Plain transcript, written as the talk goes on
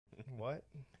What?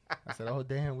 I said, oh,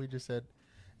 damn, we just said,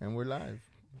 and we're live.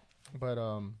 But,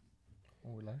 are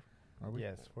we live? Are we?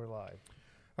 Yes, we're live.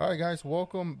 All right, guys,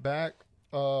 welcome back.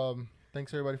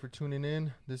 Thanks, everybody, for tuning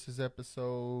in. This is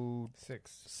episode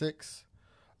 6.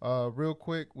 Real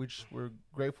quick, we're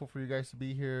grateful for you guys to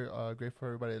be here. Grateful for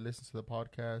everybody that listens to the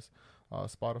podcast,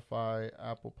 Spotify,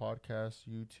 Apple Podcasts,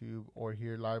 YouTube, or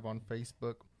here live on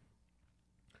Facebook.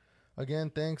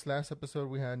 Again, thanks. Last episode,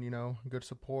 we had, good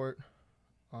support.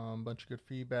 Bunch of good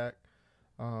feedback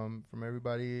from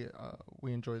everybody.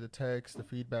 We enjoy the text, the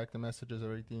feedback, the messages,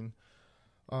 everything.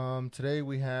 Today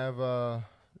we have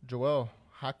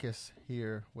Jacques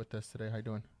here with us today. How you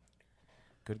doing?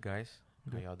 Good, guys.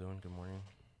 Good. How y'all doing? Good morning.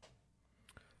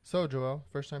 So, Joel,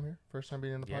 first time here? First time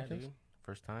being in the podcast? Dude.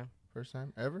 First time. First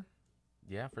time ever?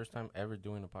 Yeah, first time ever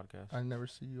doing a podcast. I never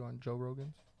see you on Joe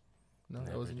Rogan's. No,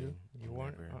 Never, that wasn't dude. you. You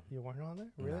weren't on there?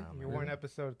 Really? Nah, You man. weren't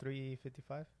episode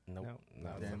 355? Nope. No, No,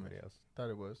 that was damn somebody it. else. Thought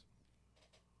it was.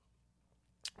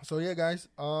 So yeah, guys.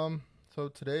 So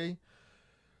today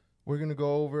we're gonna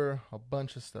go over a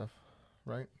bunch of stuff,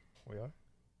 right? We are?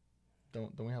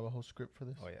 Don't we have a whole script for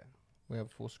this? Oh, yeah. We have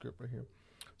a full script right here.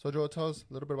 So Joel, tell us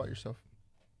a little bit about yourself.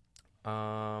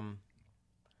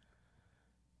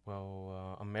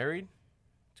 Well, I'm married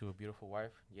to a beautiful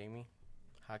wife, Jamie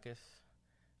Jacques.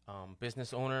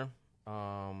 Business owner.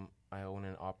 I own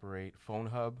and operate Phone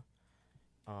Hub,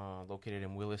 located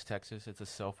in Willis, Texas. It's a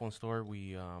cell phone store.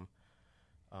 We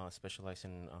specialize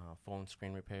in phone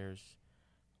screen repairs,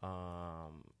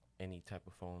 any type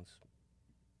of phones.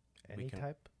 Any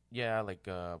type? Yeah, like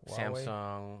Huawei?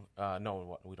 Samsung.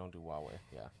 No, we don't do Huawei.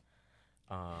 Yeah.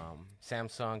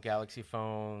 Samsung, Galaxy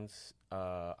phones,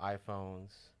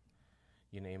 iPhones,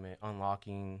 you name it.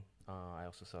 Unlocking. I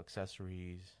also sell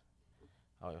accessories.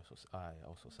 I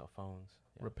also sell phones.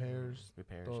 Yeah. Repairs.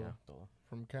 Yeah. Todo.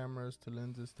 From cameras to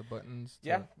lenses to buttons. To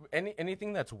Yeah,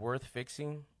 anything that's worth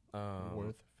fixing.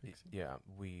 worth fixing. Yeah,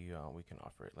 we can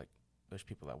offer it. Like, there's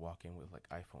people that walk in with like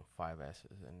iPhone 5s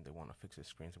and they want to fix their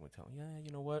screens, and we tell them, yeah,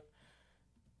 you know what,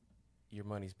 your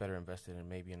money's better invested in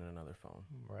maybe in another phone.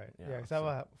 Right. Yeah, Yeah, because so-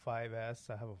 I have a 5S,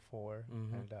 I have a 4,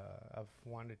 Mhm. and I've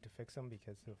wanted to fix them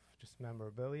because of just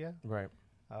memorabilia. Right.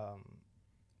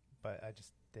 But I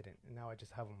just didn't. Now I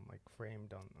just have them like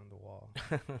framed on the wall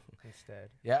instead.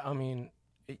 Yeah, I mean,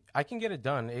 I can get it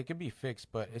done. It can be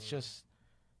fixed, but it's just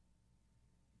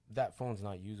that phone's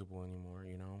not usable anymore,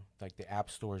 you know? Like, the app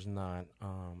store's not,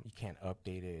 you can't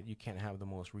update it. You can't have the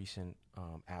most recent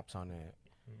apps on it.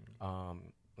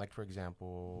 Like, for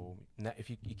example, if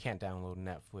you can't download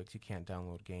Netflix, you can't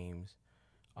download games.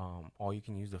 All you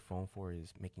can use the phone for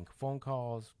is making phone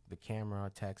calls, the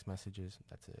camera, text messages.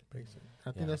 That's it. Basically.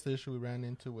 I think that's the issue we ran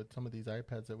into with some of these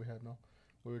iPads that we have now.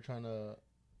 We were trying to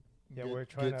We're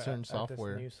trying get to certain add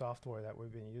software. this new software that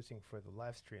we've been using for the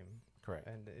live stream, Correct.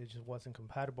 and it just wasn't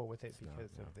compatible with it It's not,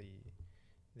 because no. of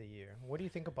the year. What do you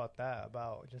think about that?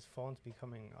 About just phones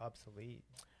becoming obsolete?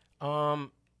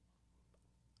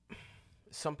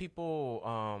 Some people,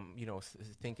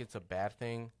 think it's a bad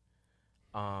thing.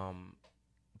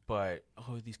 But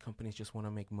these companies just want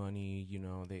to make money.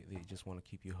 They just want to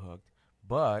keep you hooked.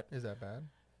 But Is that bad?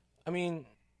 I mean,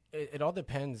 it all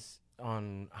depends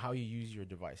on how you use your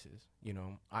devices.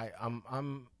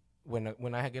 I'm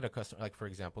when I get a customer, like, for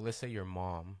example, let's say your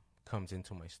mom comes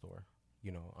into my store.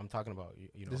 I'm talking about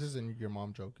This isn't your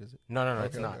mom joke, is it? No, Okay,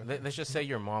 it's not. okay. Let's just say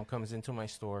your mom comes into my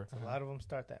store. A lot of them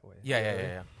start that way.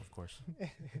 Yeah, of course.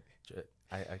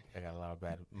 I got a lot of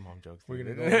bad mom jokes. We're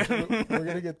dude. we're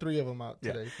gonna get 3 of them out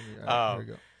Yeah. today from you. All right, here we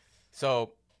go.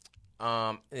 So,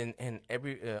 and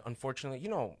every unfortunately,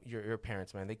 your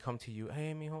parents, man, they come to you.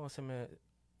 Hey, mijo, se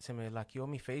me laqueó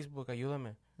mi Facebook,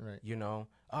 ayúdame. Right.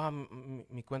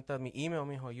 Mi cuenta, mi email,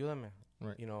 mijo, ayúdame.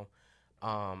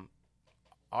 Right.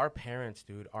 Our parents,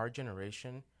 dude, our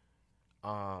generation,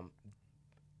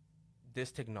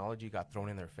 this technology got thrown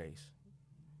in their face,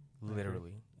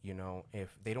 literally.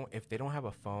 If they don't have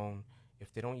a phone,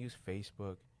 if they don't use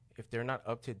Facebook, if they're not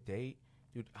up to date,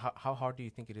 dude, how hard do you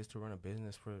think it is to run a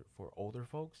business for older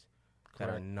folks that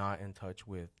are Correct. not in touch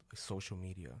with social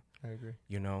media? I agree.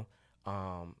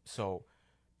 So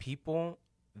people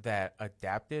that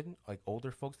adapted, like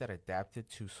older folks that adapted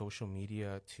to social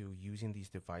media, to using these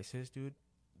devices, dude,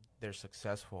 they're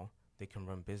successful. They can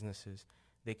run businesses.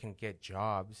 They can get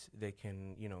jobs. They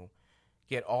can,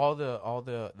 get all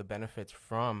the benefits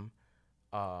from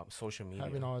social media.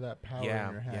 Having all that power in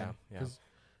Yeah, your hand. yeah. Because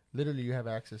literally you have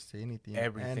access to anything.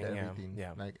 Everything, And yeah, everything.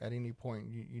 yeah. Like, at any point,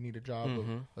 you need a job.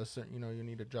 Mhm. Of a certain, you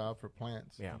need a job for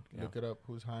plants. Yeah, You look it up,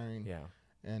 who's hiring. Yeah.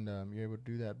 And you're able to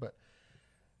do that. But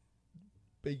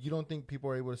But you don't think people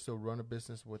are able to still run a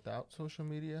business without social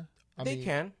media? They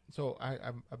can. So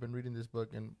I've been reading this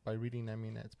book, and by reading I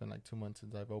mean it's been like 2 months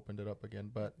since I've opened it up again.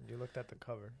 But you looked at the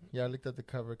cover. Yeah, I looked at the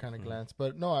cover, kind of glanced.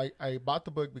 But no, I bought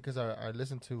the book because I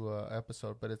listened to an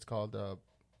episode, but it's called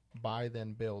Buy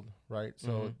Then Build, right?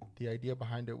 So the idea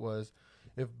behind it was,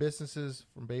 if businesses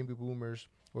from baby boomers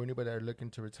or anybody that are looking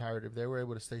to retire, if they were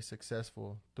able to stay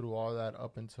successful through all that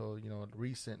up until,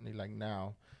 recently, like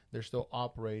now, they're still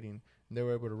operating. And they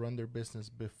were able to run their business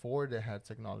before they had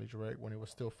technology, right? When it was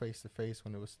still face-to-face,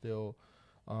 when it was still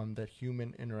that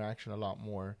human interaction a lot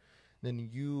more. Then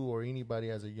you or anybody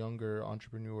as a younger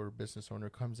entrepreneur or business owner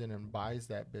comes in and buys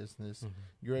that business,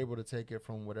 you're able to take it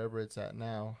from whatever it's at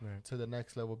now to the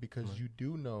next level because you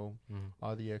do know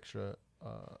all the extra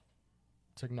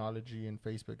technology and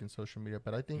Facebook and social media.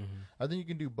 But I think you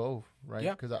can do both, right?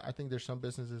 Yeah. Because I think there's some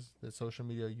businesses that social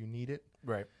media, you need it.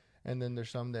 Right. And then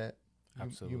there's some that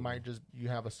you might you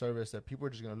have a service that people are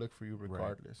just going to look for you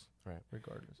regardless. Right.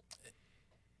 Regardless.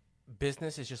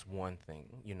 Business is just one thing,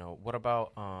 What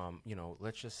about,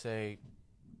 let's just say,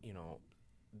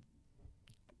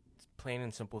 plain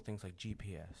and simple things like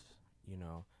GPS,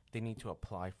 they need to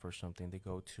apply for something. They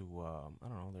go to, I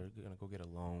don't know, they're going to go get a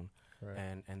loan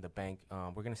and the bank,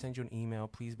 we're going to send you an email.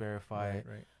 Please verify it.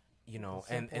 Right. The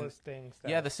simplest things.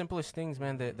 The simplest things,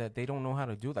 man, that they don't know how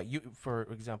to do. Like for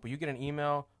example, you get an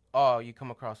email, you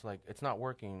come across like it's not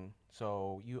working.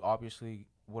 So you obviously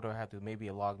would have had to maybe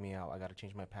log me out. I got to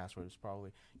change my password. It's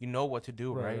probably, what to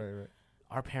do, right?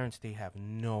 Our parents, they have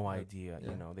no idea,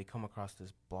 they come across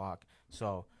this block.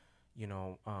 So, the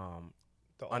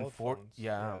old phones.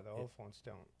 The old phones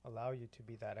don't allow you to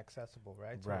be that accessible,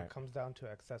 right? So it comes down to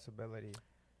accessibility.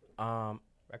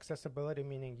 Accessibility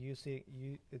meaning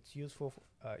it's useful,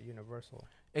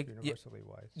 universally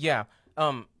wise. Yeah.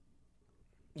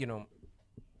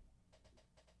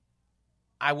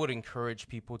 I would encourage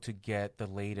people to get the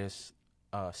latest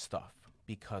stuff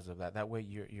because of that. That way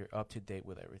you're up to date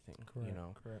with everything.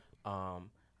 Correct.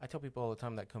 I tell people all the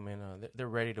time that come in, they're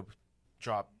ready to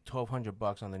drop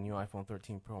 $1,200 on the new iPhone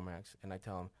 13 Pro Max, and I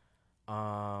tell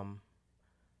them,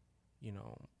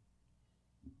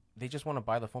 they just want to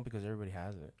buy the phone because everybody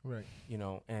has it. Right.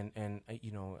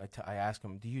 I ask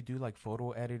them, do you do like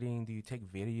photo editing? Do you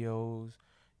take videos?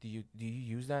 Do you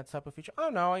use that type of feature? Oh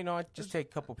no, I just take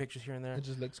a couple pictures here and there. It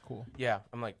just looks cool. Yeah,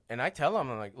 I'm like, and I tell them,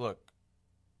 I'm like, look,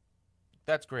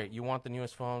 that's great. You want the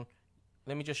newest phone?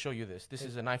 Let me just show you this. This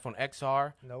is an iPhone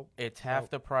XR. Nope. It's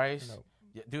half the price. Nope.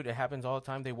 Yeah, dude, it happens all the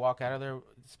time. They walk out of there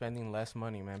spending less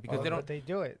money, man, because they don't. But they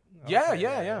do it. Yeah, okay,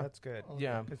 yeah. That's good.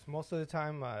 Yeah, because most of the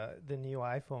time, the new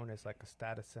iPhone is like a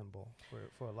status symbol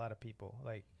for a lot of people.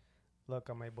 Like, look,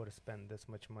 I'm able to spend this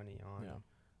much money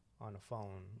on a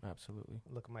phone. Absolutely.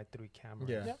 Look at my 3 cameras.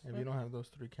 Yeah. If you don't have those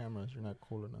 3 cameras, you're not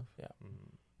cool enough. Yeah.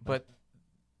 But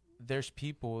there's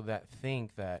people that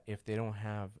think that if they don't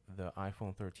have the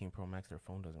iPhone 13 Pro Max, their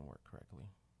phone doesn't work correctly.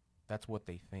 That's what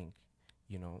they think,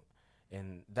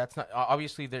 and that's not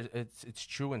obviously. It's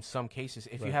true in some cases.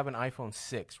 If you have an iPhone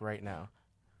 6 right now,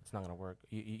 it's not gonna work.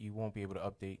 You won't be able to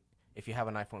update. If you have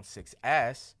an iPhone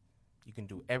 6s, you can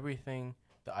do everything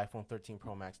the iPhone 13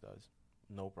 Pro Max does,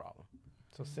 no problem.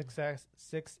 So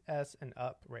 6s and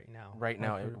up right now. Right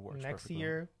now it works. Next perfectly.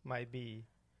 year might be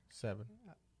 7.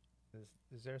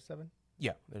 Is there a 7?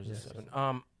 Yeah, there's a 7.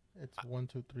 It's 1,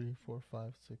 2, 3, 4,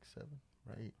 5, 6, 7,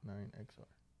 8, 9 XR.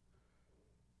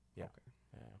 Yeah. Okay.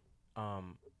 Yeah.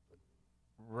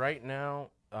 Right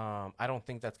now, I don't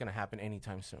think that's gonna happen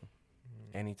anytime soon.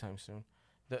 Anytime soon.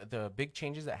 The big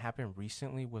changes that happened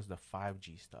recently was the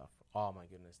 5G stuff. Oh my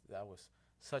goodness, that was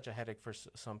such a headache for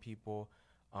some people.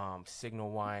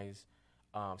 Signal wise,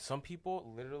 some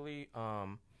people literally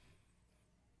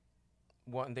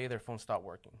one day their phone stopped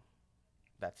working.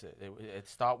 That's it. It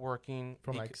stopped working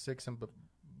From like 6 and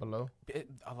below.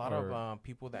 A lot of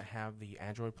people that have the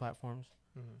Android platforms.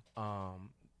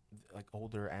 Like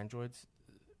older Androids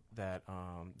that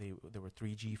they were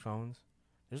 3G phones.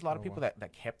 There's a lot of people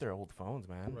that kept their old phones,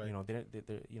 man. Right.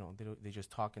 They just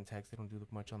talk and text. They don't do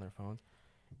much on their phones,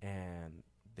 and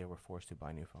they were forced to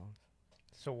buy new phones.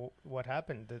 So what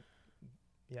happened?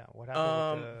 What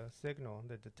happened with the signal?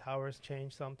 Did the towers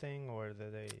change something, or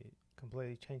did they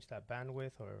completely change that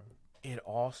bandwidth? Or it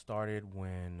all started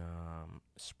when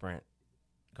Sprint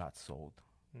got sold.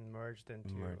 Merged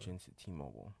into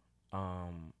T-Mobile,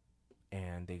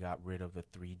 and they got rid of the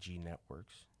 3G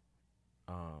networks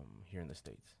here in the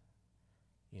States.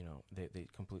 They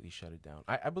completely shut it down.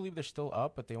 I believe they're still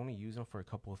up, but they only use them for a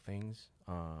couple of things.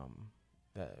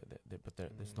 But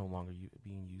it's no longer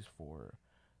being used for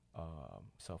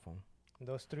cell phone.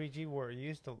 Those 3G were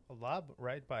used a lot,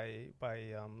 right, by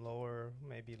lower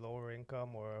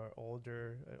income or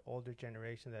older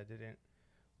generation that didn't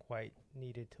quite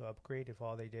needed to upgrade. If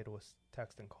all they did was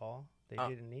text and call, they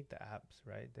didn't need the apps,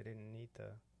 right? They didn't need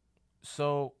the.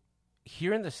 So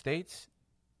here in the States,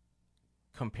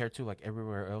 compared to like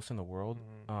everywhere else in the world,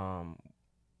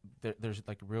 there's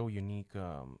like real unique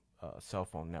cell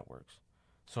phone networks.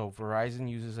 So Verizon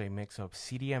uses a mix of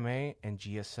CDMA and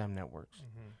GSM networks.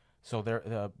 So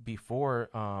there,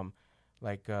 before,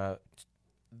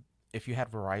 if you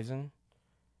had Verizon,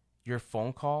 your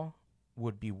phone call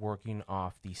would be working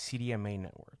off the CDMA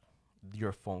network,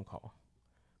 your phone call.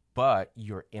 But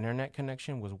your internet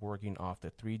connection was working off the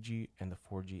 3G and the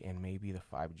 4G and maybe the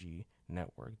 5G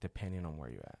network, depending on where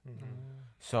you're at.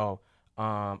 So,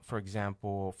 for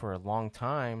example, for a long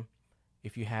time,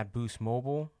 if you had Boost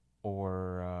Mobile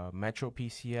or Metro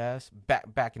PCS,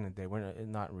 back in the day,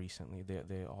 not recently,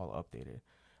 they all updated.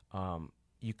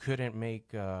 You couldn't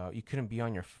be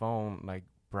on your phone like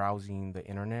browsing the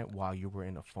internet while you were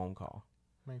in a phone call.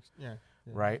 Yeah,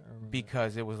 right?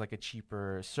 Because it was like a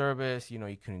cheaper service. You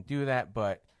couldn't do that,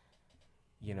 but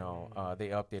they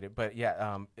updated. But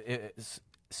yeah,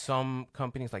 some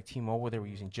companies like T-Mobile, they were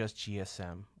using just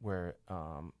GSM, where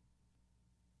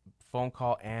phone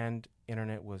call and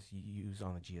internet was used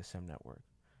on the GSM network.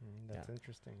 That's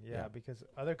interesting. Yeah, because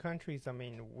other countries, I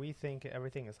mean, we think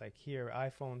everything is like here,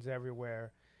 iPhones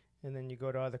everywhere, and then you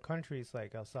go to other countries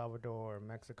like El Salvador or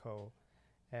Mexico,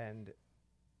 and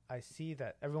I see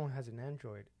that everyone has an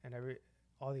Android, and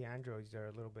all the Androids are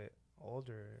a little bit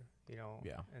older,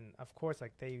 Yeah. And of course,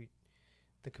 like the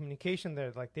communication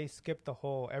there, like they skipped the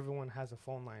whole. Everyone has a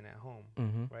phone line at home,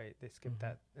 right? They skipped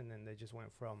that, and then they just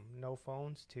went from no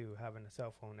phones to having a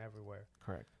cell phone everywhere.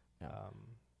 Correct. Yeah.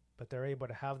 But they're able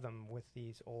to have them with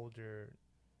these older,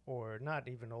 or not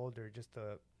even older, just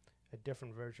a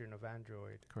different version of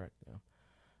Android. Correct. Yeah.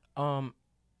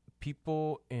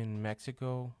 People in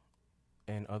Mexico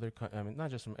and other, not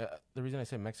just from, the reason I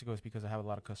say Mexico is because I have a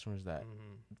lot of customers that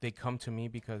they come to me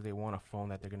because they want a phone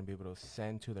that they're going to be able to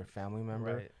send to their family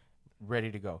member, ready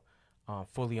to go,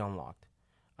 fully unlocked.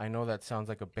 I know that sounds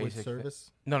like a basic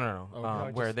service. No.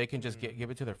 Okay. Where they can just give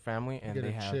it to their family and get they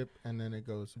a have chip and then it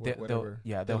goes whatever.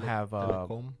 They'll have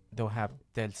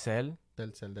Telcel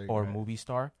or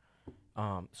Movistar,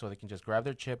 so they can just grab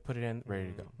their chip, put it in,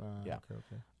 ready to go.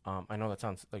 Okay. I know that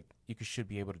sounds like you should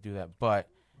be able to do that, but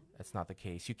that's not the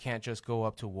case. You can't just go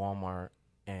up to Walmart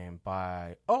and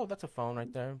buy. Oh, that's a phone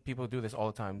right there. People do this all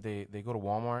the time. They go to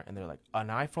Walmart and they're like, an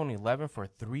iPhone 11 for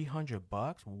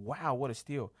 $300. Wow, what a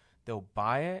steal! They'll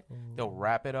buy it, they'll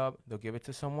wrap it up, they'll give it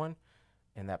to someone,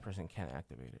 and that person can't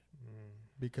activate it.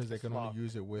 Because they can only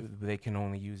use it with... They can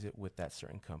only use it with that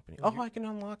certain company. I can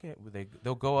unlock it.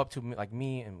 They'll go up to me, like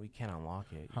me, and we can't unlock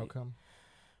it. How come?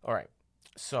 All right.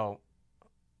 So...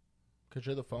 Because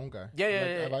you're the phone guy. Yeah.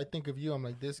 If I think of you, I'm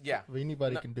like, this. Yeah. If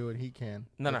anybody can do it, he can.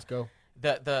 Let's go.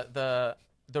 The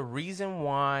reason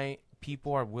why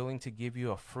people are willing to give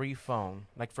you a free phone,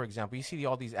 like for example, you see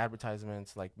all these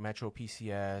advertisements like Metro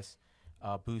PCS,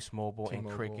 Boost Mobile, T-Mobile.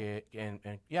 And Cricket, and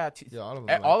all of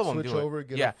them. All of them switch do it. Over,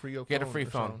 get a free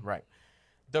phone. Right.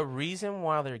 The reason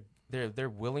why they're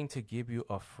willing to give you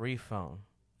a free phone,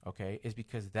 okay, is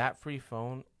because that free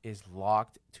phone is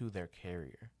locked to their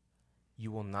carrier.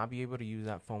 You will not be able to use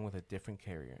that phone with a different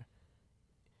carrier.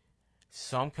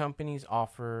 Some companies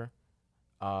offer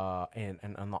an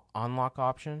unlock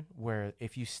option where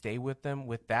if you stay with them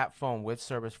with that phone with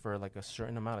service for like a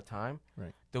certain amount of time,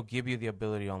 they'll give you the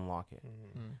ability to unlock it.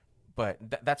 But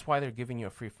that's why they're giving you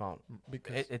a free phone,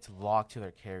 because it's locked to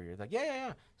their carrier. It's like,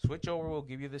 yeah. Switch over. We'll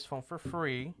give you this phone for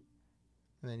free.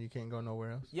 And then you can't go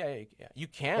nowhere else. Yeah. You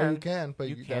can. Oh, you can, but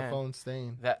that phone's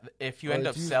staying. That if you end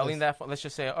up selling that phone, let's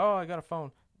just say, I got a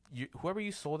phone. Whoever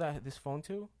you sold this phone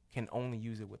to can only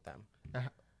use it with them.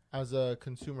 As a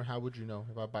consumer, how would you know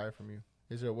if I buy it from you?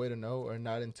 Is there a way to know, or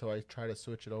not until I try to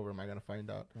switch it over? Am I gonna find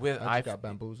out? I got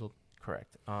bamboozled.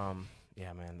 Correct.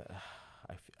 Yeah, man.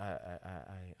 I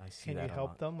see that. Can you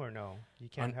help them or no? You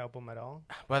can't help them at all?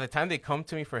 By the time they come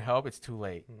to me for help, it's too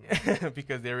late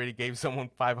because they already gave someone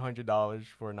 $500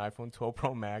 for an iPhone 12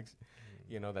 Pro Max.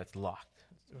 That's locked.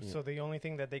 So the only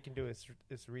thing that they can do is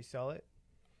resell it?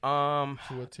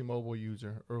 To a T-Mobile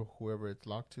user or whoever it's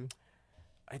locked to.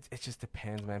 It just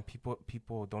depends, man. People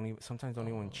sometimes don't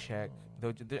even check.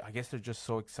 I guess they're just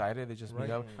so excited. They just meet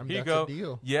up. Here you go. A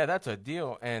deal. Yeah, that's a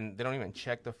deal. And they don't even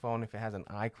check the phone if it has an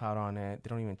iCloud on it. They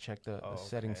don't even check the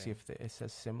settings, see if it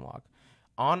says SIM lock.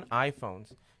 On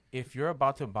iPhones, if you're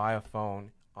about to buy a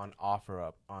phone on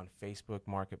OfferUp, on Facebook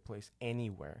Marketplace,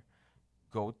 anywhere,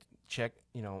 go check,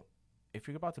 if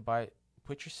you're about to buy it,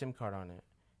 put your SIM card on it,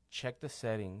 check the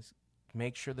settings,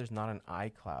 make sure there's not an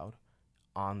iCloud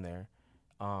on there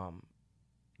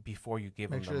before you give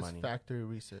them the money. Make sure it's factory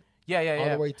reset. Yeah. All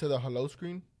the way to the hello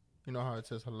screen. You know how it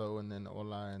says hello and then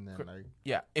hola and then like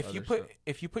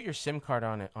if you put your SIM card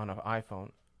on it on an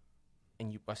iPhone,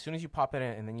 and you as soon as you pop it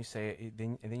in and then you say it,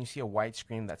 then you see a white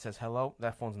screen that says hello,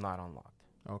 that phone's not unlocked.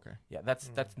 Okay. Yeah, that's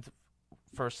the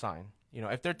first sign. You know,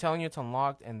 if they're telling you it's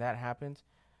unlocked and that happens,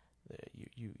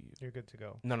 you're good to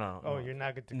go. No. Oh, you're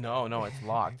not good to go. No, it's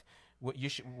locked.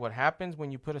 What happens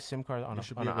when you put a SIM card on an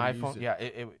iPhone? Yeah,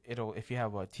 it'll if you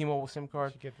have a T-Mobile SIM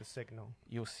card, you get the signal.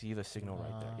 You'll see the signal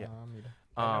right there. Yeah.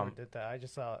 I never did that. I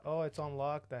just saw, it's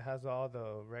unlocked. That has all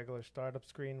the regular startup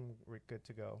screen. We're good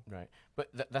to go. Right, but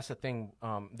that's the thing.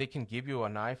 They can give you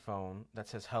an iPhone that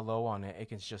says hello on it.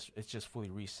 It's just fully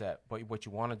reset. But what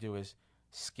you want to do is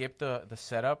skip the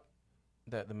setup,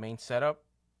 the main setup,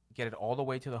 get it all the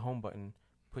way to the home button,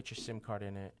 put your SIM card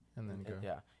in it, and then go.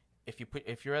 Yeah.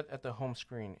 If you're at the home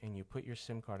screen and you put your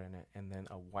SIM card in it, and then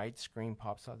a white screen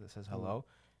pops up that says hello,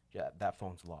 that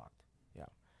phone's locked. Yeah,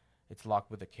 it's locked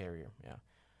with the carrier.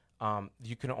 Yeah,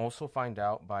 you can also find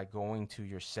out by going to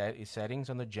your settings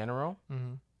on the general,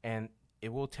 and it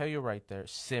will tell you right there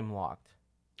SIM locked.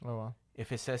 Oh wow!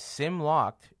 If it says SIM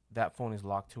locked, that phone is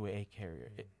locked to a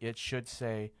carrier. It should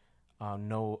say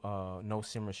no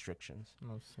SIM restrictions.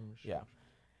 No SIM restrictions. Yeah,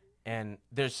 and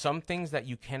there's some things that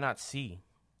you cannot see.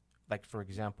 Like, for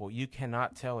example, you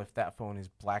cannot tell if that phone is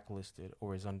blacklisted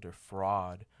or is under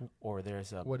fraud or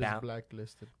there's a... What is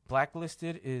blacklisted?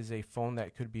 Blacklisted is a phone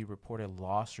that could be reported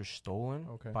lost or stolen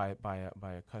by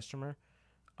a customer.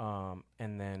 And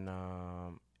then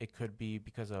it could be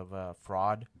because of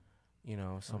fraud, you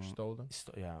know. Or stolen?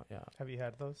 Yeah. Have you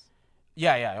had those?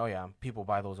 Yeah. Oh, yeah. People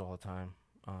buy those all the time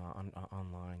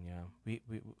online, yeah. We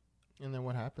And then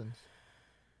what happens?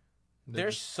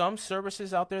 There's some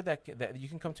services out there that you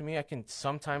can come to me. I can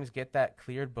sometimes get that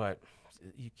cleared, but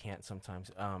you can't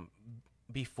sometimes.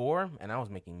 Before, and I was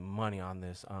making money on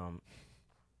this.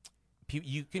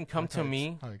 You can come to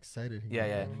me. How excited he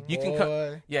is. You can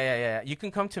come. Yeah. You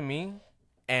can come to me,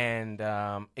 and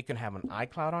it can have an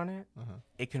iCloud on it.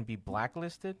 It can be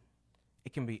blacklisted.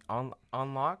 It can be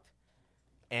unlocked,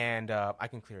 and I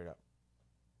can clear it up.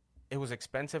 It was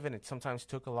expensive, and it sometimes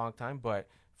took a long time, but.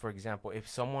 For example, if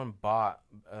someone bought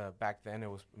back then,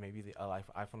 it was maybe the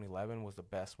iPhone 11 was the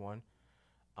best one.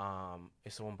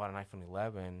 If someone bought an iPhone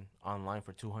 11 online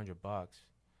for $200,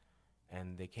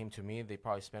 and they came to me, they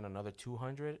probably spent another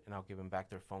 $200, and I'll give them back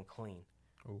their phone clean,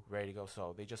 ready to go.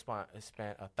 So they just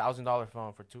spent $1,000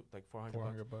 phone for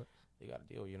 $400 bucks. They got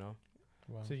a deal, you know.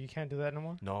 Wow. So you can't do that no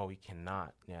more? No, we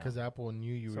cannot. Yeah, because Apple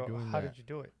knew you were doing that. How did you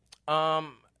do it?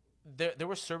 There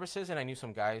were services, and I knew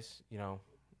some guys, you know.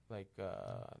 Like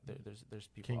there's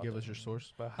people. Can you give us your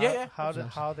source? But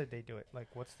how did they do it? Like,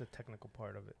 what's the technical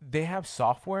part of it? They have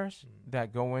softwares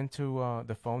that go into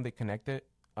the phone. They connect it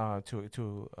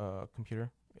to a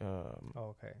computer.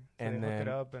 Okay. So and they then hook it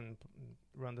up and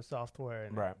run the software,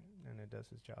 and and it does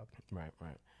its job. Right.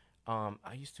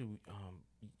 I used to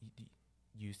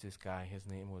use this guy. His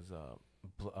name was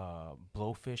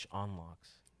Blowfish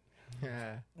Unlocks.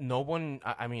 Yeah. No one.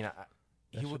 I mean,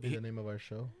 he would be the name of our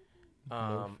show.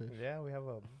 Yeah, we have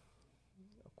a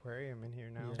aquarium in here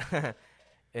now. Yeah.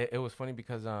 It was funny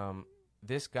because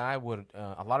this guy would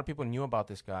a lot of people knew about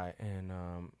this guy, and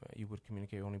you would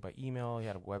communicate only by email. He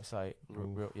had a website,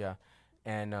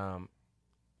 and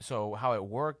so how it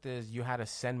worked is you had to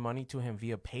send money to him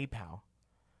via PayPal,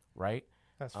 right?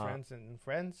 As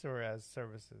friends or as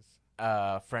services?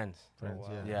 Friends.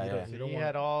 Yeah. So he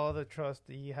had all the trust.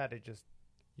 He had to just.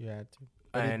 You had to.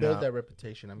 But he built that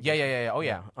reputation. Yeah. Oh,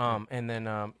 yeah. And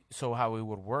then, so how it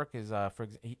would work is,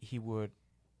 he would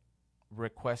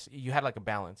request. You had like a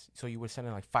balance, so you would send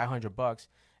in like $500,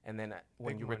 and then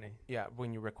when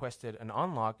you requested an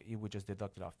unlock, you would just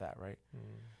deduct it off that, right?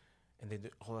 And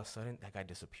then all of a sudden, that guy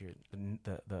disappeared.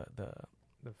 The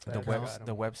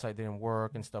website didn't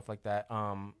work and stuff like that.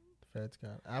 Feds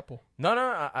got Apple. No.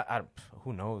 I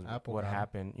who knows Apple what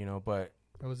happened? You know, but.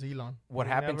 It was Elon. What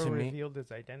happened to me? He never revealed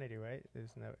his identity, right? It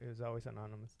was always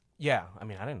anonymous. Yeah, I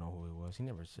mean, I didn't know who he was. He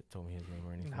never told me his name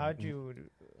or anything. How do you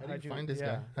find this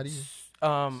guy? How do you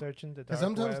search in the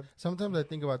dark web? Sometimes I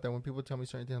think about that when people tell me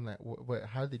certain things. I'm like, what?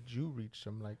 How did you reach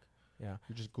him? Like,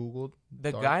 you just Googled.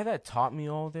 The guy that taught me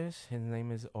all this, his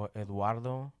name is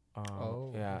Eduardo.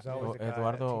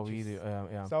 Eduardo Ovidio.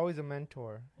 Yeah. It's always a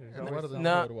mentor.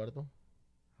 Eduardo.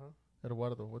 Huh?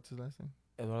 Eduardo. What's his last name?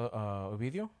 Eduardo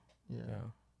Ovidio.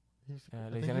 Yeah.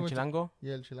 Le dicen el Chilango?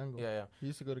 Yeah, el Chilango. Yeah. He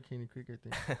used to go to Caney Creek, I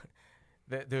think.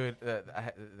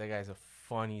 That guy's a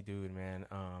funny dude, man.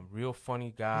 Real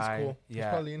funny guy. He's cool. Yeah. He's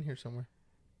probably in here somewhere.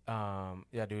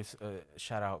 Yeah, dude.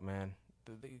 Shout out, man.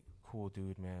 The cool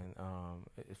dude, man.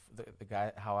 The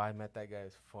guy, how I met that guy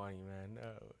is funny, man.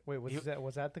 Wait,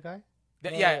 was that the guy?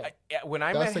 Yeah. When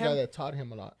I met him, that's the guy that taught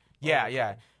him a lot. Yeah,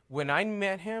 yeah. When I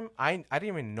met him, I didn't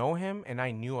even know him, and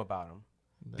I knew about him.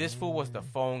 This fool was the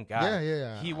phone guy.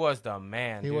 Yeah. He was the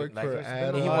man. He dude. worked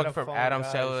for He worked for Adam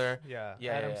Cellular. Yeah,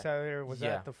 Yeah, Adam yeah. Cellular was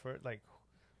that the first like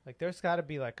there's got to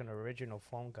be like an original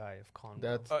phone guy of Conroe.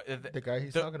 That's the guy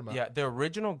he's talking about. Yeah, the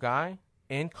original guy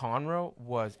in Conroe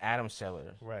was Adam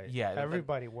Cellular. Right. Yeah.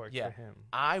 Everybody worked for him.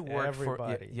 I worked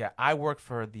I worked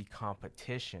for the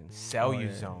competition,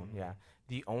 Zone. Yeah.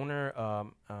 The owner,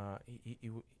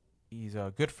 he's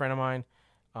a good friend of mine.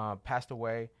 Passed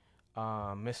away.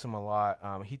 Miss him a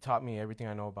lot. He taught me everything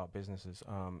I know about businesses.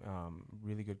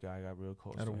 Really good guy. Got real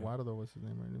close. Eduardo was his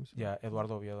name, right? Yeah,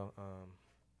 Eduardo Oviedo.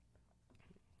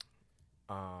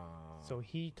 So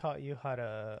he taught you how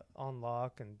to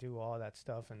unlock and do all that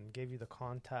stuff, and gave you the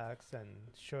contacts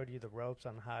and showed you the ropes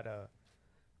on how to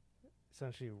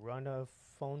essentially run a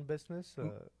phone business,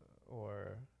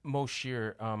 or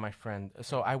Moshier, my friend.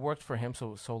 So I worked for him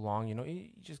so long. You know, you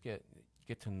just get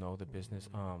to know the business.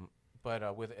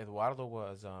 But with Eduardo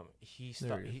was he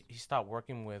stopped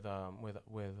working with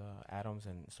Adams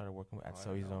and started working at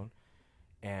Zone,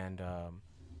 and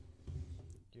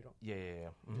you don't.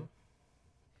 Yeah. Mm-hmm.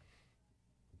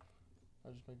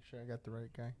 I'll just make sure I got the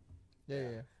right guy.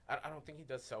 Yeah. I don't think he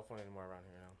does cell phone anymore around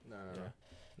here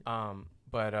now.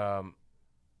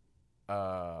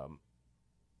 No.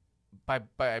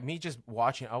 By me just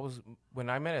watching, when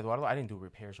I met Eduardo, I didn't do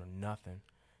repairs or nothing,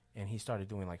 and he started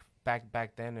doing like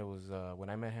back then. It was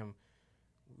when I met him,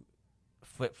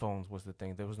 flip phones was the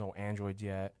thing. There was no Android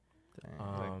yet.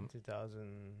 Like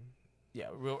 2000. Yeah,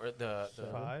 the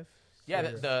 5. Yeah,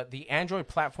 the Android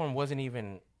platform wasn't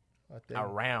even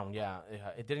around. Yeah,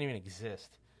 it didn't even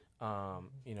exist. What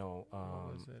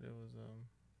was it? It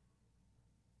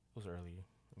was early.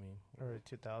 I mean, early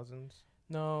 2000s.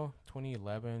 No,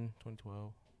 2011,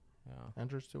 2012. Yeah.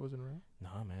 Android still wasn't around?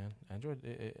 Nah, man. Android.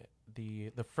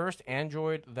 The first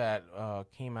Android that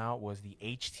came out was the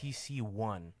HTC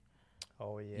One.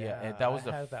 Oh yeah. Yeah, that was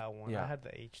I had that one. Yeah. I had the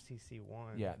HTC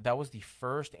One. Yeah, that was the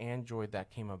first Android that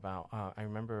came about. I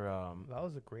remember. That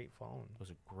was a great phone. It was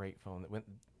a great phone.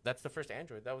 That's the first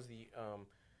Android. That was the.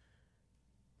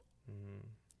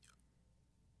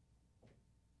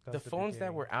 The phones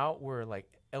that were out were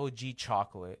like LG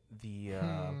chocolate, the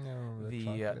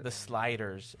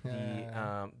sliders,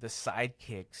 the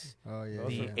sidekicks,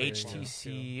 the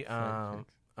HTC,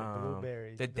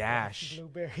 blueberries, the Dash,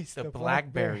 blueberries, the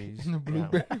Blackberries, the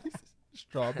blueberries,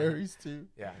 strawberries too.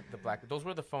 Yeah, the black. Those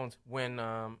were the phones when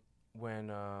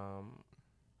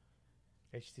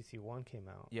HTC One came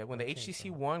out. Yeah, when the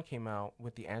HTC One came out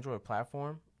with the Android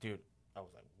platform, dude, I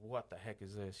was like, what the heck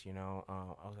is this? You know, I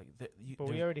was like, but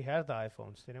we already had the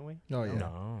iPhones, didn't we? Oh yeah.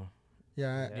 No.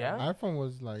 Yeah. iPhone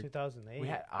was like 2008. We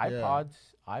had iPods,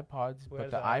 We but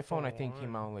had the iPhone I think 1.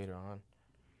 came out later on.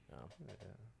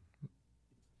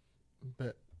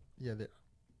 But yeah, the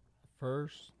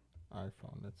first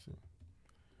iPhone. Let's see,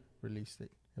 release date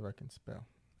if I can spell.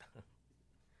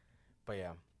 But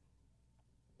yeah.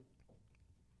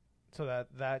 So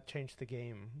that changed the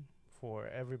game for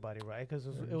everybody, right? Because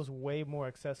it was way more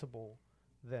accessible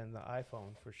than the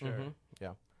iPhone, for sure. Mm-hmm.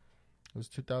 Yeah. It was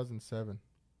 2007.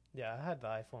 Yeah, I had the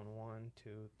iPhone 1,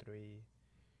 2, 3,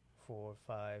 4,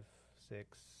 5,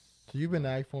 6. So you've been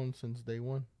iPhone since day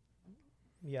one?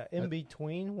 Yeah, in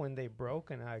between when they broke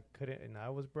and I couldn't, and I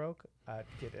was broke, I'd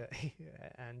get an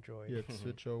Android. Yeah,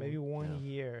 switch over. Maybe 1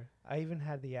 year. I even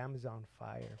had the Amazon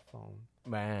Fire phone.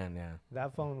 Man, yeah.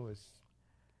 That phone was,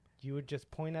 you would just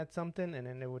point at something and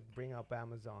then it would bring up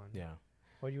Amazon. Yeah.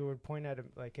 Or you would point at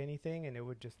like anything and it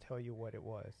would just tell you what it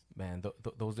was. Man,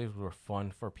 those days were fun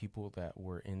for people that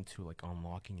were into like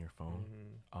unlocking your phone.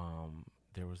 Mm-hmm.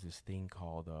 There was this thing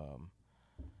called,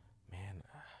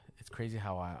 it's crazy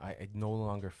how I no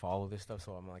longer follow this stuff,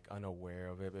 so I'm like unaware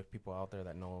of it. If people out there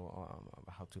that know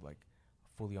how to like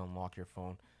fully unlock your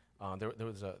phone, there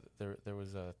was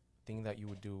a thing that you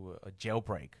would do, a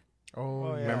jailbreak.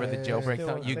 Oh, yeah. Remember the jailbreak?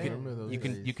 Yeah.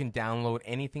 You can download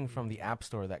anything from the App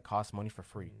Store that costs money for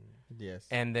free. Yes.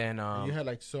 And then you had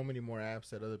like so many more apps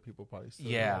that other people probably still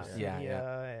Yeah.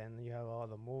 And you have all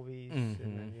the movies, and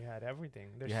then you had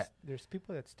everything. There's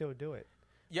people that still do it.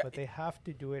 Yeah. But they have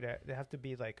to do it. They have to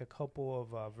be like a couple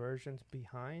of versions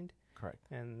behind. Correct.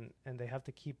 And they have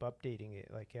to keep updating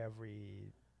it like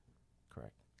every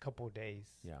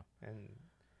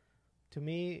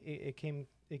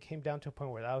it came down to a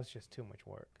point where that was just too much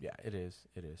work. Yeah, it is.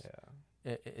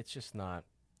 Yeah. It's just not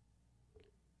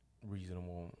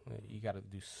reasonable. You got to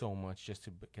do so much just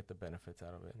to get the benefits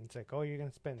out of it. And it's like, oh, you're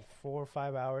gonna spend 4 or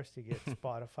 5 hours to get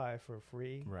Spotify for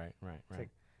free. Right. Like,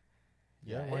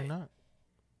 yeah, why not?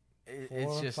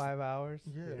 It's just 5 hours.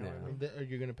 Yeah, You know what I mean? Are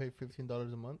you gonna pay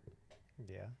 $15 a month?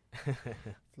 Yeah.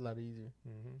 It's a lot easier.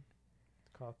 Mm-hmm.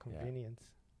 It's called convenience.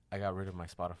 I got rid of my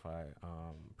Spotify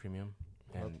premium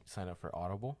and signed up for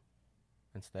Audible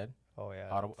instead. Oh yeah.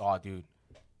 Audible. Oh, dude,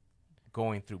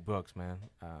 going through books, man.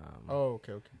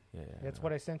 Okay. Yeah. That's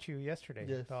what I sent you yesterday.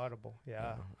 Yes. The Audible.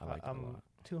 Yeah. I like it a lot.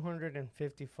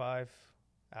 255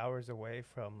 hours away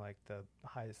from like the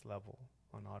highest level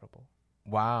on Audible.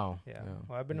 Wow. Yeah.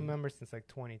 Well, I've been a member since like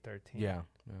 2013. Yeah.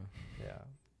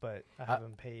 But I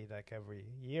haven't paid like every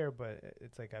year, but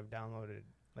it's like I've downloaded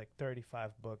like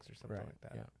 35 books or something like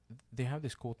that. Yeah. They have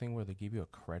this cool thing where they give you a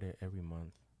credit every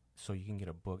month, so you can get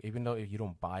a book. Even though if you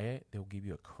don't buy it, they'll give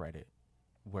you a credit,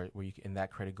 where you can, and that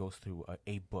credit goes through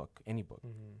a book, any book.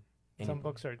 Mm-hmm. Some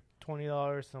books are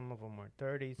 $20, some of them are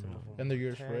 $30, some of them. And they're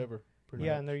yours 10. forever.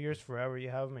 Yeah, and they're yours forever. You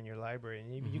have them in your library,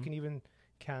 and you can even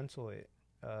cancel it,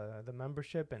 the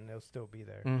membership, and they'll still be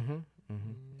there.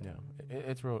 Yeah,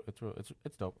 it's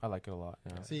dope. I like it a lot.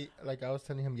 Yeah. See, like I was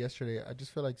telling him yesterday, I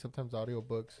just feel like sometimes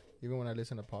audiobooks, even when I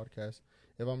listen to podcasts,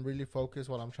 if I'm really focused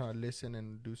while I'm trying to listen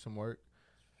and do some work,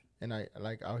 and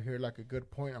I'll hear like a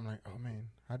good point, I'm like, oh man,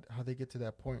 how they get to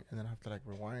that point, and then I have to like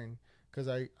rewind because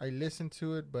I listen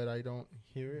to it but I don't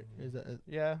hear it. Is that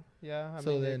yeah? I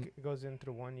so mean, then it goes in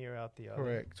through one ear out the other.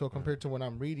 correct. So compared to when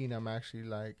I'm reading, I'm actually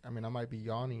like, I mean, I might be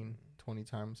yawning 20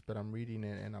 times, but I'm reading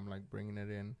it and I'm like bringing it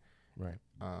in. Right.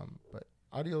 But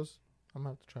audios, I'm gonna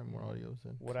have to try more audios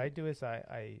then. What I do is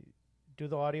I do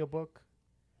the audiobook,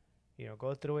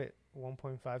 go through it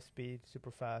 1.5 speed,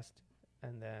 super fast,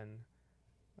 and then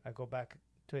I go back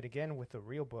to it again with the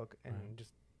real book and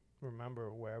just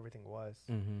remember where everything was.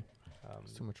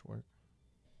 It's too much work.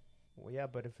 Well, yeah,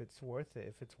 but if it's worth it,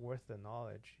 if it's worth the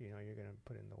knowledge, you're gonna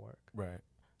put in the work. Right.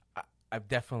 I've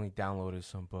definitely downloaded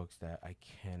some books that I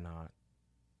cannot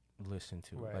listen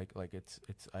to. Right. Like it's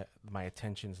my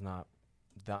attention's not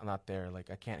not there. Like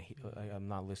I can't. I'm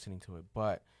not listening to it.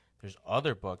 But there's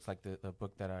other books like the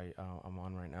book that I'm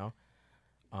on right now,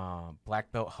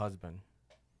 Black Belt Husband.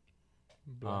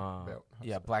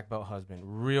 Black Belt Husband.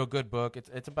 Real good book.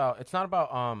 It's not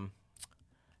about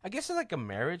I guess it's like a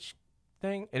marriage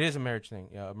thing. It is a marriage thing.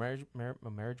 Yeah, a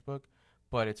marriage book,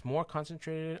 but it's more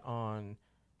concentrated on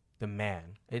the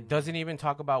man. It doesn't even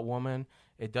talk about woman.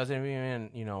 It doesn't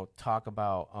even talk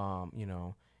about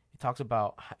it talks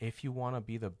about if you want to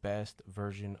be the best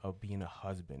version of being a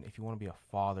husband, if you want to be a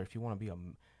father, if you want to be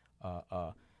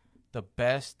the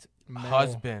best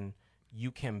husband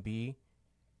you can be,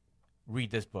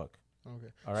 read this book.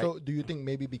 Okay. All right? So do you think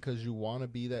maybe because you want to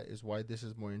be that is why this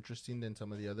is more interesting than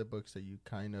some of the other books that you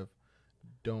kind of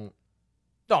don't?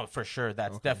 No, for sure.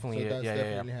 That's definitely so it.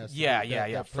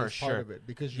 Yeah, for sure. Part of it.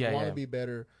 Because you want to be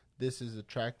better, this is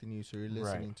attracting you, so you're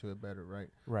listening to it better, right?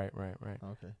 Right.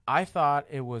 Okay. I thought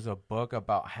it was a book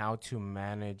about how to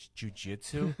manage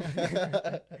jujitsu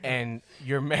and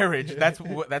your marriage. That's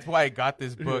why I got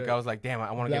this book. I was like, damn,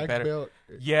 I want to get better. Belt.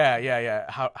 Yeah.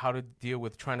 How to deal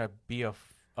with trying to be a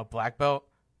black belt,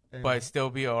 but still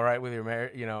be all right with your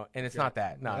marriage, and it's not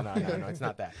that. No, it's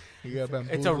not that.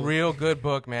 It's a real good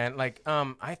book, man. Like,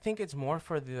 I think it's more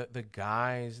for the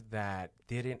guys that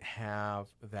didn't have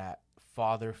that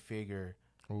father figure,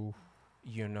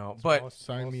 but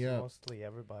sign me up. Mostly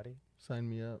everybody. Sign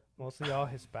me up. Mostly all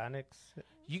Hispanics.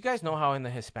 You guys know how in the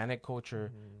Hispanic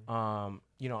culture, a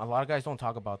lot of guys don't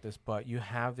talk about this, but you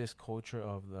have this culture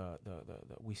of the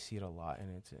we see it a lot,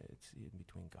 and it's in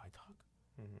between guy talk.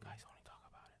 Guys only talk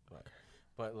about it,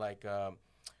 but like,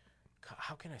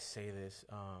 how can I say this?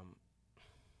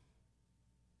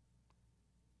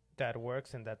 Dad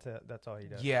works, and that's all he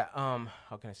does. Yeah.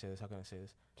 How can I say this?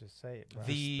 Just say it, bro.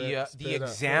 The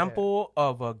example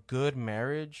of a good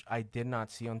marriage I did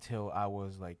not see until I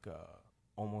was like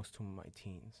almost to my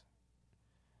teens.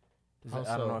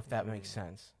 I don't know if that makes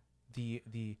sense.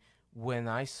 When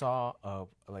I saw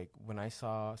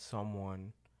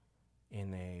someone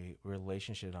in a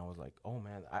relationship, I was like, oh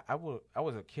man, I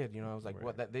was a kid, I was like,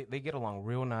 what? They get along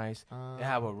real nice. They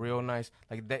have a real nice,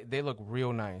 like they look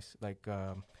real nice. Like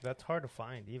that's hard to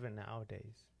find even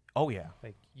nowadays. Oh yeah.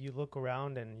 Like you look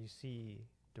around and you see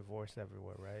divorce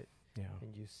everywhere, right? Yeah.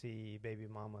 And you see baby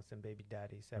mamas and baby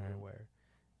daddies everywhere,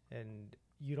 and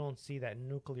you don't see that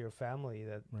nuclear family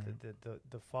that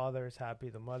the father's happy,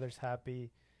 the mother's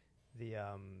happy,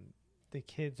 the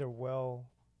kids are well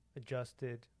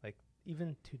adjusted, like.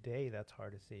 even today, that's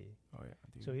hard to see. Oh yeah,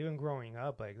 dude. So even growing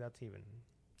up, like that's even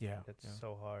that's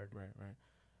so hard.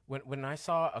 Right. When I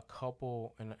saw a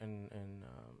couple and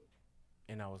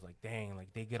I was like, dang,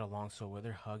 like they get along so well.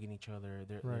 They're hugging each other.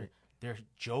 They're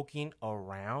joking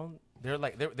around. They're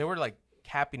like they were like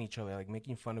capping each other, like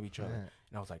making fun of each other.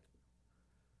 And I was like,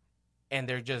 and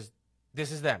they're just,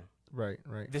 this is them. Right.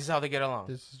 This is how they get along.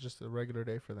 This is just a regular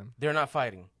day for them. They're not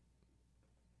fighting.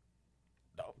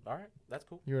 Oh, all right, that's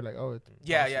cool. You were like, oh, it's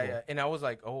yeah. And I was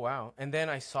like, oh wow. And then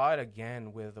I saw it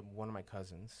again with one of my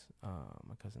cousins,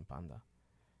 my cousin Panda.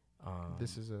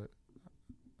 This is a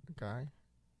guy.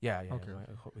 Yeah. Okay.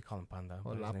 We call him Panda.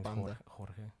 Hola, His name's Panda.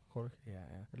 Jorge. Yeah.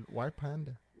 Why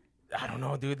Panda? I don't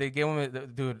know, dude. They gave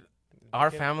him, dude. Our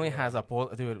family has a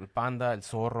dude, Panda, El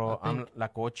Zorro. I'm La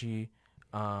Cochi.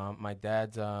 My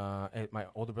dad's my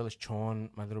older brother's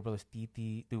Chon. My little brother's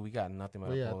Titi. Dude, we got nothing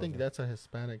but. I think that's a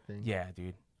Hispanic thing. Yeah,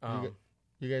 dude.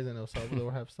 You guys in El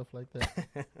Salvador have stuff like that?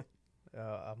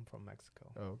 I'm from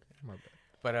Mexico. Oh, okay, my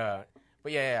bad.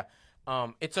 But yeah.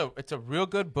 It's a real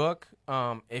good book.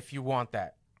 If you want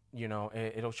that, you know,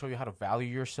 it'll show you how to value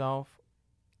yourself.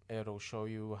 It'll show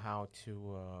you how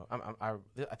to. I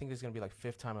think this is gonna be like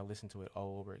 5th time I listen to it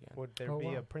all over again. Would there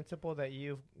be a principle that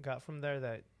you got from there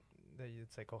that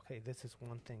it's like, okay, this is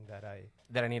one thing that I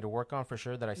need to work on for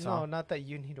sure, that I saw? No, not that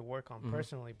you need to work on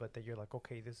personally, but that you're like,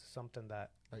 okay, this is something that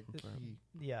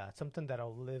something that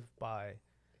I'll live by,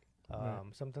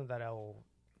 something that I'll,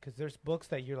 because there's books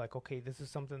that you're like, okay, this is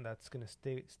something that's gonna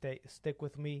stick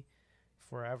with me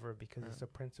forever because it's a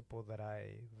principle that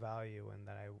I value and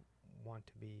that I want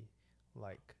to be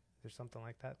like. There's something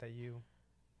like that I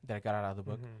got out of the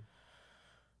book. Mm-hmm.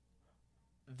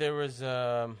 There was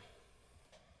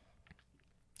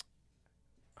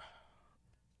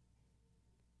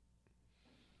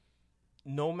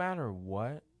no matter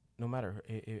what,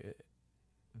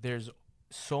 there's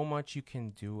so much you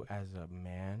can do as a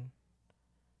man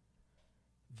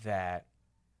that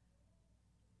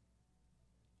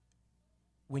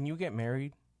when you get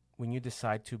married, when you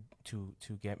decide to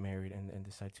get married and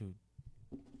decide to,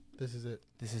 this is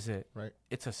it, right?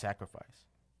 It's a sacrifice.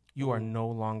 You are no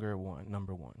longer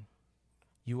number one.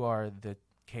 You are the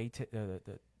you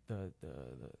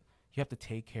have to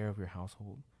take care of your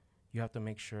household. You have to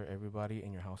make sure everybody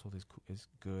in your household is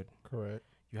good. Correct.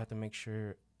 You have to make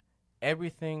sure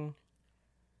everything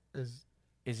is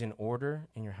in order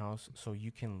in your house, so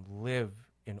you can live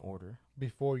in order.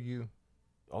 Before you.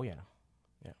 Oh yeah.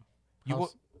 You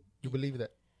believe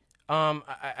that?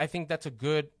 I think that's a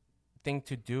good thing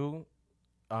to do,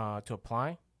 to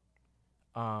apply.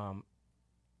 So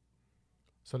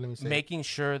let me say, making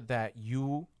sure that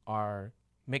you are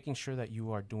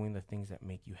doing the things that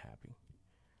make you happy.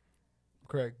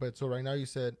 Correct. But so right now you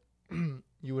said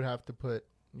you would have to put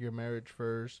your marriage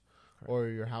first. Correct. Or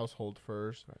your household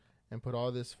first. Correct. And put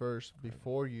all this first. Correct.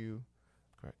 Before you.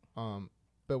 Correct.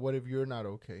 But what if you're not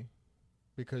okay?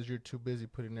 Because you're too busy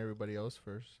putting everybody else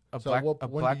first.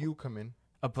 When do you come in?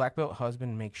 A black belt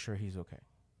husband makes sure he's okay.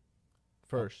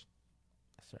 First.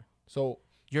 Yes, sir. So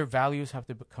your values have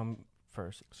to come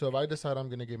first. So if I decide I'm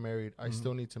going to get married, I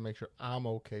still need to make sure I'm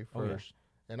okay first. Oh,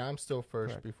 yeah. And I'm still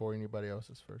first. Correct. Before anybody else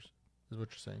is first. Is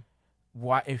what you're saying.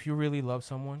 Why? If you really love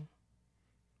someone,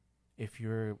 if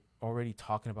you're already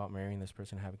talking about marrying this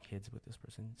person, having kids with this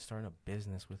person, starting a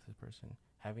business with this person,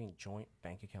 having joint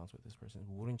bank accounts with this person,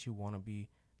 wouldn't you want to be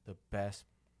the best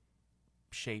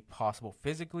shape possible,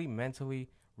 physically, mentally,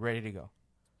 ready to go?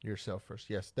 Yourself first.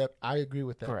 Yes, that I agree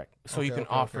with that. Correct. So you can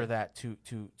offer that to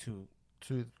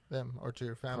them or to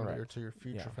your family. Correct. Or to your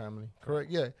future family.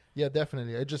 Correct. Yeah,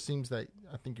 definitely. It just seems that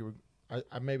I think you were. I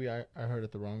heard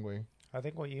it the wrong way. I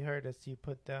think what you heard is you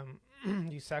put them,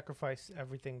 you sacrifice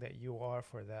everything that you are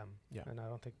for them. Yeah. And I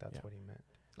don't think that's what he meant.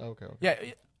 Okay. Yeah.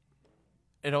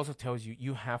 It also tells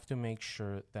you have to make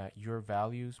sure that your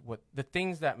values, the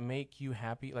things that make you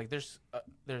happy, like there's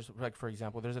like, for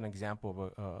example, there's an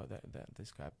example of that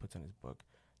this guy puts in his book,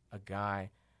 a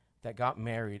guy that got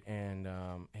married and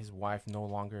his wife no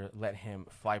longer let him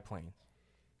fly planes.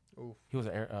 Oof. He was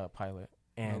an pilot.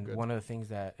 And one of the things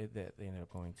that they ended up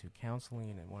going to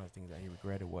counseling, and one of the things that he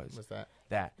regretted was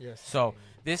that. Yes. So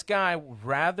this guy,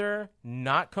 rather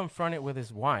not confront it with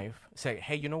his wife, say,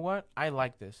 hey, you know what? I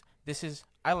like this.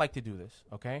 I like to do this,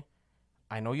 okay?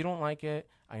 I know you don't like it.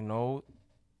 I know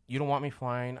you don't want me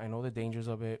flying. I know the dangers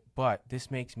of it, but this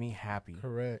makes me happy.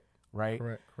 Correct. Right?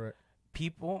 Correct.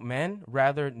 Men,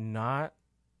 rather not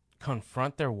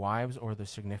confront their wives or their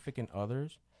significant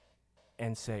others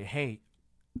and say, hey,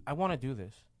 I want to do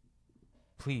this.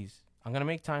 Please, I'm going to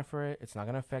make time for it. It's not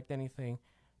going to affect anything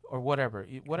or whatever.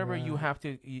 Whatever you have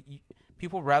to,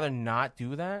 people rather not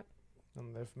do that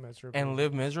and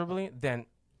live miserably, then,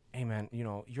 hey man,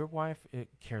 your wife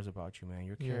cares about you, man.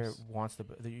 Your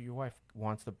wife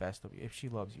wants the best of you if she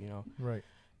loves you, Right.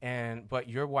 But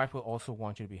your wife will also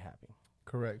want you to be happy.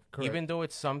 Correct. Even though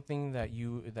it's something that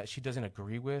she doesn't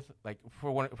agree with. Like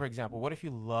for example, what if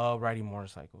you love riding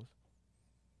motorcycles?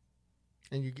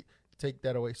 And you take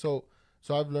that away. So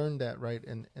I've learned that, right,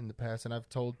 in the past, and I've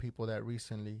told people that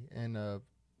recently. And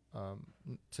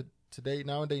today,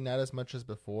 nowadays, not as much as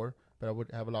before, but I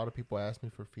would have a lot of people ask me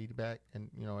for feedback and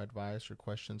advice or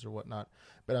questions or whatnot.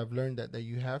 But I've learned that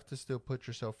you have to still put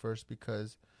yourself first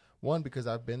because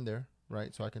I've been there,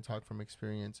 right? So I can talk from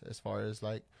experience as far as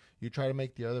like you try to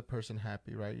make the other person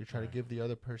happy, right? You try to give the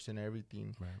other person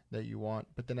everything that you want,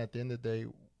 but then at the end of the day,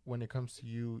 when it comes to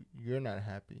you, you're not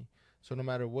happy. So no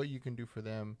matter what you can do for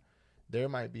them, they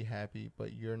might be happy,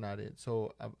 but you're not it.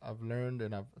 So I've learned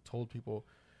and I've told people,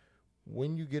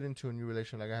 when you get into a new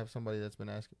relationship, like I have somebody that's been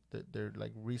asking that they're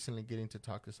like recently getting to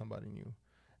talk to somebody new.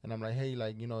 And I'm like, hey,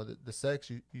 like, the sex,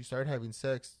 you start having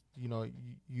sex,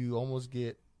 you almost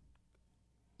get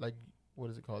like, what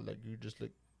is it called? Like you just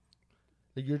like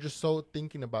you're just so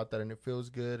thinking about that and it feels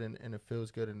good and it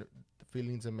feels good and the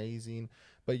feeling's amazing.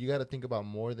 But you got to think about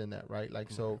more than that, right?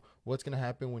 Like, so what's going to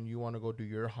happen when you want to go do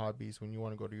your hobbies, when you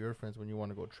want to go to your friends, when you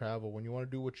want to go travel, when you want to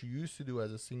do what you used to do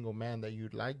as a single man that you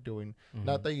like doing,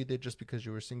 not that you did just because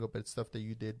you were single, but stuff that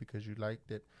you did because you liked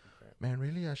it. Okay. Man,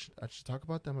 really? I should talk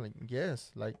about them. Like,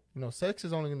 yes, like, sex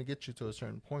is only going to get you to a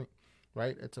certain point,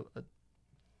 right? It's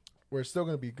where it's still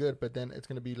going to be good, but then it's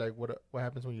going to be like, what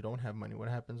happens when you don't have money? What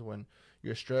happens when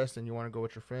you're stressed and you want to go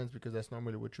with your friends because that's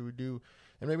normally what you would do,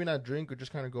 and maybe not drink or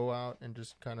just kind of go out and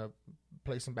just kind of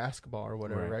play some basketball or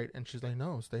whatever, right? And she's like,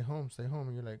 no, stay home.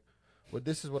 And you're like, well,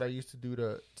 this is what I used to do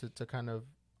to kind of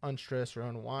unstress or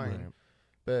unwind. Right.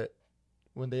 But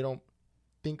when they don't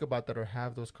think about that or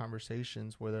have those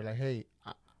conversations where they're like, hey,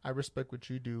 I respect what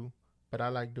you do, but I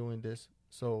like doing this.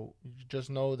 So you just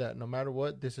know that no matter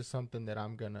what, this is something that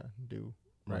I'm going to do,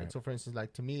 right? So, for instance,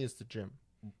 like to me, it's the gym,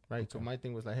 right? Okay. So my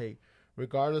thing was like, hey,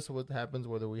 regardless of what happens,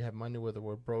 whether we have money, whether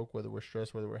we're broke, whether we're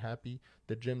stressed, whether we're happy,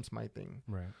 the gym's my thing.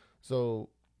 Right. So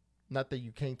not that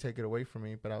you can't take it away from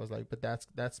me, but I was like, but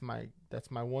that's my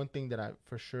one thing that I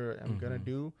for sure am going to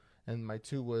do. And my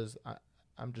two was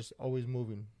I'm just always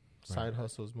moving. Side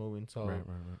hustles moving. So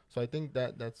so I think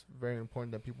that's very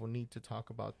important that people need to talk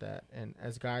about that. And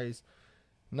as guys,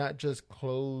 not just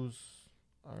close,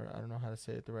 or I don't know how to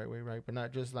say it the right way, right? But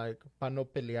not just like, pa no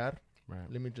pelear,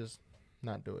 let me just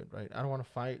not do it, right? I don't want to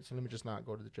fight, so let me just not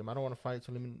go to the gym. I don't want to fight,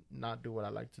 so let me not do what I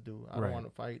like to do. I don't want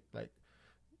to fight. Like,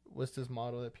 what's this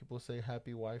motto that people say,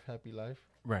 happy wife, happy life?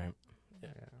 Right. Yeah.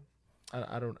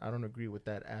 I don't agree with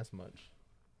that as much.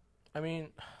 I mean,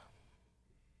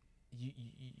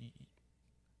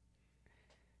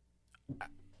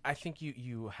 I think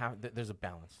you have there's a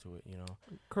balance to it,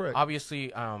 Correct.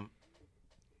 Obviously,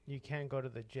 you can't go to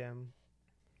the gym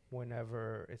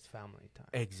whenever it's family time.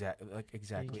 Exactly.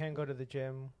 You can't go to the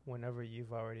gym whenever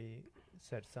you've already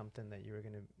said something that you were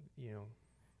gonna,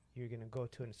 you're gonna go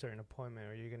to a certain appointment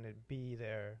or you're gonna be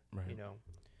there. Right.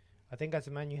 I think as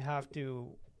a man, you have to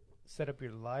set up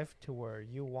your life to where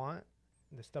you want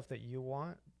the stuff that you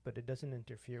want, but it doesn't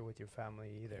interfere with your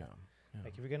family either. Yeah. Yeah.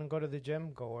 Like if you're gonna go to the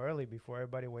gym, go early before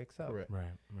everybody wakes up. Right.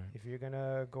 If you're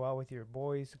gonna go out with your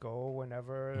boys, go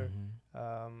whenever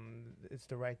it's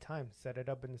the right time. Set it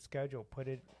up in the schedule. Put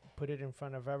it in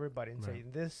front of everybody and say,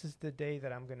 this is the day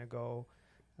that I'm gonna go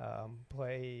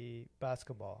play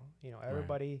basketball.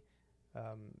 Everybody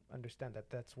understand that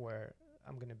that's where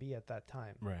I'm gonna be at that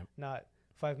time. Right. Not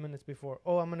 5 minutes before.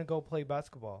 Oh, I'm gonna go play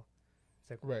basketball.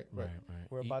 It's like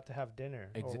we're about to have dinner,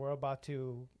 or we're about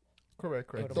to.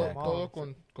 Correct. Todo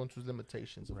con sus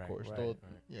limitations, of course. Right.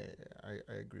 Yeah,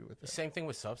 I agree with that. Same thing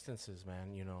with substances,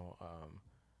 man.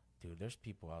 Dude, there's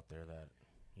people out there that,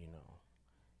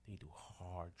 they do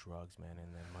hard drugs, man,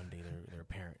 and then Monday they're a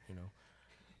parent,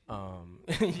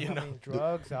 I mean,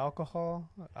 drugs, alcohol.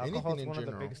 Alcohol's one of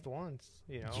the biggest ones,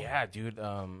 Yeah, dude.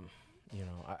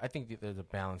 I think there's a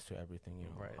balance to everything.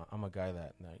 Right. I'm a guy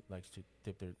that likes to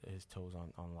dip his toes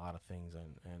on a lot of things,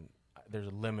 and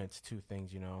there's limits to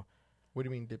things, What do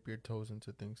you mean dip your toes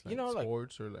into things like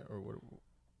sports or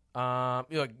what?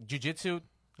 Like jiu-jitsu,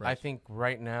 I think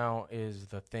right now is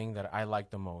the thing that I like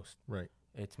the most. Right.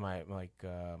 It's my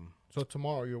So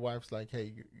tomorrow your wife's like,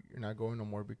 "Hey, you're not going no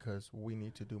more because we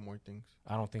need to do more things."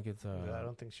 I don't think it's. I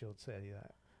don't think she'll say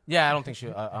that. Yeah, I don't think she.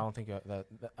 I don't think that.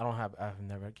 I've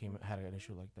never had an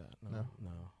issue like that. No.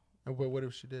 And what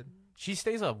if she did? She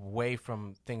stays away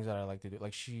from things that I like to do.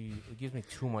 Like she gives me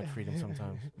too much freedom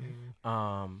sometimes.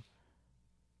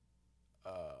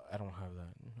 I don't have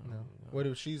that. No. What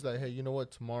if she's like, hey, you know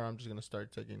what? Tomorrow I'm just gonna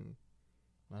start taking.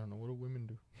 I don't know. What do women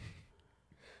do?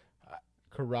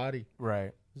 Karate.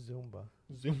 Right. Zumba.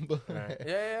 Right.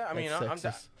 Yeah. I mean,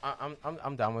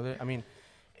 I'm down with it. I mean,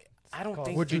 I don't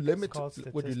think. Would you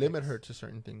limit her to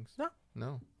certain things?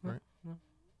 No. Right. No.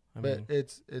 But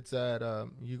it's at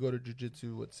you go to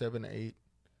jiu-jitsu at 7 to 8.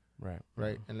 Right.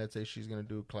 Mm-hmm. And let's say she's gonna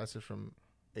do classes from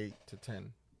 8 to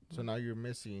 10. So now you're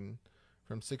missing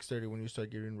from 6:30 when you start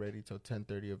getting ready till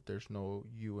 10:30 if there's no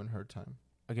you and her time.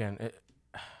 Again,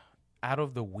 out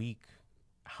of the week,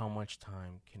 how much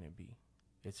time can it be?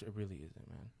 It really isn't,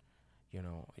 man. You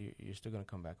know, you're still gonna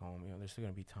come back home. You know, there's still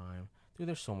gonna be time. Dude,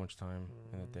 there's so much time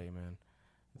in the day, man.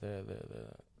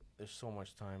 There's so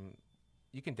much time.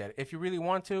 You can if you really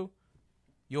want to,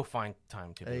 you'll find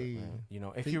time to do it, man. You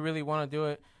know, if you really want to do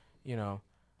it, you know.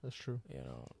 That's true. You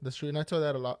know, that's true, and I tell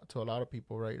that a lot of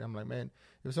people. Right? I'm like, man,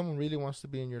 if someone really wants to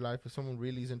be in your life, if someone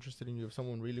really is interested in you, if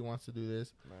someone really wants to do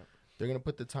this, they're gonna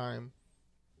put the time.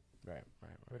 Right.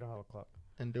 We don't have a clock.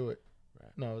 And do it.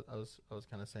 Right. No, I was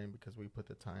kind of saying because we put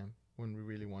the time when we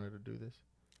really wanted to do this.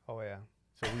 Oh yeah.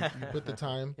 So you put the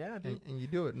time, and you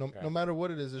do it. No matter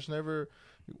what it is. There's never,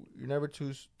 you're never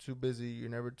too busy. You're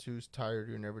never too tired.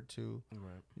 You're never too.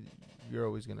 Right. You're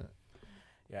always gonna.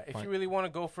 Yeah, if you really want to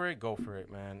go for it,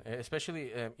 man.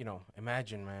 Especially, you know,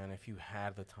 imagine, man, if you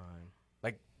had the time.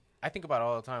 Like, I think about it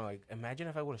all the time. Like, imagine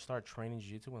if I would have started training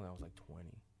jiu-jitsu when I was like 20.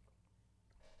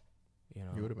 You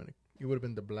know, you would have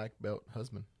been the black belt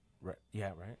husband. Right. Yeah.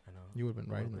 Right. I know. You would have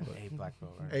been right in the book. A black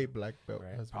belt. Right. A black belt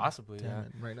husband. Possibly. Yeah.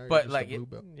 Right now, but you're like, blue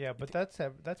belt. Yeah, but that's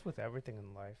with everything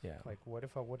in life. Yeah. Like, what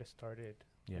if I would have started?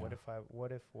 Yeah. What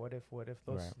if?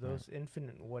 Those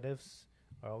infinite what ifs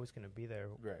are always going to be there.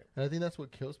 Right. And I think that's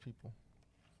what kills people.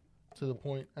 To the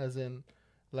point, as in,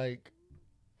 like,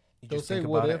 they'll say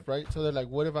what if, right? So they're like,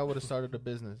 what if I would have started a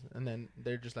business? And then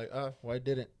they're just like, well, I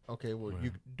didn't. Okay, well,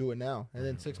 you do it now. And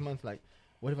then 6 months, like,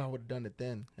 what if I would have done it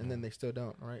then? And then they still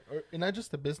don't, right? And not just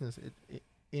the business,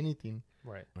 anything.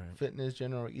 Right. Fitness,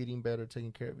 general, eating better,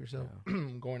 taking care of yourself,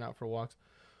 going out for walks.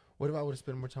 What if I would have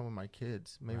spent more time with my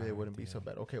kids? Maybe they wouldn't be so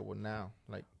bad. Okay, well, now,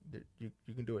 like,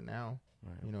 you can do it now.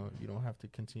 Right. You know, you don't have to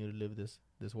continue to live this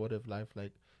what if life.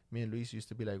 Like, me and Luis used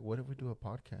to be like, what if we do a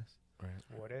podcast? Right.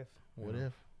 What if? What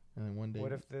if? And then one day.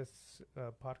 What if this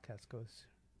podcast goes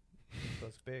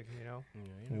big, you know?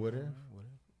 Yeah, what if?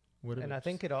 What if? And I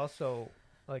think it also,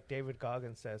 like David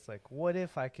Goggins says, like, what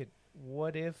if I can pull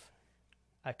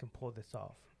this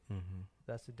off? Mm-hmm.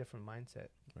 That's a different mindset.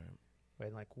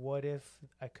 Right. Like, what if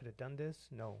I could have done this?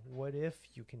 No. What if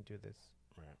you can do this?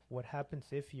 Right. What happens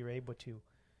if you're able to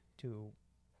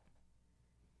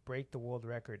break the world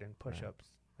record in push-ups?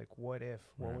 Like, what if?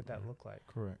 What would that look like?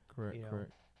 Correct.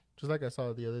 Just like I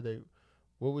saw the other day,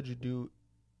 what would you do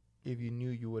if you knew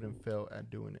you wouldn't fail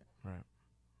at doing it? Right.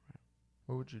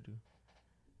 What would you do?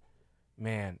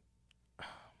 Man,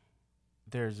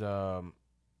 there's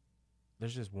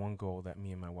just one goal that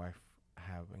me and my wife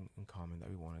have in common that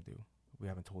we want to do. We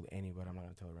haven't told anybody. I'm not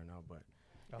going to tell her right now, but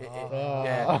no.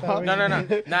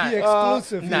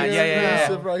 Exclusive.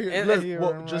 Exclusive right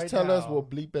here. Just tell us. We'll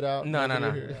bleep it out. No.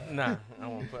 I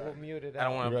won't put. We'll mute it out. I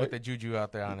don't want to put the juju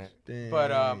out there on it. Dang.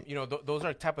 But you know, those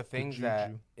are type of things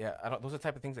that those are the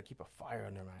type of things that keep a fire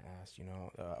under my ass. You know,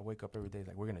 I wake up every day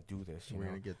like we're gonna do this. We're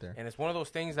gonna get there. And it's one of those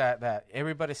things that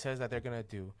everybody says that they're gonna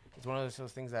do. It's one of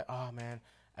those things that, oh man,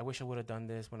 I wish I would have done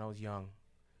this when I was young,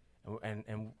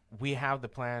 and we have the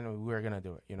plan and we're gonna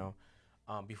do it. You know.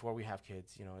 Before we have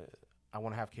kids, you know, I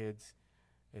want to have kids.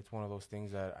 It's one of those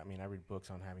things that, I mean, I read books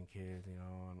on having kids, you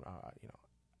know,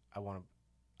 and,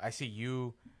 I see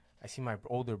you, I see my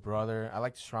older brother. I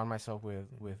like to surround myself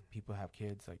with people who have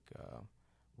kids, like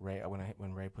Ray.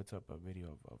 When Ray puts up a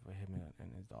video of him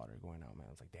and his daughter going out, man,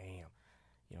 it's like, damn,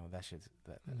 you know, that shit's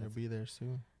and they'll be there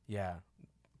soon. Yeah,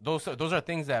 those are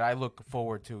things that I look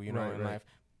forward to, you know, in life,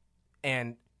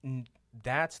 and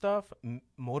that stuff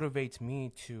motivates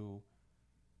me to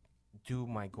do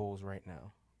my goals right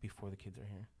now before the kids are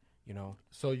here, you know.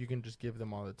 So you can just give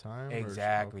them all the time.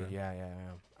 Exactly. Okay.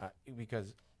 Yeah.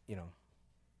 Because, you know,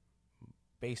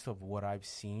 based off what I've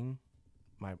seen,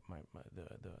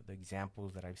 the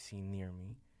examples that I've seen near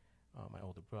me, my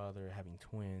older brother having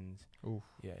twins. Oof.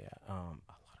 Yeah. A lot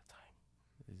of time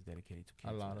is dedicated to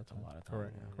kids. A lot of time.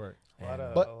 Correct. A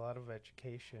lot of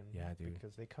education. Yeah, dude.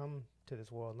 Because they come to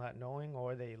this world not knowing,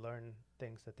 or they learn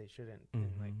things that they shouldn't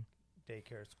in like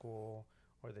daycare, school,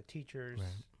 or the teachers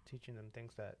teaching them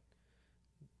things that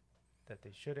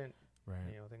they shouldn't,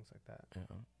 you know, things like that.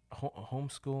 Yeah.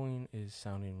 Homeschooling is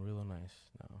sounding real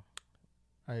nice now.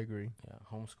 I agree. Yeah,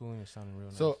 homeschooling is sounding real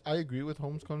nice. So I agree with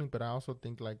homeschooling, but I also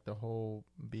think like the whole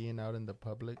being out in the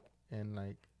public and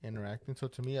like interacting. So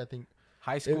to me, I think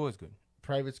high school is good.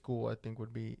 Private school, I think,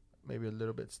 would be maybe a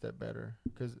little bit step better,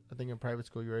 because I think in private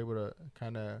school you're able to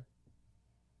kind of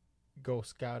go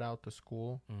scout out the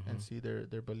school and see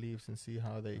their beliefs and see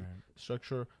how they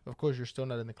structure. Of course, you're still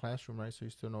not in the classroom, right? So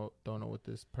you still don't know what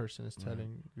this person is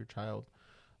telling your child.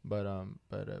 But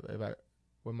if I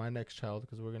with my next child,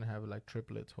 because we're gonna have like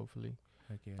triplets, hopefully,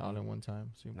 all in one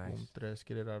time. So Nice. boom, tres,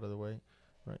 get it out of the way,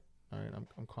 right? All right,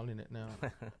 I'm calling it now.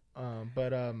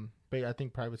 But I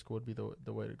think private school would be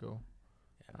the way to go.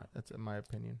 Yeah. That's in my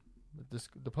opinion. But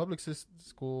the public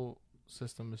school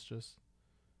system is just.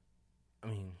 I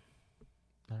mean,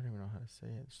 I don't even know how to say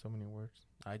it. There's so many words.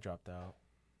 I dropped out.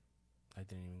 I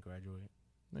didn't even graduate.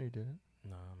 No, you didn't.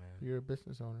 Nah, man. You're a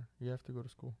business owner. You have to go to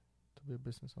school to be a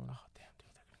business owner. Oh, damn, dude.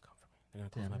 They're going to come for me. They're going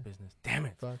to close my business. Damn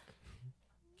it. Fuck.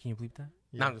 Can you bleep that?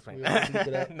 Yeah. No, I'm just playing.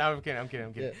 No, I'm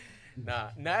kidding.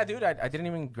 Yeah. Nah, dude. I didn't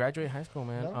even graduate high school,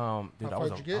 man. No? Dude, How far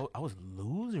did you get? I was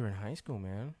loser in high school,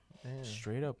 man. Damn.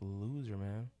 Straight up loser,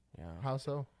 man. Yeah. How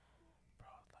so? Bro,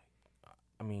 like,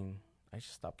 I mean, I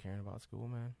just stopped caring about school,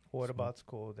 man. What about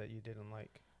school that you didn't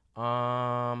like?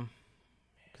 Because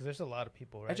there's a lot of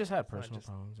people, right? I just had personal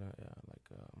problems.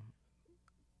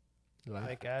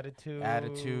 Like attitude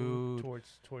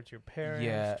towards your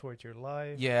parents, towards your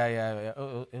life. Yeah.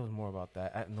 It was more about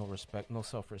that. No respect, no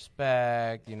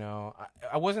self-respect. You know,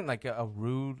 I wasn't like a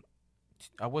rude.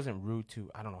 I wasn't rude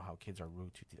to. I don't know how kids are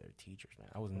rude to their teachers, man.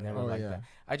 I was never that.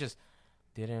 I just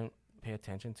didn't pay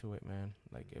attention to it, man.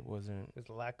 Like it wasn't. There's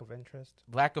lack of interest.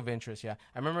 Lack of interest, yeah.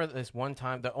 I remember this one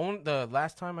time. The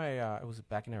last time it was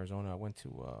back in Arizona. I went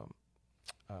to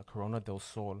Corona del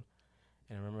Sol,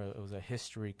 and I remember it was a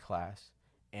history class,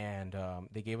 and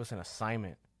they gave us an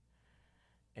assignment,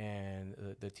 and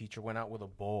the teacher went out with a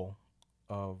bowl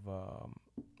of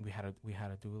we had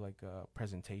to do like a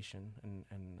presentation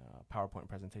and PowerPoint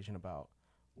presentation about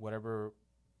whatever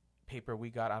paper we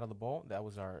got out of the bowl. That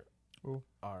was our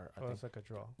it's like a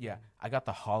draw. Yeah, I got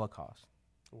the Holocaust.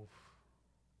 Oof.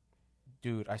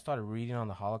 Dude, I started reading on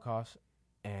the Holocaust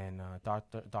and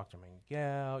Dr.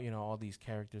 Mengele, you know, all these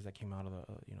characters that came out of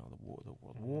the World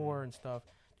War and stuff.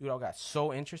 Dude, I got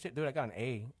so interested. Dude, I got an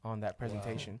A on that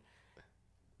presentation. Wow.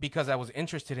 Because I was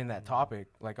interested in that topic.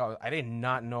 Like, I did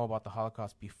not know about the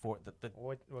Holocaust before.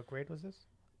 What grade was this?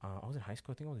 I was in high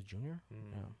school. I think I was a junior.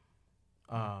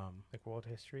 Yeah. Like world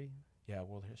history? Yeah,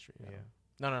 world history. Yeah.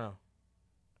 No.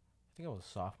 I think I was a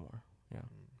sophomore. Yeah.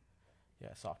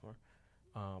 Yeah, sophomore.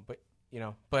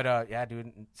 Yeah,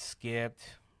 dude,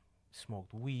 skipped,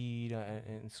 smoked weed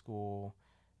in school.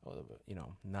 You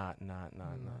know, not,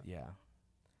 yeah.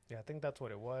 Yeah, I think that's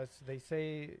what it was. They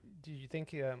say, do you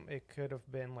think it could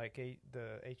have been like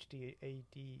the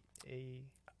HDADA?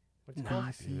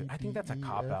 Nah, dude. I think that's a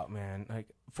cop-out, man. Like,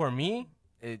 for me,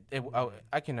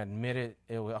 I can admit it.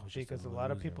 I was just because a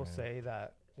lot of people say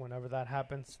that whenever that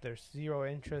happens, there's zero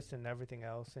interest in everything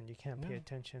else, and you can't pay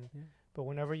attention. Yeah. But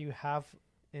whenever you have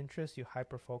interest, you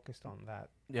hyper-focused on that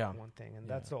one thing. And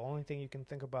that's the only thing you can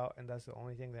think about, and that's the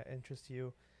only thing that interests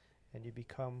you, and you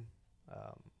become...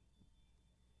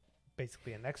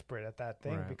 basically an expert at that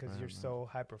thing because you're so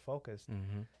hyper focused.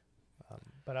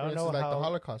 But I don't know like the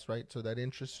Holocaust, right? So that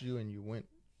interests you, and you went.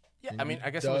 Yeah, I mean,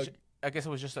 I guess it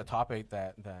was just a topic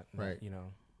that you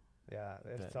know. Yeah,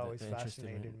 it's always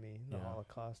fascinated me, the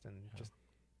Holocaust, and just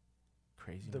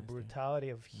crazy, the brutality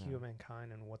of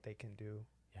humankind and what they can do.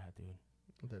 Yeah,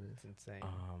 dude, that is insane.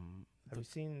 Have you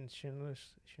seen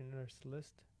Schindler's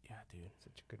List? Yeah, dude,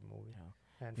 such a good movie.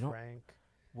 Yeah. And Frank.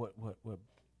 What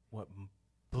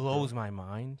blows my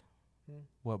mind?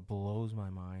 What blows my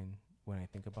mind when I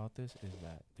think about this is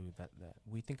that, dude, that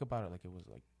we think about it like it was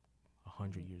like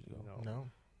 100 years ago.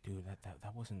 No. Dude,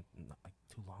 that wasn't like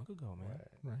too long ago, man.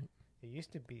 Right. It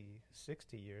used to be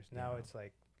 60 years. Now it's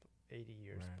like 80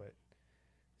 years, but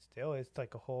still, it's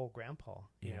like a whole grandpa,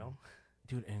 you know?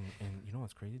 Dude, and you know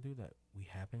what's crazy, dude? That we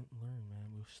haven't learned,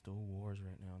 man. We're still wars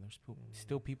right now. There's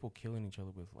still people killing each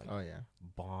other with like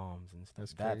bombs and stuff.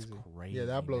 That's crazy. Yeah,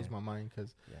 that blows my mind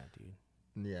because dude.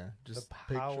 Yeah, just the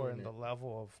power and the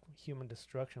level of human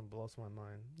destruction blows my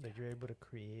mind. That you're able to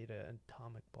create an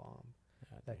atomic bomb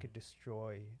that could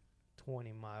destroy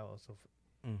 20 miles of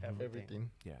everything.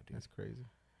 Yeah, dude, that's crazy.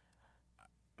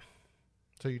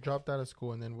 So you dropped out of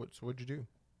school, and then what'd you do?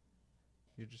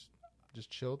 You just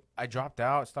chilled? I dropped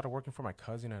out, started working for my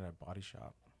cousin at a body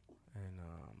shop, and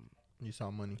you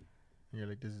saw money, and you're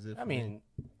like, "This is it." I mean,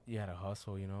 you had to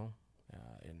hustle, you know,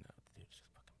 and dude, just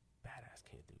fucking badass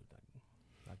kid, dude, like,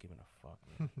 not giving a fuck.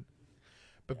 Man.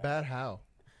 But bad how?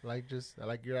 Like just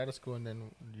like you're out of school and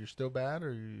then you're still bad,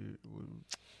 or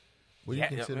what do you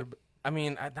consider? I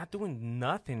mean, I'm not doing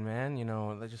nothing, man. You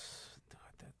know, I just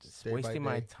just wasting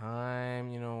my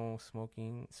time,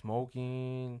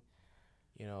 smoking.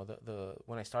 The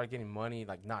when I started getting money,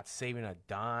 like not saving a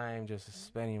dime, just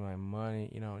spending my money,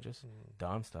 just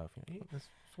dumb stuff. That's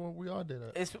what we all did.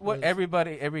 It's what every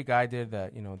guy did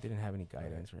that, didn't have any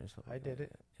guidance or something. I did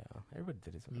it. Yeah, everybody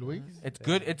did it. Luis? It's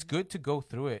good. It's good to go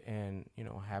through it and,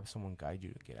 have someone guide you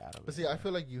to get out of it. But see, I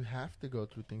feel like you have to go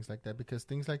through things like that because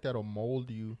things like that will mold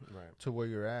you to where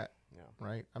you're at. Yeah.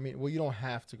 Right. I mean, well, you don't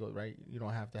have to go, right? You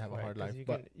don't have to have a hard life,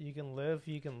 but you can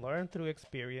learn through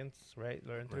experience, right?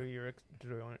 Learn through your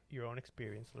own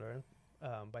experience. Learn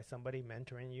by somebody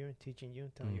mentoring you and teaching you,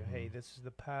 telling you, hey, this is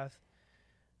the path.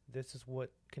 This is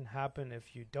what can happen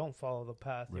if you don't follow the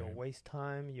path. Right. You'll waste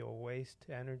time. You'll waste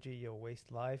energy. You'll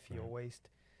waste life. Right. You'll waste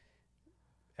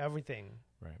everything.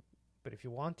 Right. But if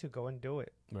you want to, go and do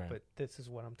it. Right. But this is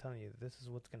what I'm telling you. This is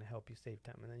what's going to help you save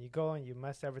time. And then you go and you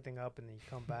mess everything up, and then you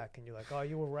come back and you're like, oh,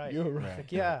 you were right. You were right.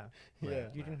 Like, yeah. Yeah.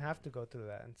 You didn't have to go through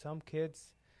that. And some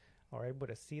kids are able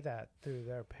to see that through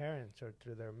their parents or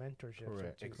through their mentorship.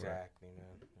 Correct. Exactly,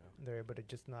 man. Yeah. They're able to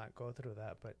just not go through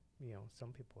that. But,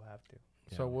 some people have to.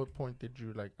 So at what point did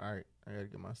you like, all right, I got to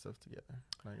get my stuff together.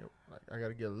 I got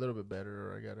to get a little bit better,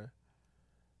 or I got to.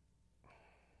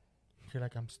 You're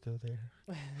like, I'm still there.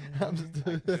 I'm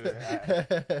still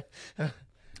there.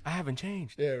 I haven't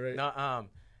changed. Yeah, right. No,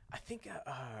 I think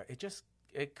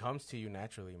it comes to you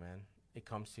naturally, man. It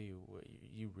comes to you.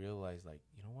 You realize, like,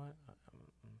 you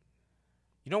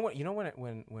know what?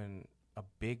 When a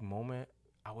big moment,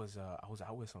 I was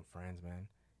out with some friends, man.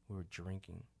 We were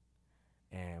drinking,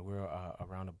 and we were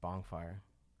around a bonfire.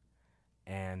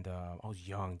 And I was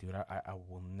young, dude. I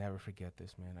will never forget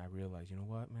this, man. I realized, you know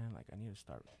what, man? Like, I need to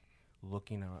start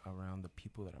looking around the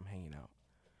people that I'm hanging out.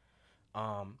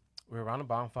 We were around a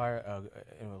bonfire.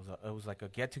 It was like a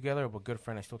get together of a good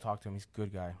friend. I still talk to him. He's a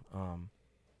good guy.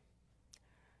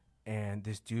 And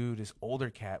this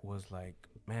older cat was like,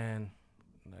 man,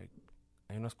 like,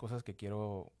 hay unas cosas que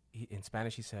quiero. In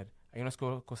Spanish, he said, hay unas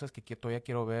cosas que todavía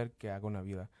quiero ver que hago en la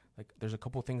vida. Like, there's a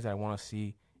couple things that I want to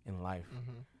see in life.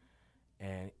 Mm-hmm.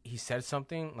 And he said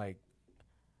something like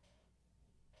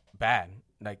bad.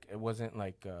 Like, it wasn't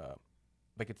like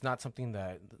it's not something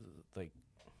that, like,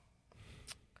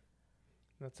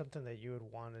 not something that you would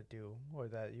want to do or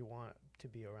that you want to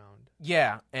be around.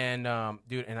 Yeah, and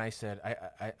dude, and I said,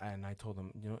 I told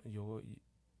him,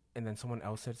 and then someone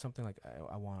else said something like,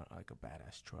 I want like a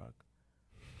badass truck.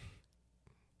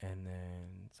 And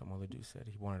then some other dude said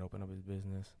he wanted to open up his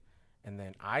business, and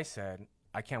then I said,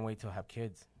 I can't wait till I have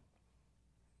kids.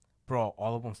 Bro,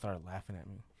 all of them started laughing at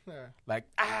me. Like,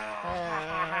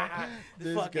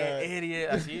 this fucking guy.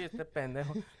 Idiot. Así este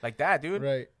pendejo. Like that, dude.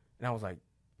 Right. And I was like,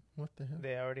 what the hell?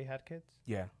 They already had kids?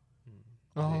 Yeah.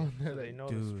 Oh, so they know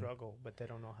the struggle, but they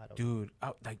don't know how to. Dude,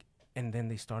 and then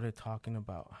they started talking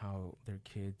about how their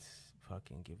kids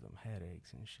fucking give them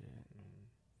headaches and shit.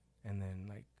 And then,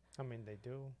 like, I mean, they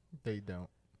do. They don't.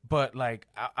 But, like,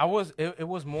 it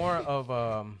was more of,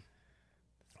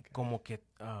 como que,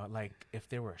 like, if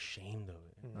they were ashamed of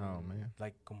it. Oh, man.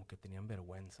 Like, como que tenían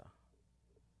vergüenza.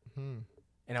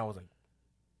 And I was like,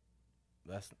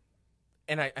 that's...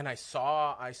 And I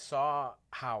saw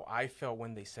how I felt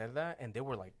when they said that, and they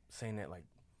were, like, saying it like...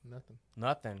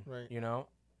 Nothing. Right.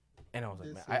 And I was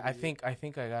like, man, I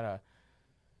think I gotta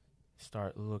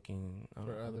start looking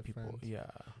for other people. Friends. Yeah.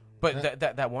 But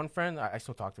that one friend, I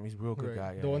still talk to him. He's a real good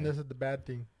guy. The one that said the bad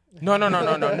thing. No, not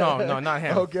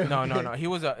him. Okay. No. It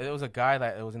was a guy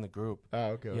that was in the group.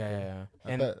 Oh, okay. Yeah.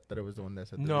 I thought that it was the one that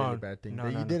said the really bad thing.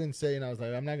 He didn't say, and I was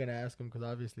like, I'm not gonna ask him because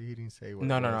obviously he didn't say what.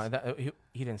 No.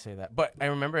 He didn't say that. But I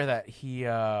remember that he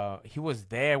was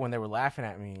there when they were laughing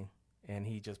at me, and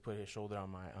he just put his shoulder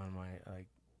on my like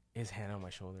his hand on my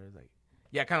shoulder, like,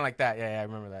 yeah, kind of like that. Yeah, I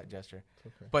remember that gesture.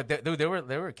 Okay. But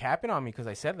they were capping on me because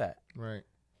I said that. Right.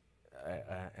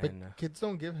 But kids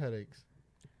don't give headaches.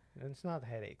 It's not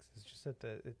headaches. It's just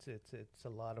that it's a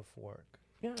lot of work.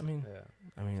 Yeah, I mean,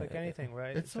 it's like anything,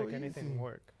 right? It's so like anything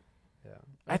work.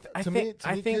 Yeah. I think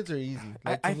kids are easy.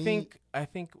 Like, I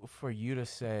think for you to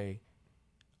say,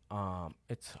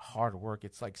 it's hard work.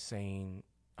 It's like saying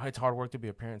it's hard work to be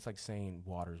a parent. It's like saying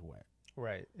water's wet.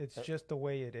 Right. It's just the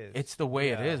way it is. It's the way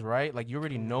it is, right? Like, you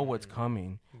already know what's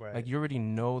coming. Right. Like, you already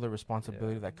know the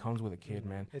responsibility that comes with a kid,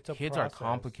 man. Kids are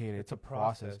complicated. It's a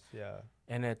process. Yeah.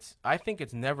 And I think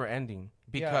it's never ending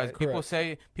because people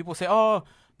say, oh,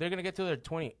 they're going to get to their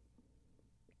 20.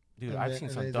 Dude, I've seen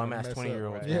some dumbass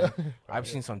 20-year-olds. Right? Yeah. I've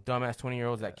seen some dumbass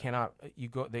 20-year-olds that cannot,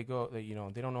 they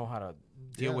don't know how to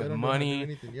deal with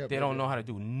money. They don't know how to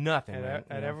do nothing, man.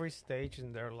 At every stage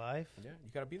in their life. Yeah,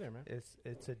 you got to be there, man.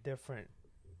 It's a different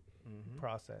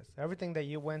process. Everything that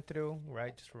you went through,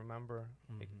 right? Just remember,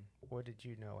 like, what did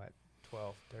you know at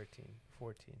 12, 13,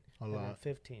 14, and then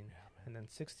 15, and then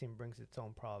 16 brings its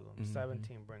own problems.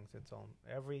 17 brings its own.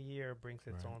 Every year brings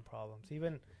its own problems.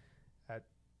 Even at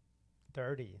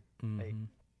 30, like,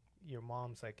 your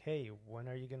mom's like, hey, when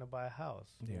are you going to buy a house?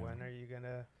 When are you going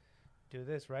to do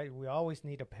this, right? We always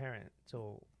need a parent.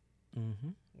 So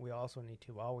we also need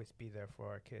to always be there for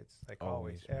our kids. Like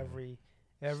always every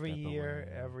year,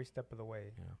 every step of the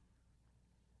way.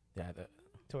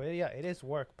 So it is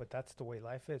work, but that's the way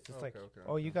life is. It's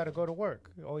you got to go to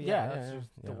work.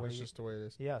 That's just the way it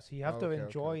is. Yeah, so you have to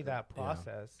enjoy that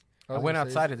process. I went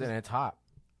outside and it's hot.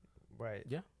 Right.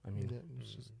 Yeah. I mean,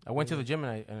 I went to the gym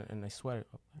and I sweated.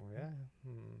 Yeah.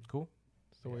 Cool.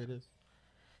 That's the way it is.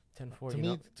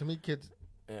 10-4. To me, kids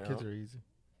are easy.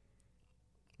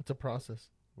 It's a process.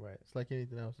 Right. It's like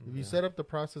anything else. If you set up the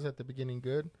process at the beginning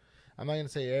good, I'm not going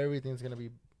to say everything's going to be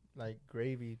like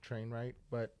gravy train, right?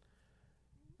 But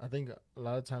I think a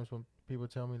lot of times when people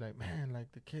tell me like, man,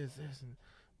 like the kids this,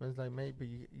 but it's like,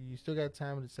 maybe you still got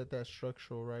time to set that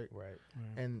structural right. Right.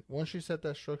 And once you set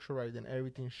that structure right, then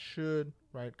everything should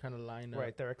kind of line up.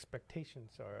 Right. Their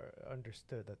expectations are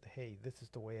understood that, hey, this is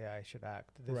the way I should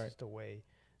act. This is the way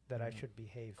that I should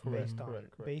behave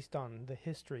based on the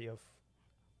history of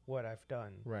what I've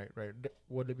done. Right.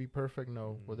 Would it be perfect?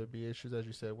 No. Will there be issues, as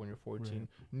you said, when you're 14?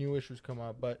 New issues come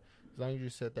up, but as long as you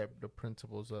set that the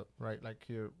principles up, right? Like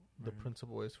here, the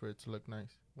principle is for it to look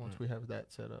nice. Once we have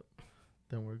that set up,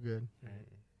 then we're good.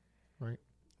 Right.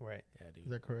 Yeah, dude.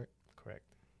 Is that correct? Correct.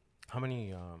 How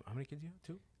many kids do you have?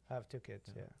 2? I have 2 kids.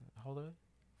 Yeah. How old are they?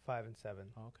 5 and 7.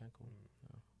 Oh, okay, cool.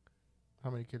 How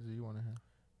many kids do you want to have?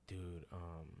 Dude,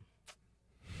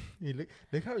 you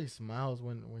look how he smiles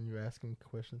when you ask him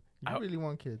questions. You really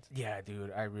want kids? Yeah,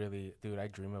 dude. I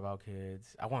dream about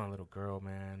kids. I want a little girl,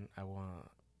 man. I want,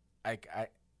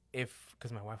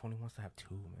 because my wife only wants to have 2,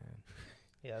 man.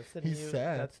 Yeah, that's the He's new.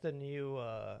 sad. That's the new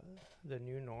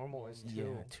normal is 2. Yeah,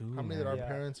 2. How many that our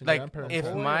parents and like grandparents?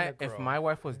 if my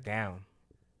wife was down,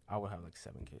 I would have like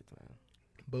 7 kids, man.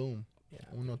 Boom. Yeah.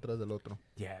 Uno tras del otro.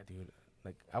 Yeah, dude.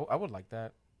 Like I would like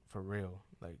that for real.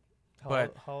 Like,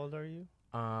 how old are you?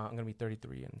 I'm gonna be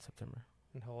 33 in September.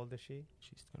 And how old is she?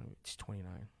 She's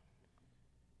 29.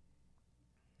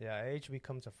 Yeah, age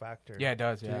becomes a factor. Yeah, it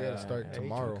does. Yeah, you gotta start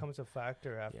tomorrow. Age becomes a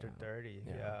factor after 30.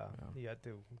 Yeah. You have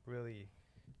to really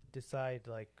decide,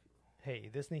 like, hey,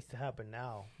 this needs to happen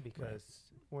now because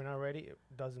we're not ready. It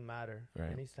doesn't matter.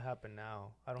 It needs to happen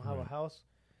now. I don't have a house.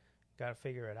 Gotta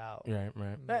figure it out. Right.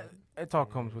 It all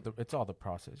comes with it's all the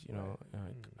process, you know.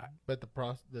 But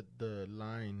the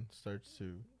line starts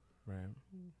to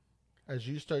as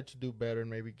you start to do better and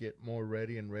maybe get more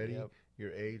ready,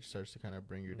 your age starts to kind of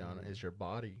bring you down. Is your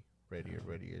body ready?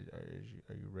 Are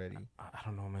you ready? I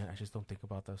don't know, man. I just don't think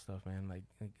about that stuff, man.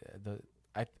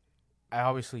 I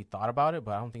obviously thought about it,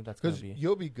 but I don't think that's gonna be.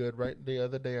 You'll be good, right? The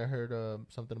other day I heard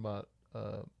something about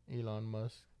Elon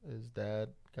Musk. His dad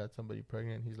got somebody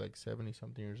pregnant. He's like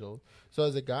 70-something years old. So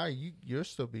as a guy, you'll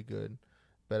still be good.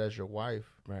 But as your wife,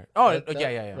 right? Oh,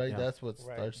 yeah. Right, that's what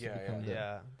starts to become.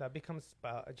 That becomes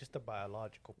just a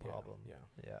biological problem.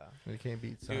 Yeah. We can't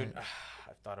beat science. Dude,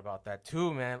 I've thought about that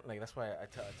too, man. Like that's why I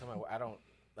tell my I don't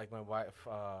like my wife.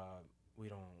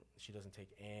 She doesn't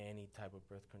take any type of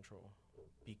birth control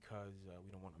because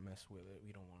we don't want to mess with it.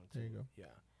 We don't want to. There you go.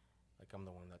 Yeah, like I'm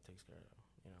the one that takes care of it.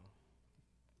 You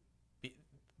know,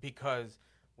 because.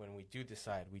 When we do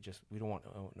decide, we don't want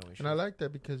no issues. And I like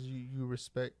that because you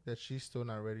respect that she's still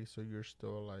not ready, so you're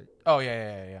still like. Oh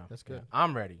yeah. That's good. Yeah.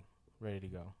 I'm ready to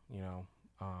go. You know,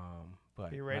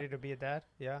 but you ready to be a dad?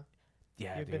 Yeah.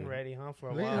 Yeah, You've been ready, huh, for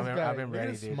a while. I've been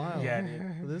ready, dude. Smile. Yeah,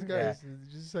 dude. This guy is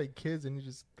just like kids, and he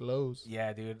just glows.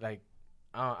 Yeah, dude. Like,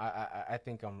 I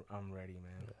think I'm ready,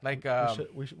 man. Like,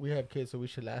 we have kids, so we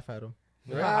should laugh at them.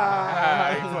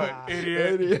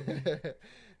 Idiot.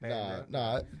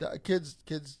 Nah. Kids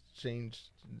change.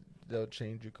 They'll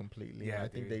change you completely. Yeah, I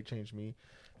think they changed me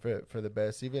for the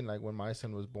best. Even like when my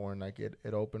son was born, like it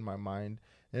opened my mind,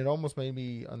 and it almost made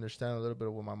me understand a little bit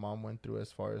of what my mom went through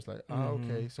as far as like,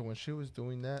 okay, so when she was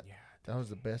doing that, that was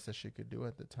the best that she could do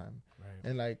at the time. Right.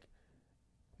 And like,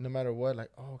 no matter what, like,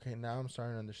 okay, now I'm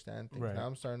starting to understand things. Right. Now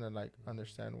I'm starting to like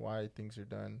understand why things are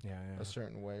done a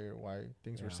certain way or why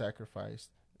things were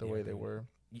sacrificed the way they were.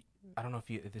 I don't know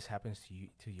if this happens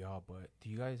to y'all, but do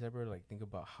you guys ever like think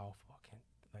about how fucking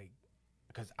like,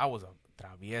 because I was a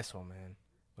travieso, man,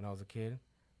 when I was a kid.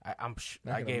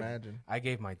 I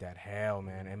gave my dad hell,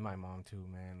 man, and my mom too,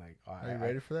 man. Like, are you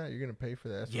ready for that? You're gonna pay for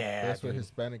that. That's what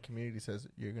Hispanic community says.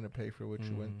 You're gonna pay for what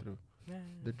you went through.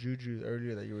 the juju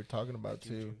earlier that you were talking about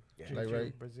too. Juju, like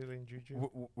right, Brazilian juju.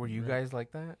 Were you guys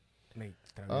like that? Like,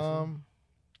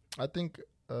 I think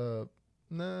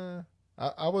nah.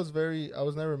 I was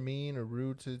never mean or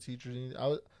rude to the teachers.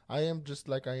 I am just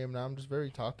like I am now. I'm just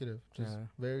very talkative, just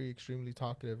very extremely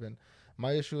talkative. And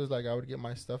my issue is like I would get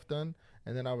my stuff done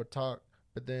and then I would talk,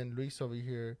 but then Luis over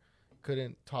here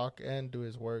couldn't talk and do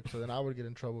his work, so then I would get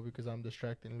in trouble because I'm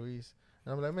distracting Luis.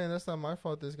 And I'm like, man, that's not my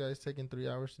fault. This guy's taking 3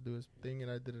 hours to do his thing,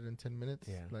 and I did it in 10 minutes.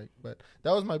 Yeah. Like, but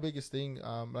that was my biggest thing.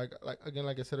 Like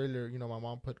I said earlier, you know, my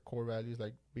mom put core values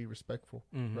like be respectful,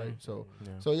 right? So,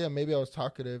 yeah, maybe I was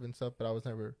talkative and stuff, but I was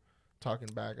never talking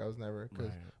back. I was never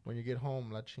because when you get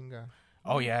home, la chinga.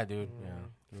 Oh yeah, dude.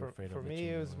 Yeah. For me,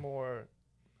 it was more.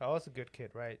 I was a good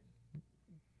kid, right?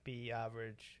 B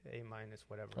average, A minus,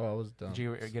 whatever. Oh, I was dumb. Did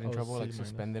you get in trouble, like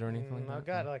suspended or anything like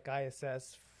that? I got like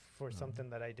ISS for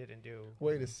something that I didn't do.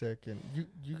 Wait a second.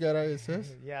 You got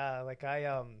ISS? Yeah, like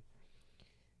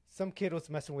some kid was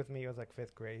messing with me. It was like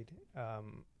 5th grade.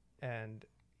 And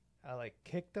I like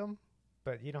kicked him,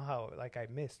 but you know how like I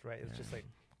missed, right? It's just like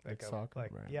soccer,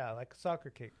 like right. like a soccer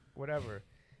kick, whatever.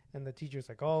 And the teacher's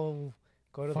like, "Oh,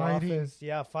 go to fighting. the office."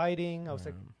 Yeah, fighting. I was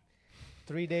like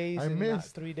 3 days. I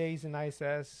missed 3 days in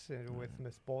ISS with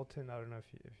Miss Bolton. I don't know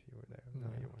if you were there. No,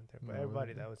 you weren't there. But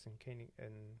everybody that was in Caney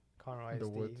and Conroe ISD. The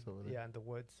woods over there. Yeah, in the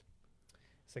woods.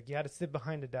 It's like you had to sit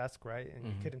behind the desk, right? And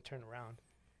you couldn't turn around.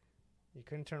 You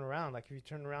couldn't turn around. Like if you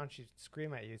turned around, she'd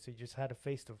scream at you. So you just had to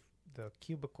face the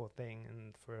cubicle thing,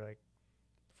 and for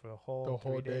the whole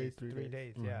 3 days. 3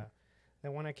 days. Yeah.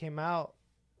 Then when I came out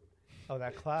of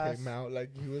that class, came out like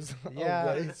he was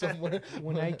away somewhere.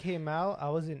 When I came out, I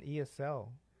was in ESL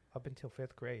up until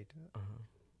 5th grade,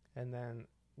 and then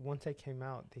once I came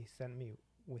out, they sent me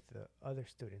with the other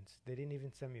students. They didn't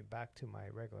even send me back to my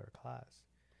regular class.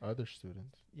 Other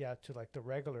students? Yeah, to like the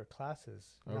regular classes,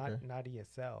 not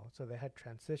ESL. So they had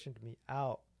transitioned me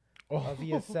out of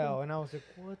ESL, and I was like,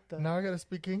 "What the?" Now I gotta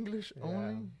speak English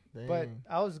only. Dang. But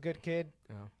I was a good kid.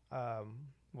 Yeah.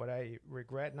 What I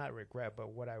not regret, but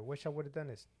what I wish I would have done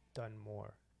is done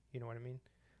more. You know what I mean?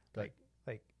 Like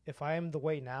if I am the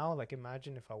way now, like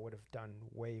imagine if I would have done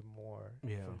way more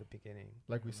from the beginning.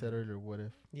 Like we said earlier, what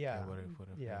if? Yeah. What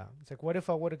if? Yeah. It's like, what if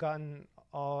I would have gotten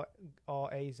all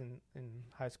A's in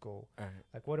high school? Right.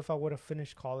 Like, what if I would have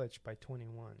finished college by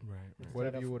 21? Right. What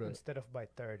if you would have instead of by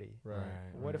 30? Right.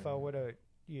 What if I would have,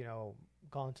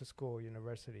 gone to school,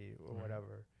 university, or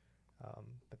whatever?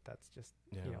 But that's just,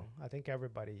 I think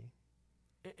everybody.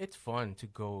 It's fun to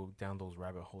go down those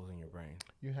rabbit holes in your brain.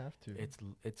 You have to.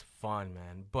 It's fun,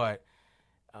 man. But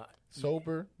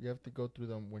sober, you have to go through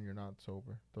them when you're not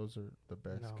sober. Those are the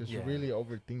best because you really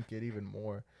overthink it even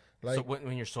more. Like so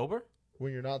when you're sober,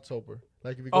 when you're not sober,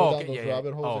 like if you go down those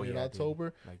rabbit holes and you're not dude.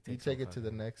 sober, Like, you take it to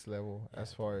the next level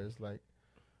as far as like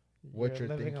what you're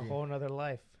living thinking. A whole nother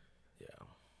life. Yeah.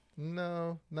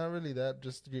 No, not really that.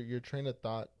 Just your train of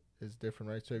thought is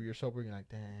different, right? So if you're sober, you're like,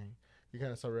 dang. You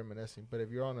kind of start reminiscing, but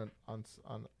if you're on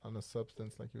a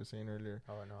substance like you were saying earlier,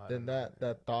 then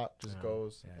that thought just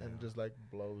goes and just like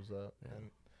blows up,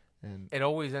 and it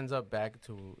always ends up back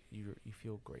to you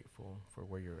feel grateful for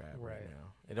where you're at right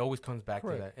now. It always comes back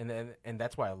to that, and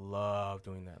that's why I love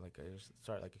doing that. Like I just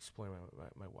start like exploring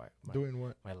my doing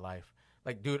what my life.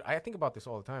 Like, dude, I think about this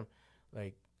all the time.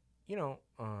 Like,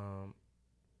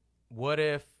 what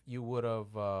if you would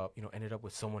have, ended up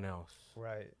with someone else?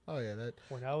 Right. Oh yeah, that.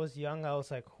 When I was young, I was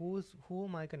like, who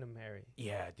am I gonna marry?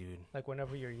 Yeah, dude. Like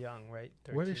whenever you're young, right?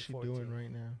 13, what is she 14. Doing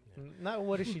right now? Not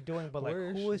what is she doing, but like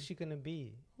who is she gonna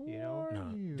be? You know?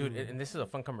 No, dude. And this is a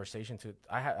fun conversation too.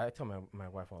 I tell my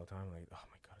wife all the time, like, oh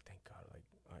my god, thank God, like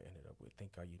I ended up with,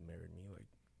 thank God you married me, like.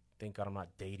 Thank God I'm not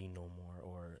dating no more,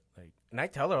 or like, and I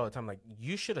tell her all the time, like,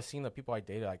 you should have seen the people I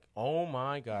dated, like, oh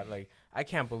my God, like, I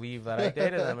can't believe that I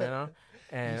dated them,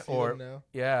 and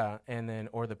and then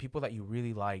or the people that you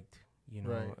really liked,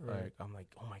 right. Like I'm like,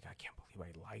 oh my God, I can't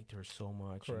believe I liked her so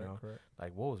much, correct.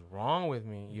 Like what was wrong with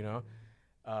me,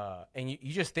 and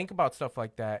you just think about stuff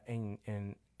like that, and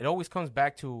it always comes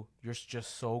back to you're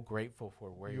just so grateful for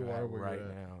where you are right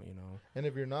now, and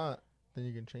if you're not, then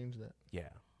you can change that. Yeah.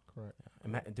 Correct.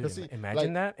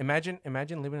 Imagine that.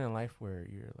 Imagine living in a life where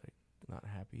you're like not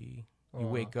happy. You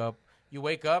wake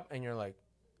up, and you're like.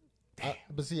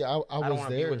 But see, I was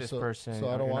there, with this person, so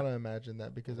I don't want to imagine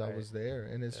that because I was there,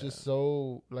 and it's just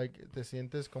so like te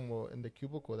sientes como in the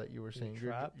cubicle that you were saying.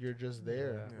 You're just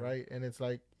there, right? And it's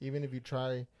like even if you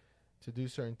try to do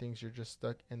certain things, you're just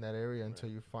stuck in that area until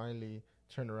you finally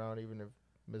turn around. Even if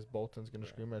Miss Bolton's gonna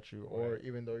scream at you, or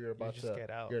even though you're about to, get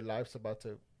out. Your life's about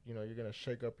to. You're gonna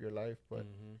shake up your life, but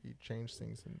you change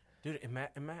things. And dude,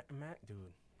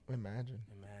 dude, Imagine,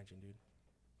 dude.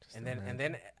 Just And imagine.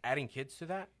 then adding kids to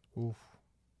that. Oof.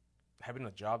 Having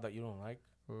a job that you don't like.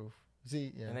 Oof.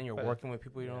 See, yeah. And then you're working with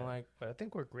people you don't like. But I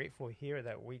think we're grateful here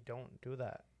that we don't do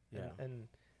that. Yeah. And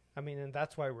I mean, and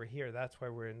that's why we're here. That's why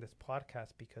we're in this podcast,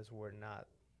 because we're not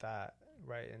that,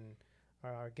 right? And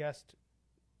our guests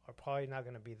are probably not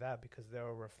going to be that, because they're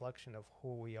a reflection of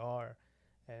who we are.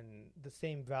 And the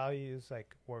same values,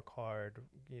 like work hard,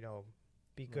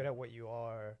 be good at what you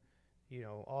are,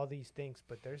 all these things.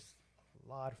 But there's a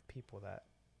lot of people that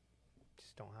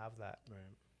just don't have that. Right.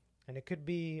 And it could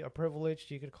be a privilege.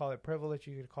 You could call it privilege.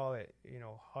 You could call it,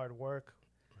 hard work.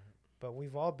 Right. But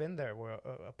we've all been there, where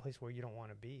a place where you don't want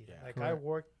to be. Yeah. Like, I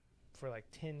worked for like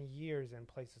 10 years in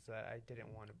places that I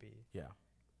didn't want to be. Yeah.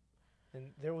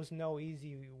 And there was no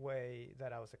easy way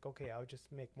that I was like, okay, I'll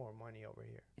just make more money over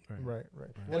here. Right.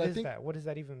 What is that? What does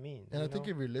that even mean? And I think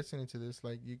if you're listening to this,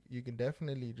 like, you can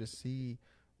definitely just see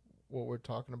what we're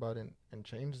talking about and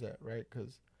change that, right?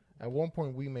 Because at one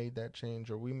point we made that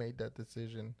change, or we made that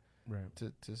decision. Right.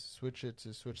 To switch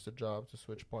the job, to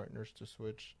switch partners, to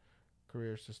switch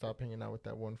careers, to stop hanging out with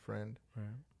that one friend, right?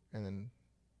 And then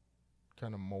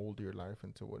kind of mold your life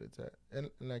into what it's at. And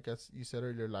like as you said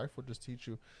earlier, life will just teach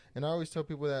you. And I always tell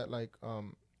people that, like,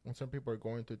 when some people are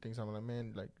going through things, I'm like,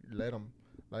 man, like, let them.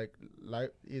 Like, life,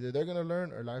 either they're gonna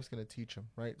learn or life's gonna teach them,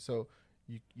 right? So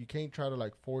you can't try to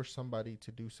like force somebody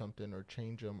to do something or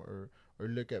change them or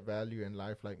look at value in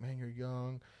life. Like, man, you're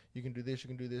young, you can do this, you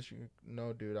can do this.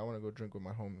 No, dude, I want to go drink with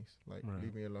my homies. Like,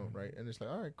 leave me alone, right? And it's like,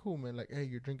 all right, cool, man. Like, hey,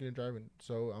 you're drinking and driving,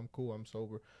 so I'm cool, I'm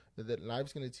sober. That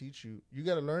life's gonna teach you. You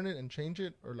gotta learn it and change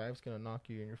it, or life's gonna knock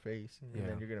you in your face, and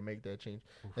then you're gonna make that change.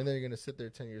 Oof. And then you're gonna sit there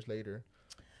 10 years later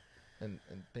and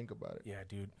think about it. Yeah,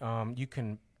 dude. You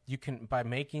can by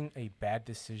making a bad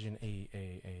decision,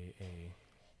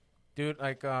 dude,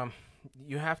 like,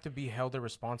 you have to be held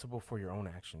responsible for your own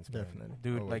actions, man. Definitely,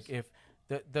 dude. Always. Like, if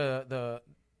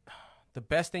the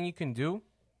best thing you can do,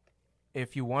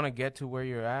 if you want to get to where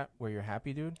you're at, where you're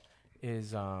happy, dude,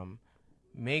 is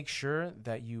make sure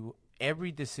that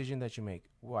every decision that you make,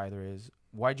 either is,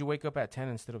 why'd you wake up at 10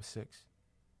 instead of 6?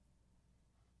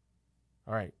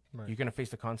 All right, you're gonna face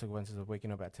the consequences of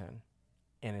waking up at 10,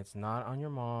 and it's not on your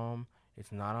mom.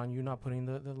 It's not on you not putting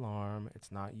the alarm.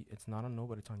 It's not on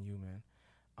nobody. It's on you, man.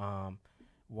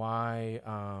 Why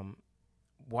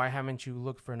haven't you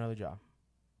looked for another job?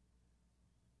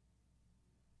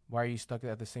 Why are you stuck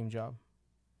at the same job?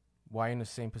 Why in the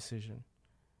same position?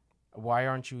 Why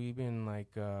aren't you even like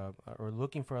or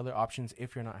looking for other options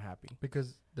if you're not happy?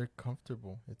 Because they're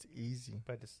comfortable. It's easy.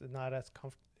 But it's not as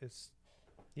comfortable.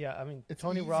 I mean, it's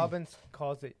Tony easy. Robbins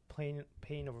calls it pain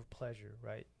over pleasure,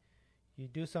 right? You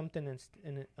do something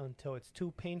until it's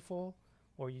too painful,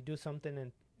 or you do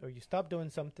something or you stop doing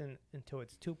something until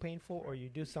it's too painful, or you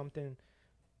do something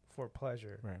for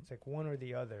pleasure. Right. It's like one or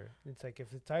the other. It's like,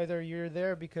 if it's either you're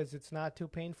there because it's not too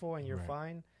painful and you're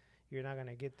fine, you're not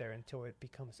gonna get there until it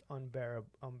becomes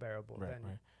unbearable. Right.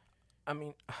 I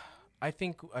mean, I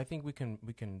think we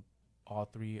can all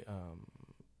three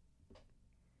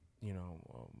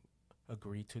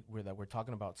agree to that we're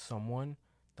talking about someone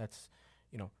that's,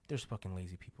 there's fucking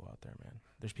lazy people out there, man.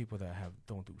 There's people that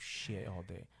don't do shit all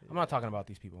day. I'm not talking about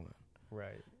these people, man.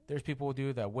 Right. There's people,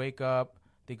 dude, that wake up,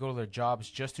 they go to their jobs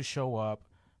just to show up.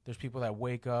 There's people that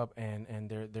wake up and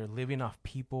they're living off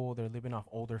people. They're living off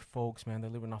older folks, man. They're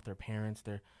living off their parents.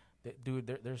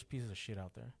 There's pieces of shit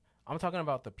out there. I'm talking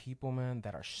about the people, man,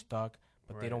 that are stuck,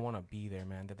 but they don't want to be there,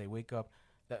 man. That they wake up.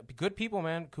 Good people,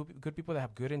 man. Good people that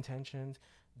have good intentions.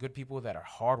 Good people that are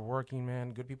hardworking,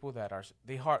 man. Good people that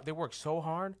they work so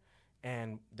hard,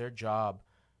 and their job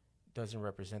doesn't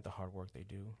represent the hard work they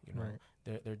do.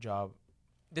 Their job.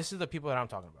 This is the people that I'm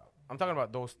talking about. I'm talking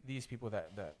about these people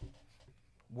that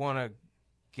want to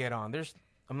get on.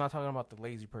 I'm not talking about the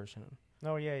lazy person.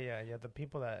 No, yeah. The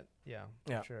people that,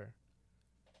 for sure.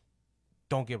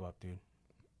 Don't give up, dude.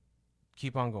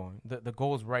 Keep on going. The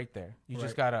goal is right there. You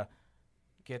just gotta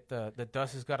get the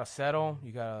dust has gotta settle.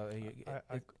 You gotta.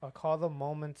 I call them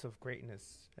moments of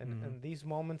greatness, and these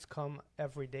moments come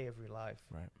every day of your life.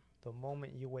 Right. The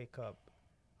moment you wake up.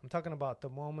 I'm talking about the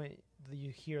moment that you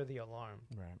hear the alarm.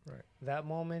 Right. That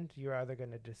moment, you're either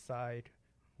going to decide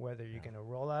whether you're going to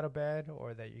roll out of bed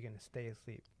or that you're going to stay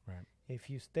asleep. Right. If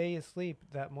you stay asleep,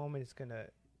 that moment is going to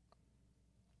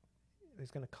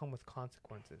come with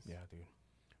consequences. Yeah, dude.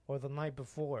 Or the night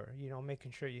before,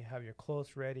 making sure you have your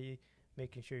clothes ready,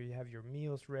 making sure you have your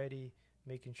meals ready,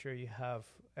 making sure you have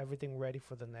everything ready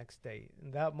for the next day.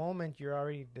 In that moment, you're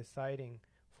already deciding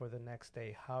for the next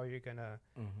day how you're gonna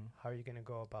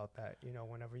go about that.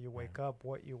 Whenever you wake up,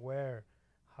 what you wear,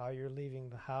 how you're leaving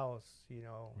the house.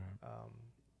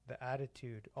 the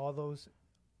attitude, all those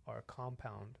are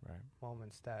compound Right.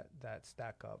 moments that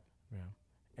stack up.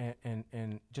 Yeah.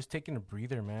 And just taking a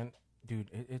breather, man, dude,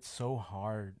 it's so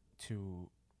hard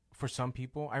for some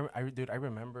people. Dude, I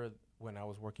remember when I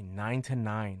was working 9 to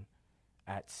 9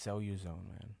 at CelluZone,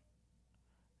 man.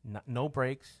 No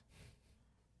breaks.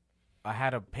 I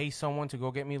had to pay someone to go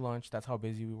get me lunch. That's how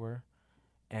busy we were.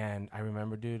 And I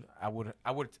remember, dude, I would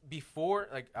before,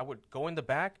 like, I would go in the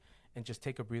back and just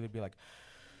take a breather, be like,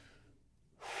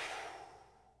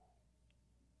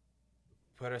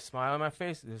 put a smile on my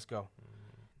face, just go.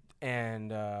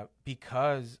 And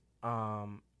because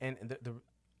I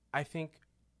think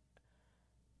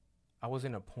I was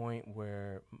in a point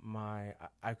where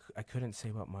I couldn't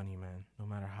save up money, man. No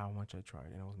matter how much I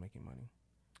tried, and I was making money.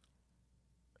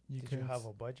 Did you have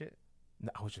a budget?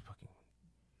 No, I was just fucking.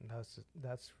 That's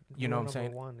you know what I'm saying.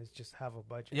 Number one is just have a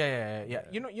budget. Yeah.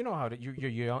 You know how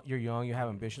you're young, you have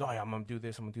ambitions. Oh yeah, I'm gonna do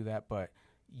this, I'm gonna do that, but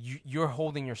you're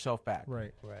holding yourself back.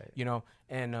 Right. You know,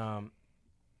 and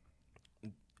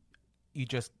you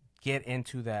just get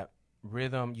into that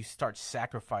rhythm. You start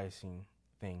sacrificing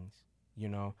things. You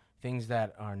know, things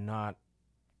that are not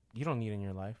you don't need in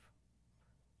your life.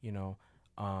 You know,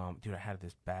 dude, I had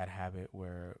this bad habit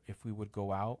where if we would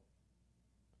go out,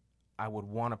 I would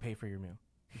want to pay for your meal.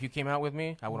 If you came out with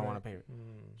me, I wouldn't want to pay it.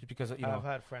 Just because, you know. I've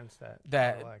had friends that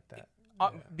like that.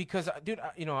 Because, dude,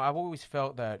 you know, I've always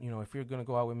felt that, you know, if you're going to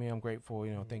go out with me, I'm grateful.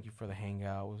 You know, thank you for the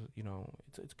hangout. You know,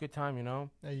 it's a good time, you know.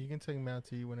 Yeah, you can take me out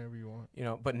to eat whenever you want. You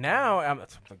know, but now, I'm like,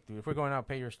 dude, if we're going out,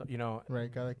 pay your stuff, you know.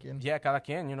 Right, cada quien. Yeah, cada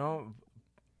quien, you know.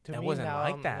 To it me, wasn't now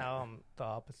like that. Now I'm the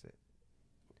opposite.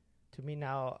 To me,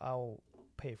 now I'll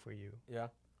pay for you. Yeah.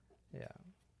 Yeah.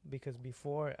 Because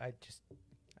before, I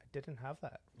didn't have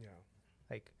that. Yeah.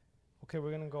 Like, okay, we're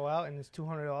going to go out and it's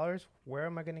 $200. Where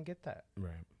am I going to get that?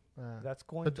 Right. That's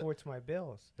going towards my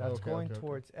bills. That's going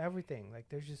towards everything. Like,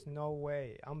 there's just no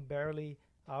way. I'm barely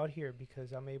out here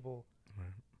because I'm able.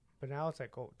 Right. But now it's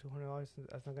like, oh, $200.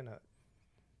 That's not gonna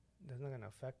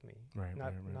affect me. Right.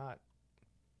 Not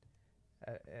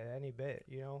at any bit.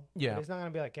 You know. Yeah. But it's not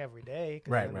gonna be like every day.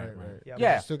 Right. Yeah.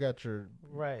 Yeah. You still got your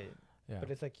right. Yeah. But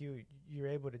it's like you're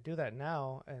able to do that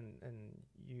now, and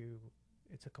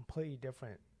it's a completely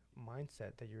different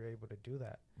mindset that you're able to do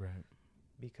that. Right.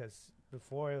 Because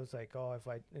before it was like, oh,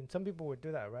 and some people would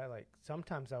do that, right? Like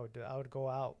sometimes I would go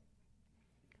out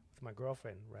with my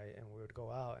girlfriend, right? And we would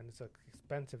go out and it's an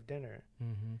expensive dinner.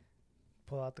 Mm-hmm.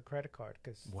 Pull out the credit card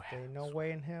because there's no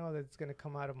way in hell that it's going to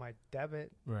come out of my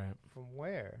debit. Right. From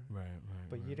where? Right.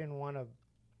 But you didn't want to,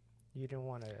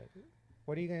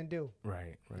 what are you going to do?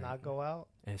 Right. Not go out?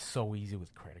 And it's so easy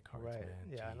with credit cards, right. Man.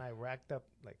 Yeah, Gee. and I racked up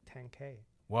like $10K.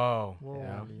 Whoa.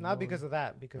 Yeah. Not because of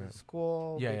that, because of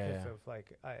school. Yeah, because of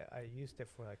like I used it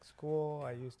for like school.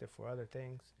 I used it for other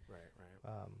things. Right.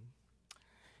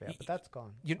 Yeah, but that's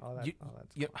gone. All that's gone.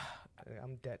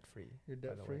 I'm debt free. You're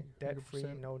debt free. Debt free,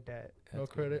 no debt. No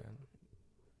credit.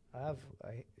 I have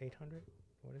 800.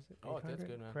 What is it? Oh, that's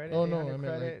good, man. Credit. Oh no, I mean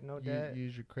credit, like no you debt.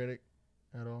 use your credit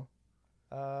at all?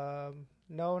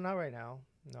 No, not right now.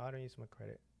 No, I don't use my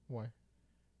credit. Why?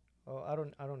 Oh, I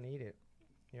don't need it.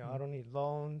 You know, I don't need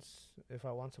loans. If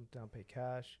I want something, I'll pay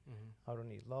cash. I don't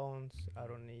need loans. I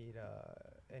don't need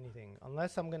anything.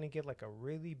 Unless I'm going to get like a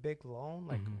really big loan,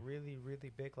 like really, really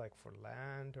big, like for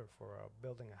land or for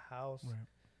building a house.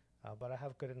 Right. But I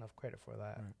have good enough credit for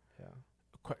that. Right. Yeah.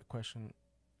 Question.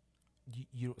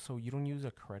 So you don't use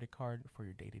a credit card for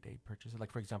your day-to-day purchases?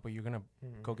 Like, for example, you're going to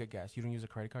go get gas. You don't use a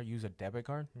credit card? You use a debit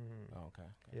card? Oh, okay.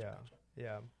 Gotcha.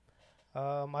 Yeah.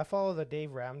 I follow the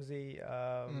Dave Ramsey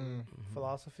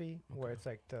philosophy, where it's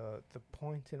like the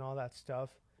points and all that stuff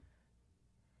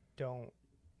don't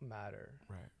matter.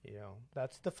 Right. You know,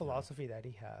 that's the philosophy that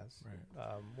he has.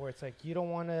 Right. Where it's like you don't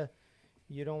want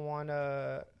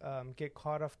to get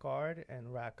caught off guard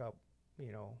and rack up,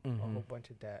 you know, a whole bunch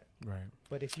of debt. Right.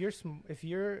 But if you're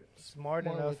smart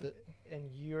enough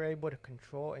and you're able to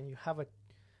control, and you have a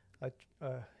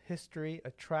history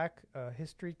track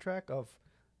of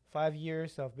 5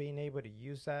 years of being able to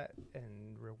use that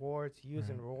and rewards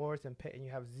and pay, and you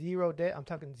have zero debt. I'm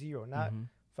talking zero, not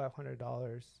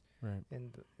 $500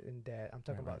 in debt. I'm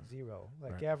talking about zero.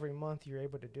 Like every month you're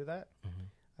able to do that.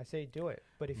 I say do it.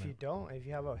 But if you don't, if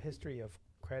you have a history of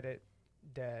credit,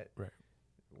 debt,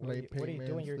 what are you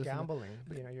doing? You're gambling.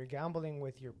 You know, you're gambling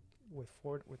with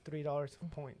 $3 of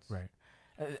points. Right.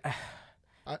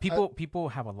 People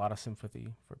have a lot of sympathy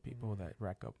for people that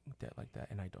rack up debt like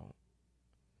that, and I don't.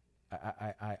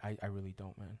 I really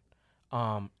don't, man.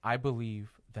 I believe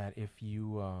that if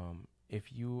you,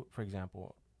 for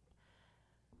example,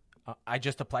 I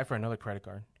just applied for another credit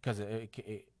card because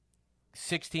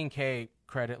 16K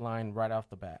credit line right off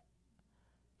the bat.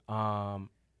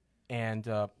 And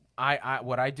I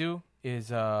what I do is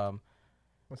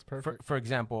That's perfect. For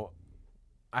example,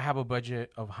 I have a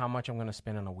budget of how much I'm going to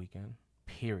spend on a weekend.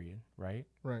 Period. Right.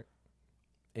 Right.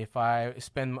 If I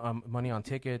spend money on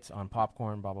tickets, on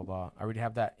popcorn, blah blah blah, I already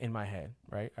have that in my head.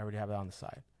 Right. I already have that on the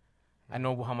side. I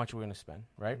know how much we're going to spend.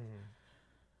 Right.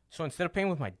 So instead of paying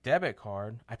with my debit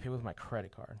card, I pay with my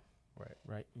credit card. Right.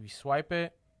 Right. You swipe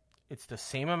it, it's the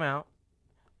same amount,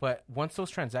 but once those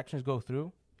transactions go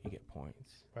through, you get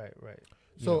points. Right.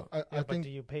 So I think. But do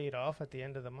you pay it off at the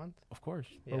end of the month? Of course.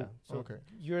 Yeah. So okay.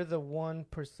 you're the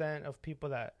 1% of people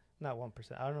that, not 1%.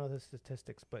 I don't know the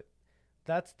statistics, but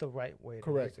that's the right way.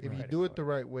 Correct. To use If you do it the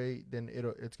right way, then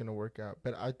it's gonna work out.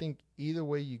 But I think either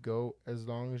way you go, as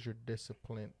long as you're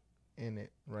disciplined in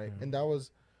it, right? And that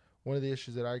was one of the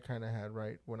issues that I kind of had,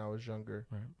 right, when I was younger,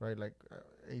 right? Like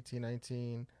 18,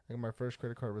 19. Like my first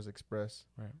credit card was Express,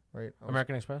 right?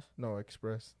 American Express? No,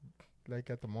 Express,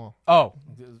 like at the mall. Oh,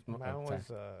 mine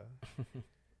was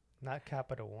not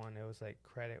Capital One. It was like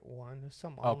Credit One. It was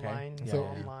some online. Yeah,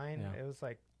 online. Yeah. It was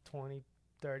like 20-30%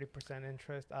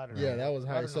 interest. I don't know. Yeah, that was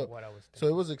high. I don't know what I was so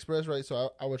it was Express, right?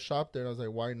 So I would shop there, and I was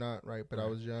like, why not, right? But I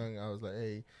was young. I was like,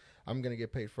 hey, I'm going to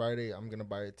get paid Friday. I'm going to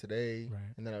buy it today. Right.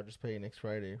 And then I'll just pay it next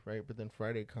Friday, right? But then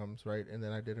Friday comes, right? And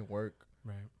then I didn't work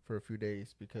for a few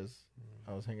days because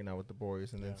I was hanging out with the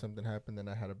boys. And then something happened. Then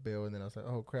I had a bill. And then I was like,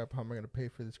 oh, crap, how am I going to pay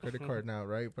for this credit card now,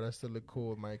 right? But I still look cool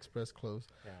with my Express clothes,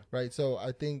 right? So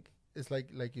I think it's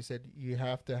like you said, you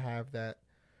have to have that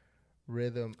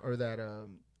rhythm or that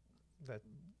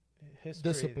history,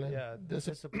 discipline. Yeah,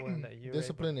 discipline that you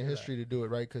discipline and history to do it,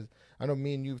 right? Because I know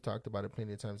me and you've talked about it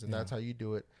plenty of times, and that's how you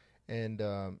do it. And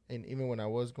even when I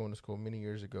was going to school many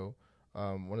years ago,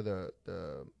 one of the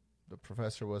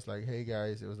professor was like, "Hey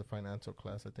guys," it was a financial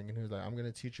class, I think, and he was like, "I'm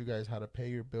gonna teach you guys how to pay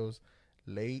your bills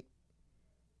late."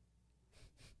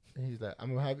 And he's like,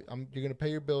 you're gonna pay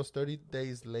your bills 30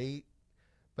 days late,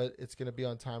 but it's gonna be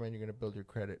on time, and you're gonna build your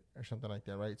credit or something like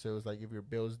that, right? So it was like if your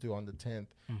bill's due on the 10th,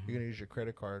 you're gonna use your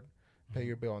credit card, pay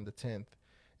your bill on the 10th,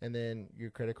 and then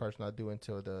your credit card's not due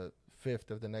until the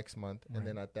 5th of the next month, and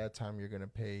then at that time you're gonna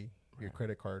pay your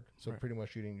credit card. So pretty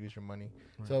much you didn't use your money.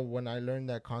 So when I learned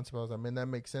that concept, I was like, man, that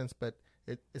makes sense, but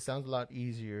it sounds a lot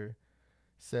easier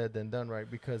said than done, right?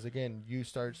 Because again, you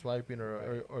start swiping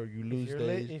or you lose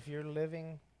days. If you're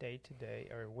living day to day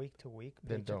or week to week,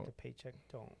 then paycheck to paycheck,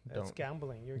 don't. That's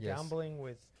gambling. You're gambling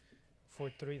for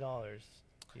 $3,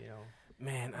 you know.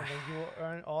 Man, and then you will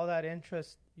earn all that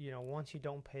interest. You know, once you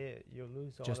don't pay it, you'll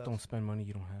lose all. Just don't spend money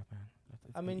you don't have, man.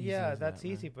 I mean, yeah, that's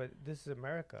easy, but this is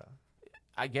America.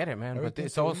 I get it, man, but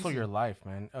it's also your life,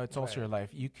 man. It's also your life.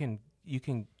 You can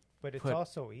but it's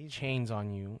also easy. Chains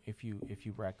on you if you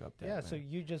rack up that. Yeah, man. so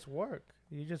you just work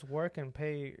and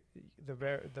pay the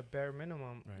bare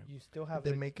minimum. Right. You still have.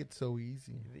 They make it so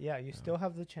easy. Yeah, you still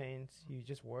have the chains. You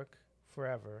just work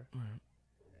forever. Right.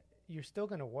 You're still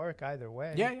gonna work either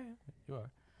way. Yeah, you are.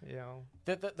 You know.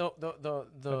 But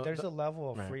there's a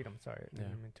level of freedom. Sorry, yeah.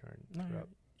 let me turn.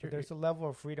 There's a level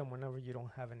of freedom whenever you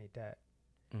don't have any debt.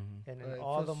 And then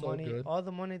all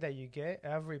the money that you get,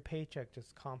 every paycheck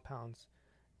just compounds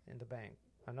in the bank.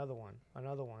 Another one,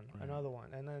 another one,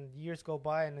 and then years go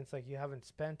by, and it's like you haven't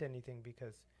spent anything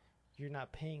because you're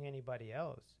not paying anybody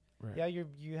else. Right. Yeah,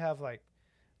 you have like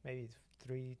maybe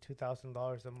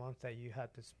 $2,000 a month that you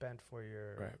had to spend for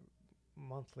your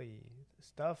monthly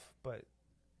stuff, but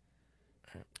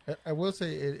I will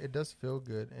say it does feel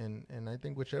good, and I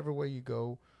think whichever way you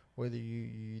go, whether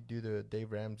you do the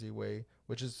Dave Ramsey way,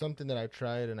 which is something that I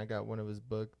tried, and I got one of his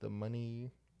book, The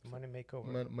Money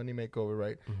Makeover,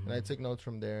 right? And I took notes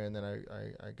from there, and then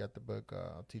I got the book,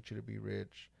 I'll Teach You to Be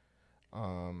Rich.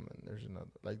 And there's another,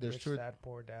 like there's Rich Dad,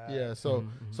 Poor Dad. Yeah, so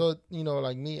you know,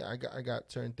 like me, I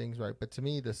got certain things right, but to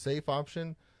me, the safe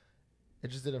option, it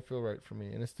just didn't feel right for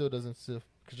me, and it still doesn't feel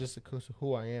just because of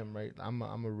who I am, right? I'm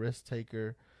a risk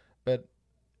taker, but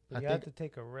you have to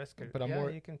take a risk. But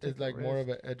it's like more of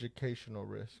an educational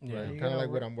risk, right? Kind of like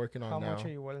what I'm working on now. How much are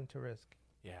you willing to risk?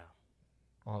 Yeah,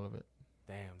 all of it.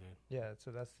 Damn, dude. Yeah,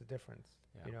 so that's the difference.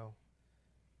 Yeah.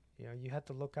 You know, you have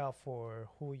to look out for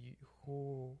who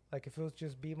like if it was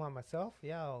just be by myself,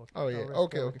 I'll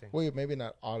okay. Well, maybe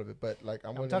not all of it, but like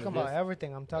I'm talking about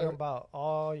everything. I'm talking about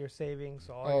all your savings,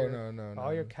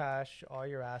 all your cash, all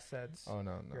your assets,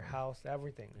 your house,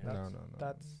 everything.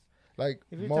 That's like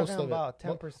if you're most talking of about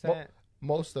 10%.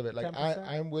 Most of it, like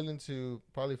I'm willing to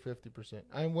probably 50%.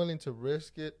 I'm willing to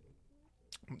risk it.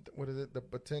 What is it? The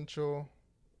potential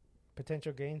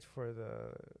gains for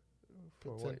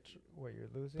what you're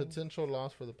losing. Potential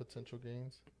loss for the potential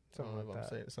gains. I'm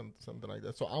saying something like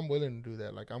that. So I'm willing to do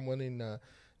that. Like I'm willing. I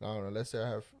don't know. Let's say I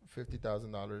have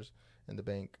 $50,000 in the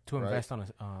bank to invest on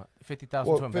a 50,000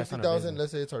 well, to invest 50,000. on a business.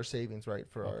 Let's say it's our savings, right?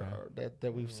 For our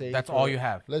that we've saved. That's all you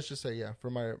have. Let's just say for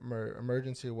my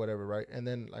emergency or whatever, right? And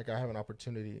then like I have an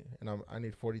opportunity, and I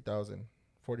need 40,000,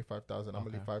 45,000. I'm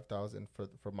gonna leave 5,000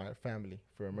 for my family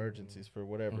for emergencies for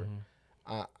whatever.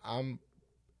 I'm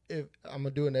gonna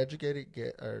do an educated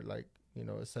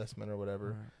assessment or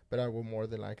whatever, but I will more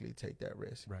than likely take that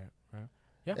risk. Right.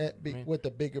 Yeah, with the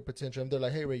bigger potential. They're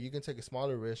like, hey, Ray, you can take a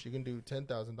smaller risk. You can do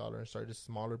 $10,000 and start a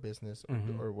smaller business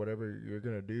or whatever you're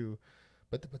gonna do,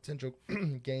 but the potential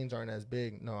gains aren't as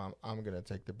big. No, I'm gonna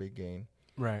take the big gain.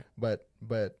 Right. But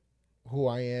who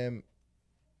I am,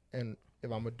 and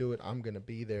if I'm gonna do it, I'm gonna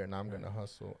be there and I'm gonna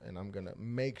hustle and I'm gonna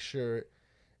make sure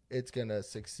it's gonna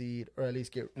succeed or at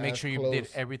least make sure you did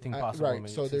everything possible. Right.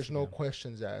 So there's no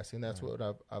questions asked, and that's what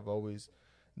I've always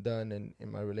done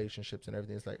in my relationships and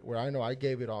everything. It's like where I know I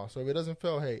gave it all. So if it doesn't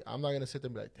fail, hey, I'm not gonna sit there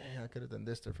and be like, dang, I could have done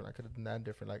this different. I could have done that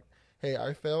different. Like, hey,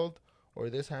 I failed or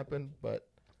this happened, but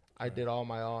I did all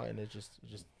my all, and it just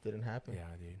didn't happen.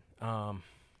 Yeah, dude.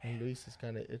 And Luis is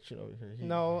kind of itching over here.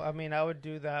 No, I mean I would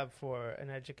do that for an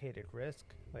educated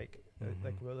risk, like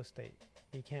real estate.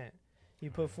 You can't. You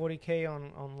put 40K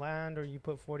on land, or you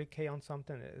put 40K on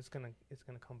something, it's gonna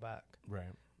come back.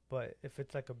 Right. But if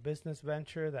it's like a business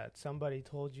venture that somebody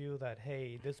told you that,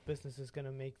 hey, this business is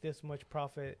gonna make this much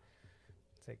profit,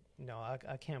 it's like, no,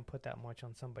 I can't put that much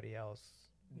on somebody else.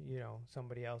 You know,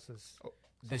 somebody else's.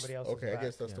 Okay, I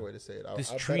guess that's the way to say it.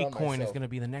 This tree coin is gonna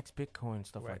be the next Bitcoin,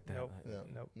 stuff like that.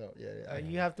 Nope. Yeah.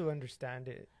 You have to understand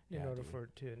it in order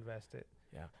to invest it.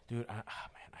 Yeah, dude.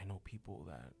 I know people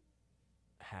that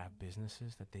have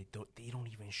businesses that they don't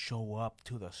even show up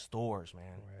to the stores,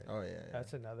 man. Right. Oh yeah,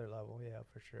 that's another level,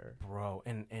 for sure, bro.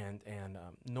 And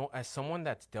no, as someone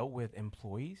that's dealt with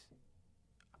employees,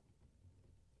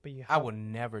 but I would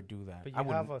never do that. But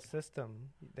you have a system.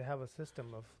 They have a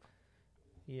system of,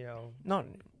 no,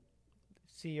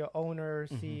 CEO, owner,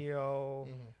 CEO,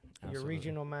 your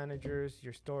regional managers,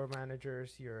 your store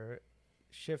managers, your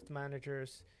shift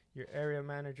managers, your area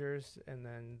managers, and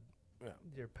then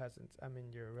your peasants. I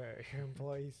mean, your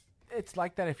employees. It's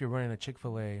like that if you're running a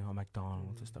Chick-fil-A or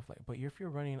McDonald's and stuff like. But if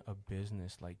you're running a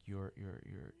business like your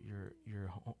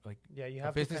like you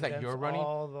have a business to that you're running,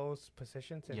 all those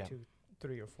positions into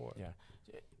 3 or 4. Yeah,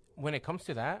 when it comes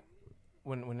to that,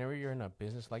 whenever you're in a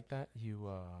business like that,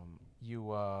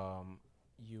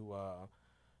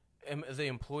 the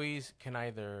employees can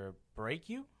either break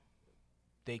you,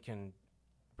 they can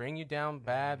bring you down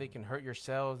bad, they can hurt your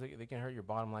sales, they can hurt your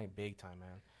bottom line big time,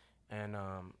 man. And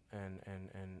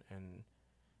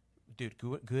dude,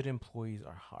 good employees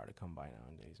are hard to come by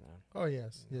nowadays, man. Oh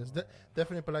yes,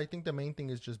 definitely. But I think the main thing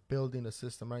is just building a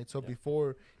system, right? So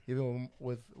before, even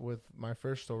with my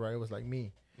first store, right, it was like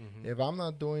me. If I'm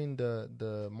not doing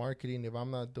the marketing, if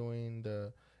I'm not doing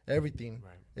the everything,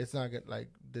 it's not good. Like,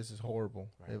 this is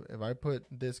horrible. If I put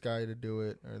this guy to do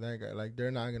it or that guy, like, they're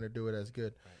not gonna do it as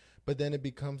good. But then it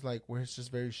becomes like where it's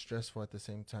just very stressful at the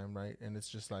same time, right? And it's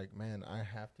just like, man, I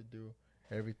have to do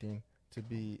everything to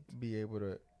be able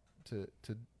to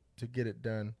get it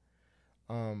done,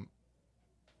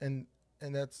 and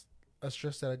that's a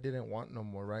stress that I didn't want no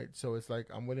more, right? So it's like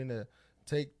I'm willing to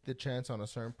take the chance on a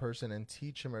certain person and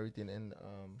teach him everything, and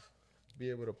be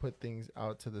able to put things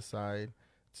out to the side,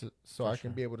 so I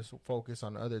can be able to focus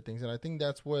on other things. And I think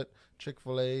that's what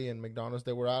Chick-fil-A and McDonald's,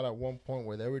 they were at one point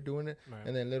where they were doing it,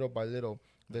 and then little by little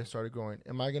they started going.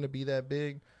 Am I going to be that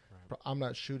big? I'm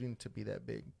not shooting to be that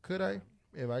big. Could I?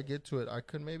 If I get to it, I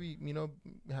could maybe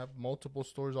have multiple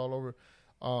stores all over.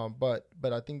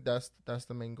 But I think that's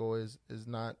the main goal is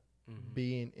not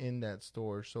being in that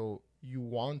store. So you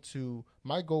want to.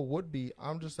 My goal would be,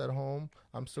 I'm just at home.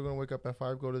 I'm still gonna wake up at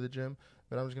 5, go to the gym,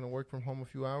 but I'm just gonna work from home a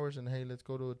few hours, and hey, let's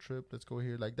go to a trip. Let's go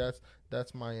here. Like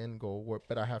that's my end goal.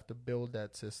 But I have to build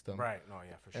that system. Right. No.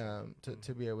 Yeah. For sure.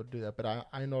 To be able to do that. But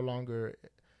I no longer,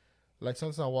 like,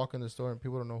 sometimes I walk in the store and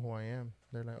people don't know who I am.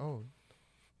 They're like, oh,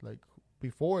 like.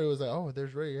 Before it was like, oh,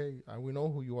 there's Ray. Hey, we know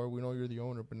who you are. We know you're the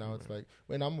owner. But now it's like,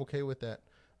 and I'm okay with that.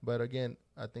 But again,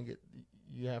 I think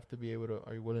you have to be able to.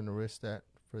 Are you willing to risk that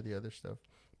for the other stuff?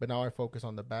 But now I focus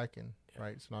on the back end,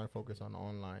 right? So now I focus on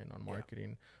online, on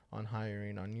marketing, on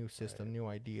hiring, on new system, new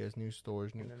ideas, new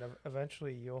stores, new. And then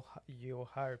eventually you'll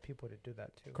hire people to do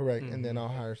that too. Correct, and then I'll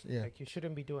hire. Yeah, like you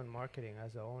shouldn't be doing marketing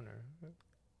as an owner.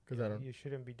 Because you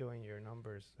shouldn't be doing your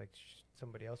numbers like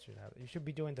somebody else should have. You should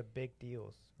be doing the big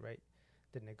deals, right?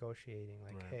 The negotiating,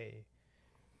 like, hey,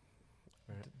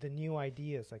 the new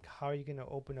ideas, like, how are you going to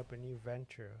open up a new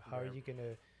venture? How are you going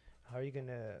to How are you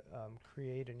gonna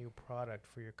create a new product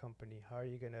for your company? How are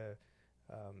you gonna,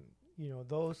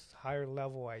 those higher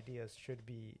level ideas should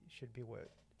be what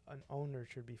an owner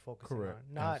should be focusing Correct.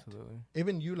 on. Not Absolutely.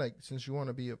 Even you, like, since you want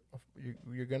to be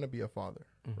you're gonna be a father,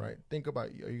 right? Think about,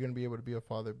 are you gonna be able to be a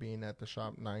father being at the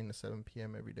shop 9 to 7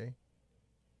 p.m. every day?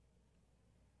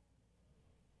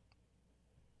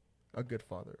 A good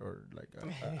father, or like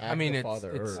I mean, a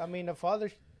father. a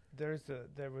father.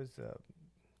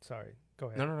 Sorry, go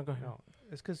ahead. No, go ahead. No,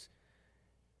 it's because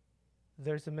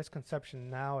there's a misconception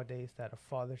nowadays that a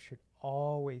father should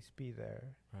always be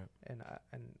there, right? And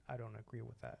I don't agree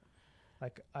with that.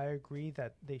 Like, I agree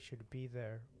that they should be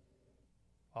there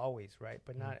always, right?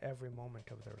 But not every moment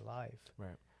of their life,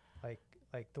 right?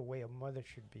 Like the way a mother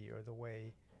should be, or the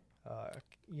way,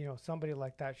 somebody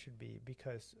like that should be,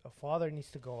 because a father needs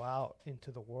to go out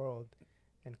into the world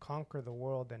and conquer the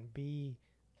world and be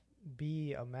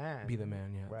a man. Be the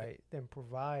man, yeah. Right? And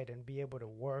provide and be able to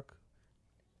work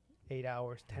 8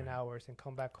 hours, 10 hours, and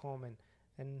come back home,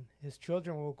 and his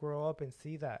children will grow up and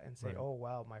see that and say, oh,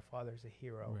 wow, my father's a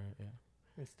hero. Right, yeah.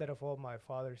 Instead of, oh, my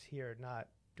father's here not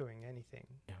doing anything.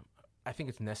 Yeah. I think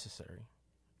it's necessary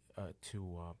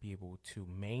to be able to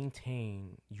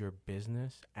maintain your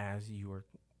business as you are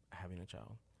having a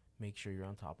child. Make sure you're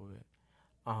on top of it.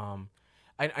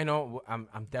 I know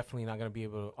I'm definitely not going to be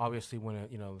able to, obviously, when,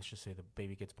 let's just say the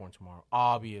baby gets born tomorrow,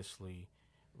 obviously,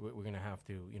 we're going to have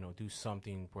to, do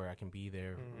something where I can be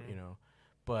there,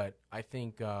 But I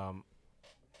think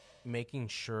making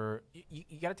sure,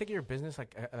 you got to take care of your business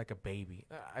like a baby.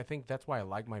 I think that's why I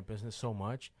like my business so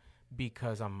much,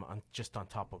 because I'm just on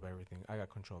top of everything. I got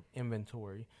control of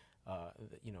inventory.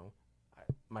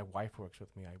 My wife works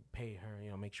with me. I pay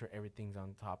her, make sure everything's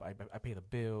on top. I pay the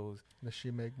bills. Does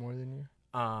she make more than you?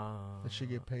 Does she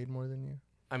get paid more than you?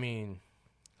 I mean,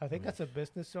 I think as a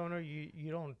business owner,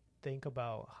 you don't think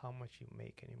about how much you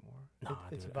make anymore.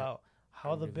 It's about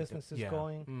how the business is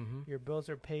going. Mm-hmm. Your bills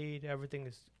are paid. Everything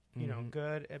is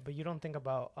good, but you don't think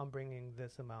about, I'm bringing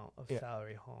this amount of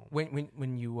salary home. When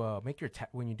you make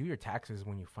when you do your taxes,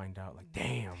 when you find out, like,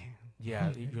 damn.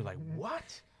 You're like,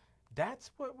 what?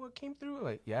 That's what came through.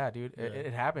 Like, yeah, dude,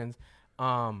 it happens.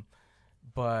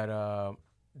 But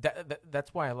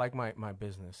that's why I like my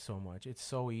business so much. It's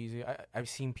so easy. I've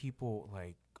seen people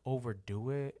like overdo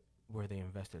it, where they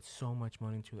invested so much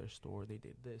money into their store. They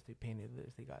did this, they painted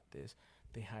this, they got this,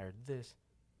 they hired this.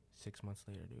 6 months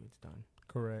later, dude, it's done.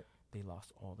 Correct. They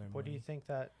lost all their money. What do you think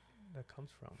that comes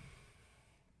from?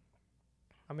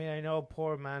 I mean, I know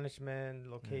poor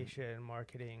management, location,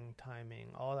 marketing, timing,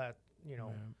 all that,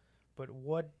 But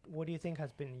what do you think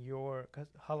has been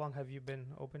how long have you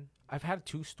been open? I've had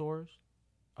 2 stores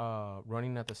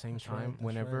running at the same time.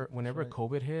 Whenever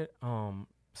COVID hit,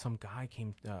 some guy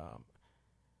came.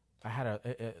 I had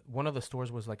one of the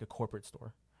stores was like a corporate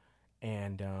store,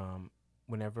 and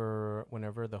whenever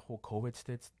the whole COVID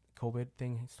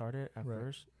thing started at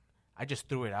first, I just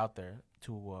threw it out there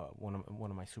to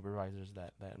one of my supervisors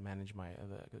that managed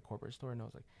the corporate store, and I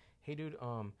was like, "Hey, dude,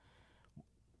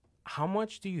 how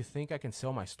much do you think I can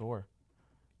sell my store,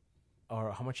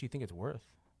 or how much do you think it's worth?"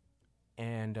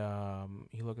 And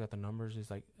he looked at the numbers. He's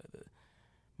like,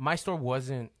 "My store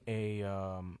wasn't a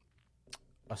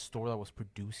store that was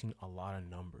producing a lot of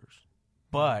numbers,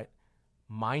 but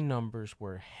my numbers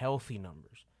were healthy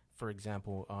numbers. For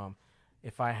example,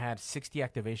 if I had 60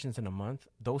 activations in a month,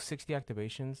 those 60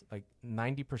 activations, like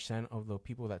 90% of the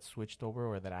people that switched over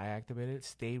or that I activated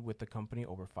stayed with the company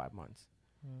over 5 months.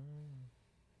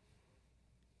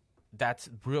 That's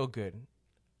real good.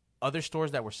 Other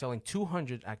stores that were selling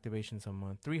 200 activations a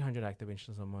month, 300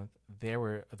 activations a month,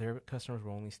 their customers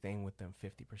were only staying with them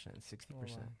 50%, 60%. Oh,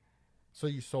 wow. So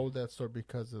you sold that store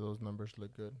because of those numbers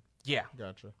look good? Yeah.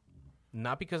 Gotcha.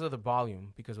 Not because of the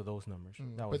volume, because of those numbers.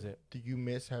 That was it. Do you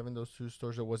miss having those 2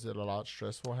 stores, or was it a lot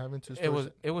stressful having 2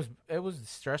 stores? It was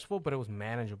stressful, but it was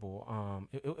manageable.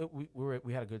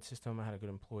 We had a good system. I had a good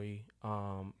employee.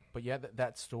 But yeah,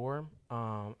 that store,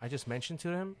 I just mentioned to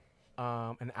him.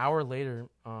 An hour later,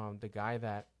 the guy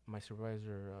that my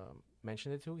supervisor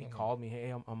mentioned it to, he called me. Hey,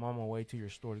 I'm on my way to your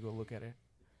store to go look at it.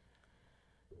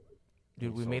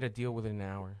 Dude, we made a deal within an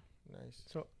hour. Nice.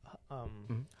 So,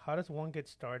 how does one get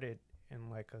started in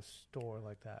like a store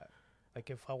like that? Like,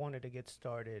 if I wanted to get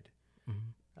started,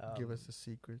 give us the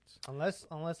secrets. Unless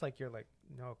like you're like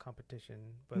no competition,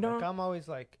 but like I'm always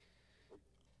like,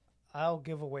 I'll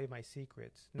give away my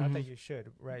secrets. Not that you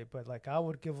should, right? But like I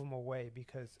would give them away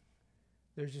because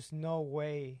there's just no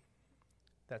way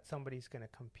that somebody's gonna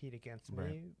compete against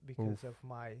me because of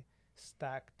my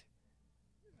stacked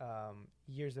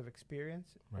years of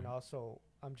experience, and also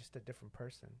I'm just a different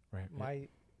person. Right. My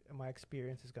my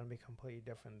experience is going to be completely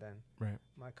different than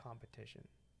my competition.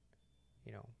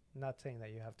 You know, not saying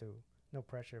that you have to, no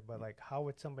pressure, but like, how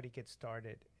would somebody get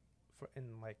started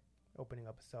in like opening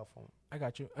up a cell phone? I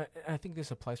got you. I think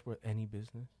this applies for any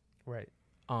business. Right.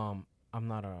 I'm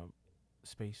not a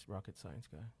space rocket science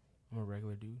guy. I'm a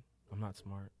regular dude. I'm not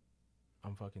smart.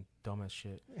 I'm fucking dumb as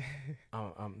shit.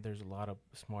 There's a lot of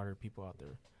smarter people out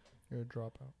there. You're a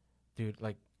dropout, dude.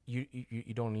 Like you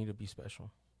don't need to be special.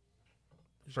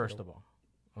 First of all,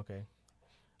 okay.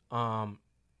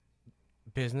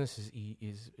 Business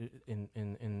is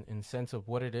in sense of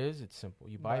what it is. It's simple.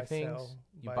 You buy things.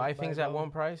 You buy things at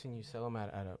one price and you sell them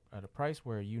at a price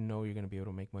where you know you're gonna be able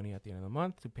to make money at the end of the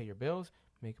month to pay your bills,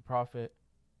 make a profit,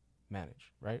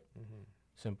 manage. Right. Mm-hmm.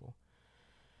 Simple.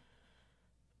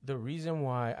 The reason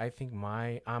why I think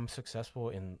I'm successful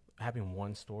in having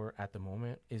one store at the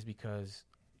moment is because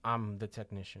I'm the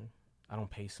technician. I don't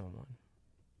pay someone.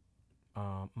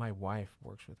 My wife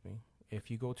works with me. If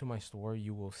you go to my store,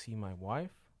 you will see my wife,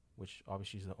 which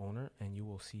obviously is the owner, and you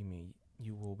will see me.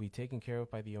 You will be taken care of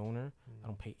by the owner. I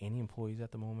don't pay any employees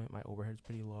at the moment. My overhead's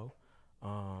pretty low.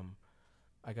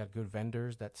 I got good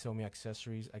vendors that sell me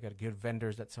accessories. I got good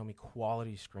vendors that sell me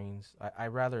quality screens. I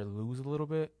rather lose a little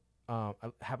bit. I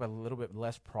have a little bit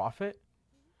less profit.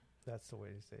 That's the way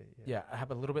to say it. Yeah, I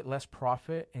have a little bit less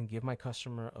profit and give my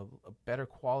customer a better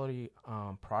quality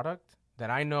product that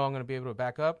I know I'm going to be able to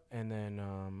back up. And then,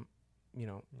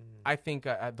 I think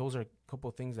those are a couple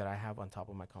of things that I have on top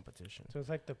of my competition. So it's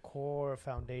like the core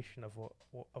foundation of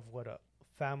what a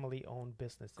family-owned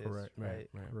business is. Right.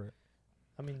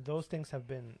 I mean, those things have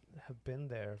been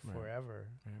there forever.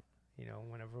 Right. You know,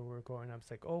 whenever we're growing up, it's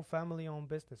like, oh, family-owned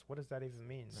business. What does that even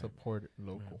mean? Support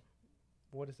local. Right.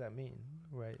 What does that mean?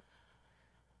 Right.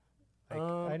 Like,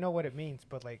 I know what it means,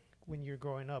 but like when you're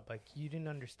growing up, like you didn't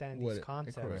understand these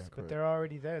concepts, but they're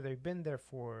already there. They've been there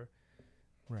for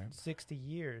 60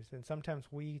 years, and sometimes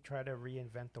we try to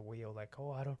reinvent the wheel. Like,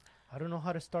 oh, I don't know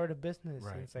how to start a business.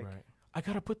 Right. And it's like, I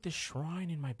gotta put this shrine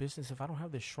in my business. If I don't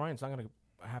have this shrine, it's not gonna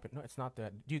happen. No, it's not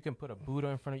that. You can put a Buddha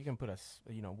in front of you. You can put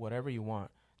whatever you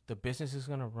want. The business is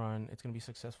gonna run. It's gonna be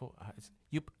successful.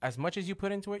 As much as you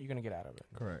put into it, you're gonna get out of it.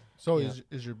 Correct. So is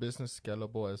your business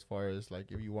scalable as far as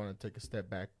like if you want to take a step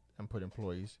back and put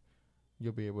employees,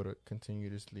 you'll be able to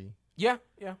continuously. Yeah.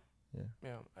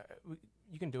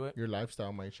 You can do it. Your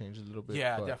lifestyle might change a little bit.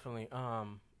 Yeah, definitely.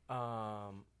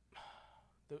 The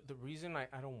reason I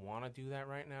don't want to do that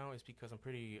right now is because I'm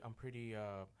pretty.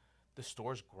 The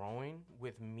store's growing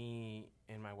with me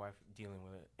and my wife dealing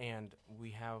with it, and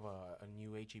we have a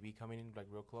new HEB coming in like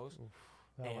real close. Oof,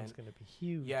 that one's gonna be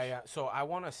huge. Yeah. So I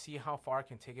want to see how far I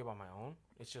can take it on my own.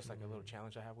 It's just like a little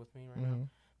challenge I have with me right now.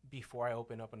 Before I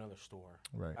open up another store,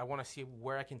 right? I want to see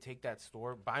where I can take that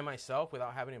store by myself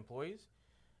without having employees.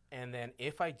 And then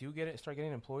if I do start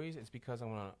getting employees, it's because I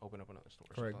want to open up another store.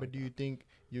 Correct. But do you think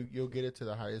you'll get it to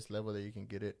the highest level that you can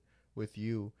get it with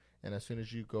you? And as soon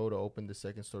as you go to open the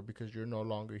second store, because you're no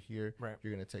longer here,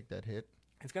 you're going to take that hit?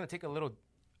 It's going to take a little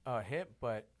hit,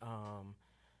 but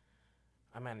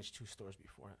I managed 2 stores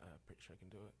before. I'm pretty sure I can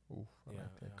do it. Oof, I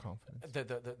like that confidence.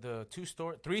 The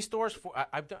 3 stores,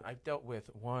 I've dealt with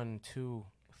 1, 2,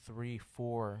 3,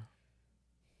 4,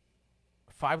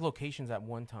 5 locations at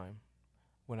one time.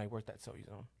 When I worked at Soy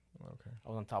Zone. Okay. I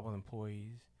was on top of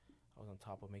employees. I was on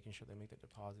top of making sure they make the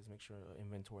deposits, make sure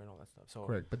inventory and all that stuff. So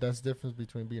correct, but that's the difference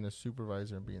between being a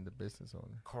supervisor and being the business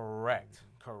owner. Correct.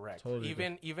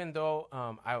 Totally even though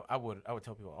I would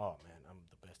tell people, oh man, I'm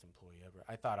the best employee ever.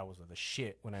 I thought I was the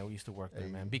shit when I used to work there,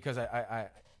 man, because I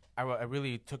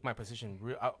really took my position.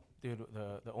 Dude,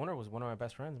 the owner was one of my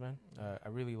best friends, man. I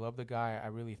really loved the guy. I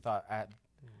really thought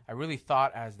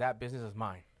as that business is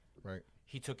mine. Right.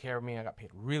 He took care of me. I got paid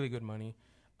really good money.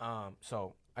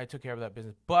 So I took care of that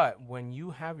business. But when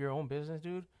you have your own business,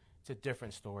 dude, it's a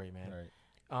different story, man.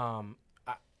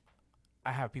 Right.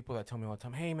 I have people that tell me all the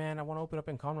time, hey, man, I want to open up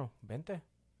in Conroe. Vente.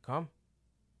 Come.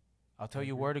 I'll tell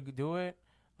you where to do it.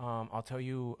 I'll tell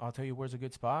you where's a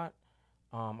good spot.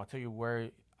 I'll tell you where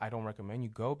I don't recommend you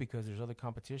go because there's other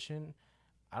competition.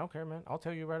 I don't care, man. I'll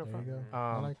tell you right up front. There you go.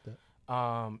 I like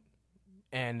that.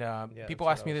 And people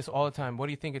ask me this all the time. What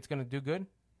do you think it's going to do good?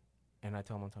 And I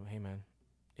tell them all the time, hey, man,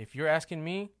 if you're asking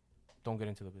me, don't get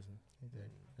into the business.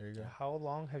 There you go. How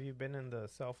long have you been in the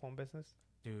cell phone business?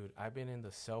 Dude, I've been in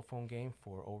the cell phone game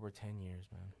for over 10 years,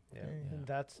 man. Yeah.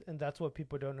 And that's what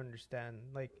people don't understand.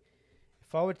 Like,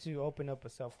 if I were to open up a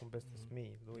cell phone business,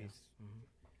 me, Luis. Yeah.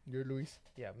 Mm-hmm. You're Luis?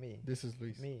 Yeah, me. This is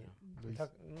Luis. Me. Luis.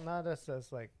 Not us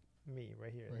as like me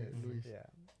right here. Right, Luis. Yeah.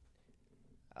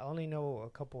 I only know a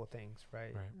couple of things,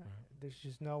 right? Right. There's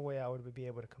just no way I would be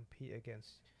able to compete against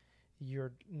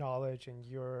your knowledge and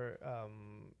your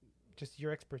just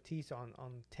your expertise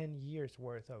on 10 years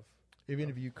worth of. Even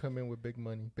if you come in with big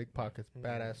money, big pockets,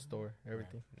 badass store,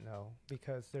 everything. No,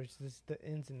 because there's the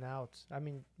ins and outs. I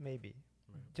mean, maybe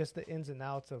just the ins and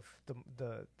outs of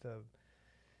the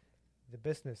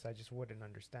business. I just wouldn't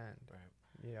understand. Right.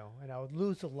 You know, and I would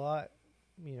lose a lot.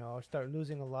 You know, I'll start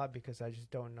losing a lot because I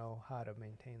just don't know how to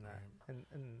maintain that. Right.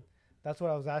 And that's what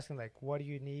I was asking. Like, what do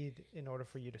you need in order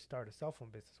for you to start a cell phone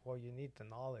business? Well, you need the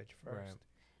knowledge first. Right.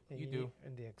 And you do,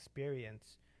 and the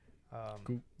experience.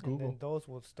 Google. And then those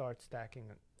will start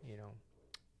stacking, you know.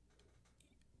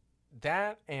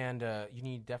 That and you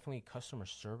need definitely customer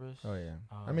service. Oh yeah,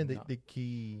 I mean the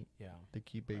key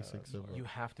basics of you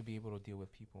have to be able to deal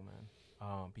with people,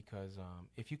 man. Because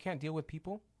if you can't deal with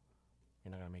people,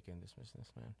 you're not gonna make it in this business,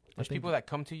 man. There's people that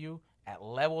come to you at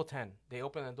level 10. They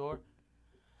open the door.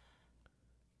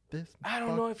 I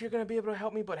don't know if you're gonna be able to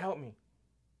help me, but help me.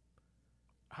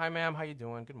 Hi, ma'am. How you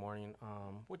doing? Good morning.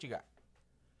 What you got?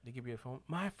 They give you a phone.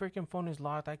 My freaking phone is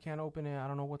locked. I can't open it. I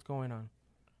don't know what's going on.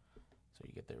 So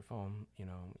you get their phone. You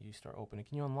know, you start opening.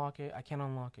 Can you unlock it? I can't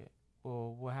unlock it.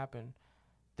 Well, what happened?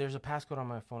 There's a passcode on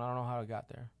my phone. I don't know how it got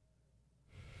there.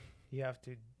 You have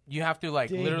to. You have to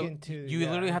like literally. You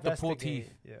literally have to pull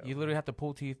teeth. Yeah. You literally have to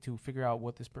pull teeth to figure out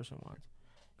what this person wants.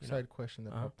 Side question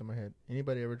that popped in my head.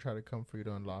 Anybody ever try to come for you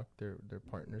to unlock their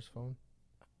partner's phone?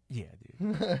 Yeah,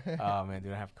 dude. Oh man,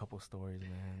 dude, I have a couple stories,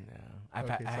 man. Yeah.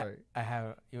 I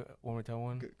have. You want me to tell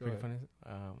one? Go ahead. Funny.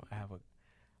 I have a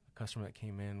customer that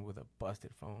came in with a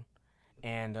busted phone,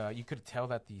 and you could tell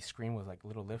that the screen was like a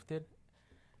little lifted,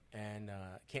 and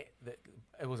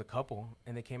it was a couple,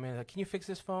 and they came in like, "Can you fix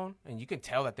this phone?" And you could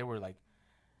tell that they were like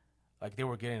they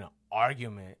were getting an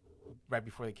argument right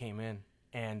before they came in,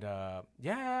 and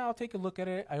yeah, I'll take a look at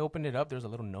it. I opened it up. There's a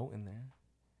little note in there,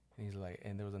 and he's like,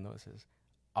 and there was a note that says,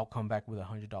 I'll come back with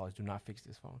 $100. Do not fix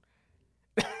this phone.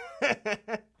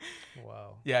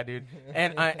 Wow. Yeah, dude.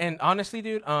 And honestly,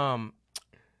 dude,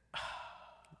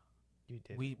 you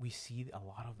did. We see a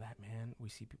lot of that, man. We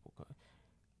see people go,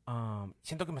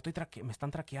 siento que me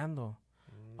están traqueando.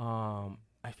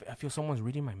 I feel someone's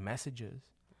reading my messages.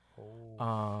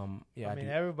 Yeah, I mean, dude.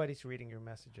 everybody's reading your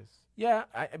messages. Yeah,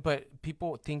 but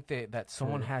people think that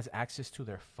someone has access to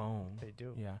their phone. They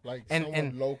do. Yeah, like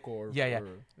someone local. Or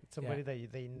somebody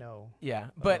that they know.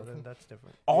 Yeah, but then that's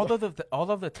different. All of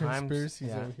the times.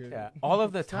 Conspiracies over here. Yeah, all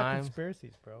of the it's times. Not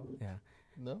conspiracies, bro. Yeah.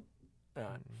 No.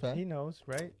 He knows,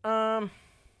 right?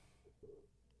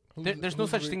 There's no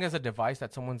such thing as a device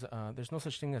that someone's. There's no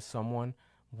such thing as someone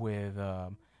with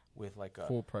like a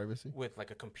full privacy, with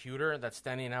like a computer that's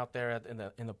standing out there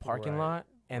in the parking lot,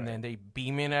 and then they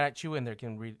beam in at you and they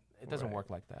can read. It doesn't work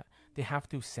like that. They have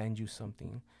to send you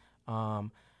something.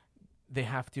 They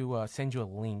have to send you a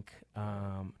link.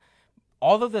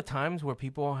 All of the times where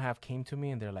people have came to me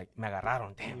and they're like, "Me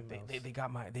agarraron, damn, they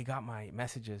got my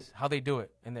messages." How they do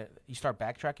it, and you start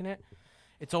backtracking it.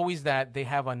 It's always that they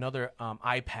have another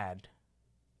iPad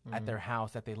at their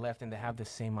house that they left, and they have the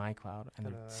same iCloud, and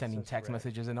they're sending text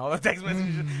messages, and all the text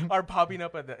messages are popping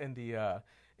up in the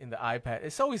iPad.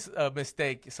 It's always a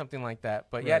mistake, something like that.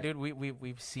 But yeah, dude,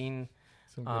 we've seen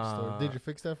some good stories. Did you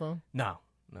fix that phone? No.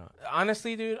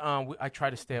 Honestly, dude, I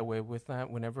try to stay away with that.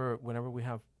 Whenever we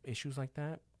have issues like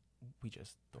that, we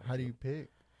just don't. How do you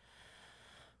pick?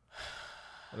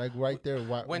 Like right there,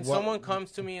 when someone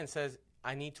comes to me and says,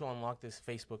 "I need to unlock this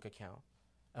Facebook account,"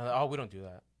 we don't do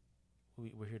that.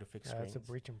 We're here to fix screens. That's a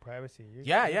breach in privacy.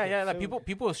 Yeah. Like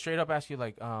people straight up ask you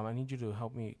like, "I need you to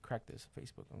help me crack this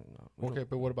Facebook." Okay,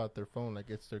 but what about their phone? Like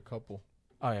it's their couple.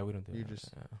 Oh yeah, we don't do you that.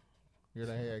 Just you're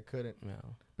like, hey, I couldn't.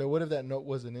 No. But what if that note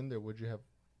wasn't in there? Would you have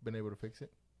been able to fix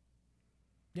it?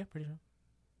 Yeah, pretty sure.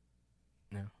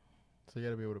 Yeah. So you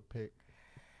got to be able to pick.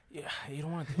 Yeah, you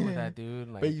don't want to deal with that, dude.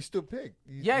 Like, but you still pick.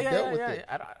 You dealt with it.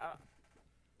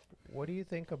 What do you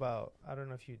think about? I don't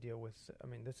know if you deal with. I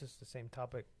mean, this is the same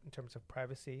topic in terms of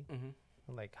privacy,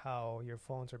 and like how your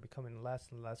phones are becoming less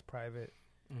and less private.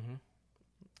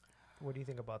 What do you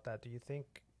think about that? Do you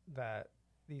think that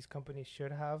these companies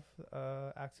should have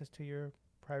access to your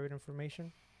private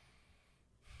information?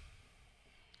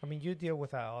 I mean, you deal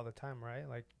with that all the time, right?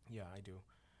 Like, yeah, I do.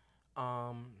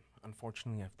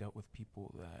 Unfortunately, I've dealt with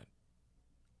people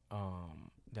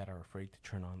that are afraid to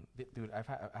turn on. Dude, I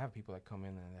have people that come in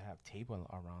and they have tape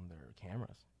around their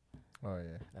cameras. Oh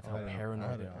yeah, that's how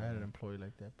paranoid they are. I had an employee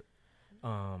like that. But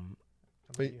how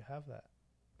many do you have that?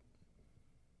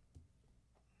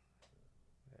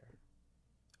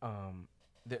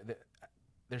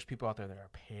 there's people out there that are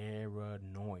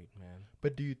paranoid, man.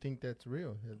 But do you think that's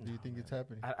real? Do you think it's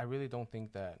happening? I really don't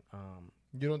think that.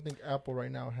 You don't think Apple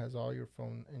right now has all your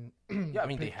phone in? Yeah, I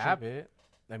mean they have it.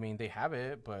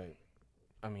 But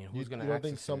I mean, who's gonna? You don't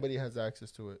think somebody has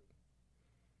access to it?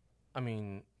 I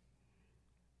mean,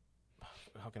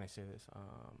 how can I say this?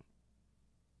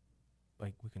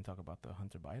 Like we can talk about the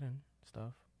Hunter Biden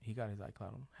stuff. He got his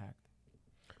iCloud hacked.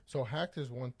 So hacked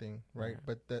is one thing, right?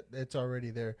 Yeah. But it's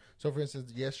already there. So for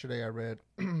instance, yesterday I read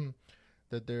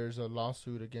that there's a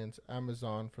lawsuit against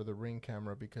Amazon for the Ring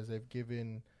camera because they've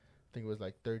given, I think it was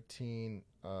like 13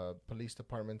 police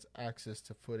departments access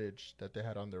to footage that they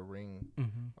had on their Ring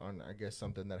on, I guess,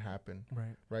 something that happened.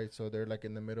 Right. So they're like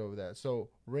in the middle of that. So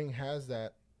Ring has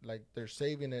that. Like they're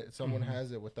saving it. Someone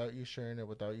has it without you sharing it,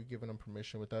 without you giving them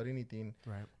permission, without anything.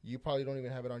 Right. You probably don't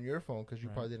even have it on your phone because you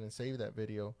probably didn't save that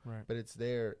video. Right. But it's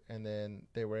there, and then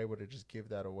they were able to just give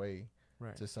that away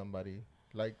to somebody.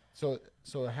 Like so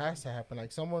it has to happen.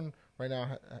 Like someone right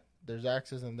now, there's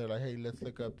access, and they're like, "Hey, let's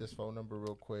look up this phone number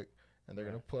real quick," and they're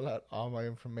gonna pull out all my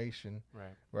information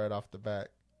right off the bat.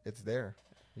 It's there.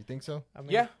 You think so?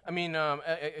 I mean,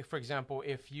 for example,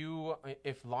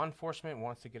 if law enforcement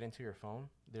wants to get into your phone,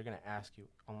 they're gonna ask you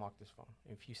unlock this phone.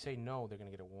 If you say no, they're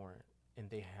gonna get a warrant, and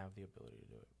they have the ability to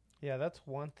do it. Yeah, that's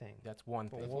one thing. That's one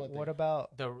thing. What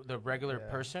about the regular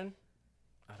person?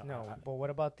 But what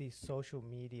about these social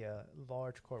media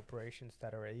large corporations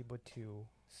that are able to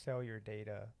sell your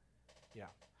data? Yeah.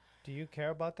 Do you care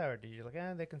about that, or do you like,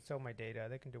 they can sell my data,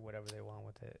 they can do whatever they want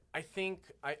with it? I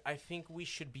think we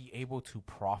should be able to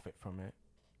profit from it.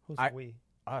 Who's we?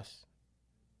 Us.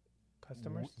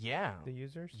 Customers? Yeah. The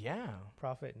users? Yeah.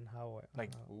 Profit and how?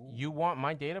 Like, you want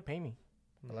my data, pay me.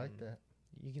 I like that.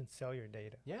 You can sell your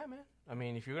data. Yeah, man. I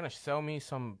mean, if you're gonna sell me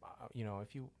some,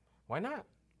 why not?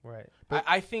 Right.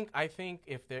 I think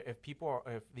if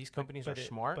these companies are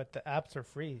smart, but the apps are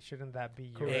free. Shouldn't that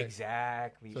be your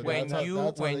exactly? So that's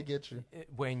how they get you.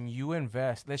 When you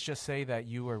invest, let's just say that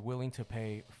you are willing to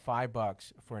pay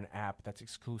 $5 for an app that's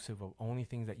exclusive of only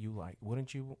things that you like.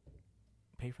 Wouldn't you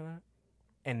pay for that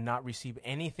and not receive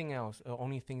anything else?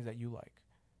 Only things that you like.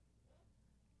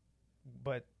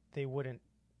 But they wouldn't.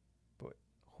 But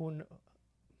who?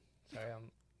 Sorry,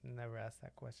 I'm never asked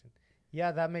that question.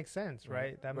 Yeah, that makes sense,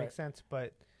 right? That makes sense,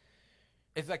 but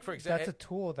it's like, for example, that's a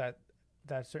tool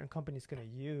that certain companies going to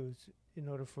use in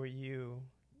order for you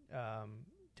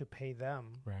to pay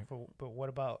them. Right. But what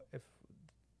about if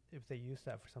they use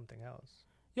that for something else?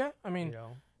 Yeah, I mean,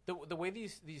 the way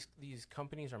these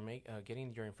companies are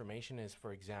getting your information is,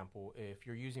 for example, if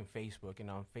you're using Facebook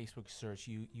and on Facebook search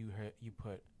you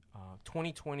put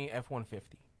 2020 F-150,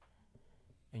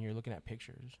 and you're looking at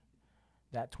pictures.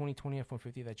 That 2020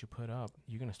 F-150 that you put up,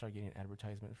 you're gonna start getting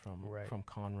advertisements from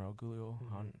Conroe, Google,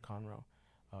 Conroe,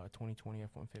 2020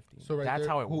 F-150. So that's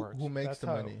how it works. Who makes the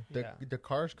money? The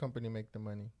cars company make the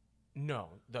money. No,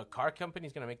 the car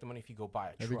company's gonna make the money if you go buy a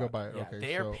truck. If you go buy it, yeah, okay.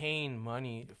 They are paying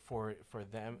money for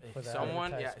them. If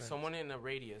someone in a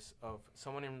radius of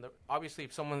obviously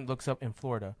if someone looks up in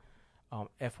Florida,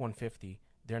 F-150,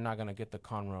 they're not gonna get the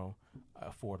Conroe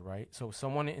Ford, right? So if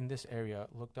someone in this area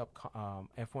looked up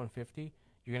F-150.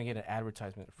 You're going to get an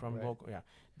advertisement from local. Yeah.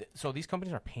 So these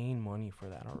companies are paying money for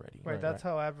that already. Right. That's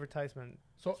how advertisements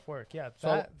work. Yeah.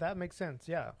 That makes sense.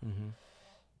 Yeah. Mm-hmm.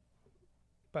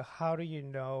 But how do you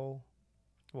know?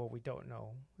 Well, we don't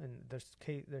know. And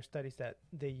there's studies that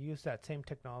they use that same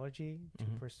technology to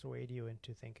persuade you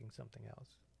into thinking something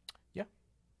else. Yeah.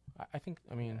 I think,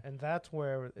 and that's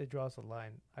where it draws the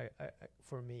line. I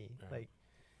for me,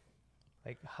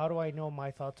 like, how do I know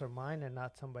my thoughts are mine and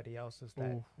not somebody else's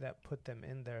that put them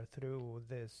in there through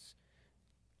this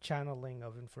channeling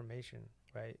of information,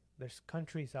 right? There's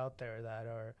countries out there that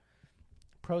are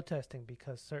protesting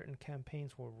because certain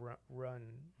campaigns were run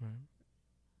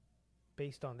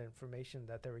based on the information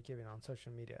that they were giving on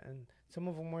social media. And some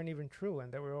of them weren't even true,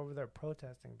 and they were over there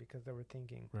protesting because they were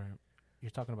thinking... Right. You're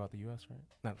talking about the U.S.,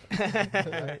 right?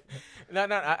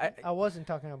 No. I wasn't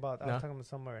talking about. I was talking about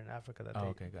somewhere in Africa that.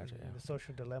 Okay, gotcha. The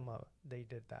social dilemma, they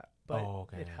did that, but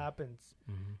it happens.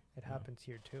 It happens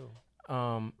here too.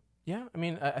 Yeah,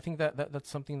 I think that's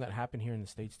something that happened here in the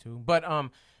States too. But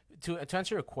to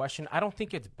answer your question, I don't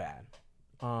think it's bad.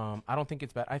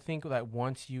 I think that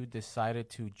once you decided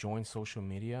to join social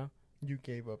media, you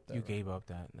gave up that. Gave up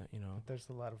that. There's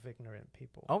a lot of ignorant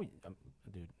people. Oh,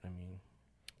 dude.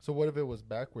 So what if it was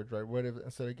backwards, right? What if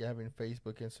instead of having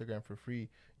Facebook, Instagram for free,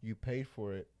 you paid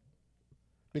for it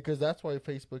Because that's why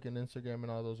Facebook and Instagram and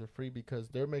all those are free, because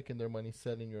they're making their money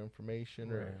selling your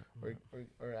information or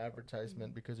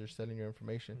advertisement, because they're selling your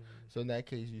information. So in that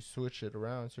case, you switch it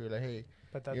around. So you're like, hey,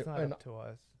 but that's not up to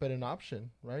us. But an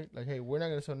option, right? Like, hey, we're not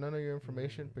going to sell none of your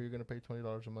information, but you're going to pay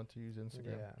 $20 a month to use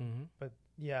Instagram. Yeah. But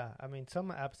yeah, I mean, some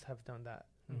apps have done that.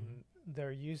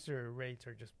 Their user rates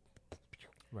are just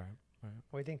right.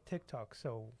 Well, I think TikTok's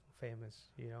so famous,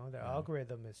 their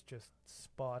algorithm is just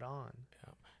spot on.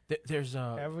 Yeah. There's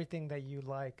everything that you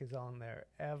like is on there.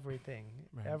 Everything,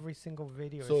 every single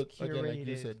video so is curated. Again, like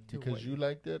you said, because you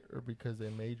liked it, or because they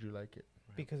made you like it?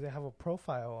 Because they have a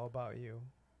profile about you.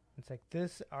 It's like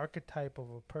this archetype of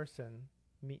a person,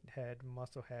 meathead,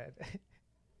 musclehead,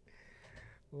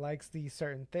 likes these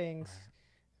certain things.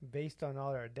 Based on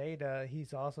all our data,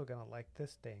 he's also gonna like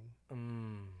this thing.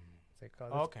 It's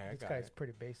like, oh, this guy's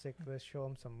pretty basic. Let's show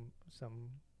him some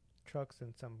trucks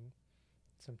and some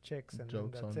chicks, and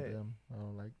jokes that's on it. them. I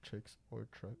don't like chicks or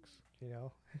trucks.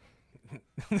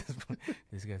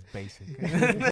 This guy's basic.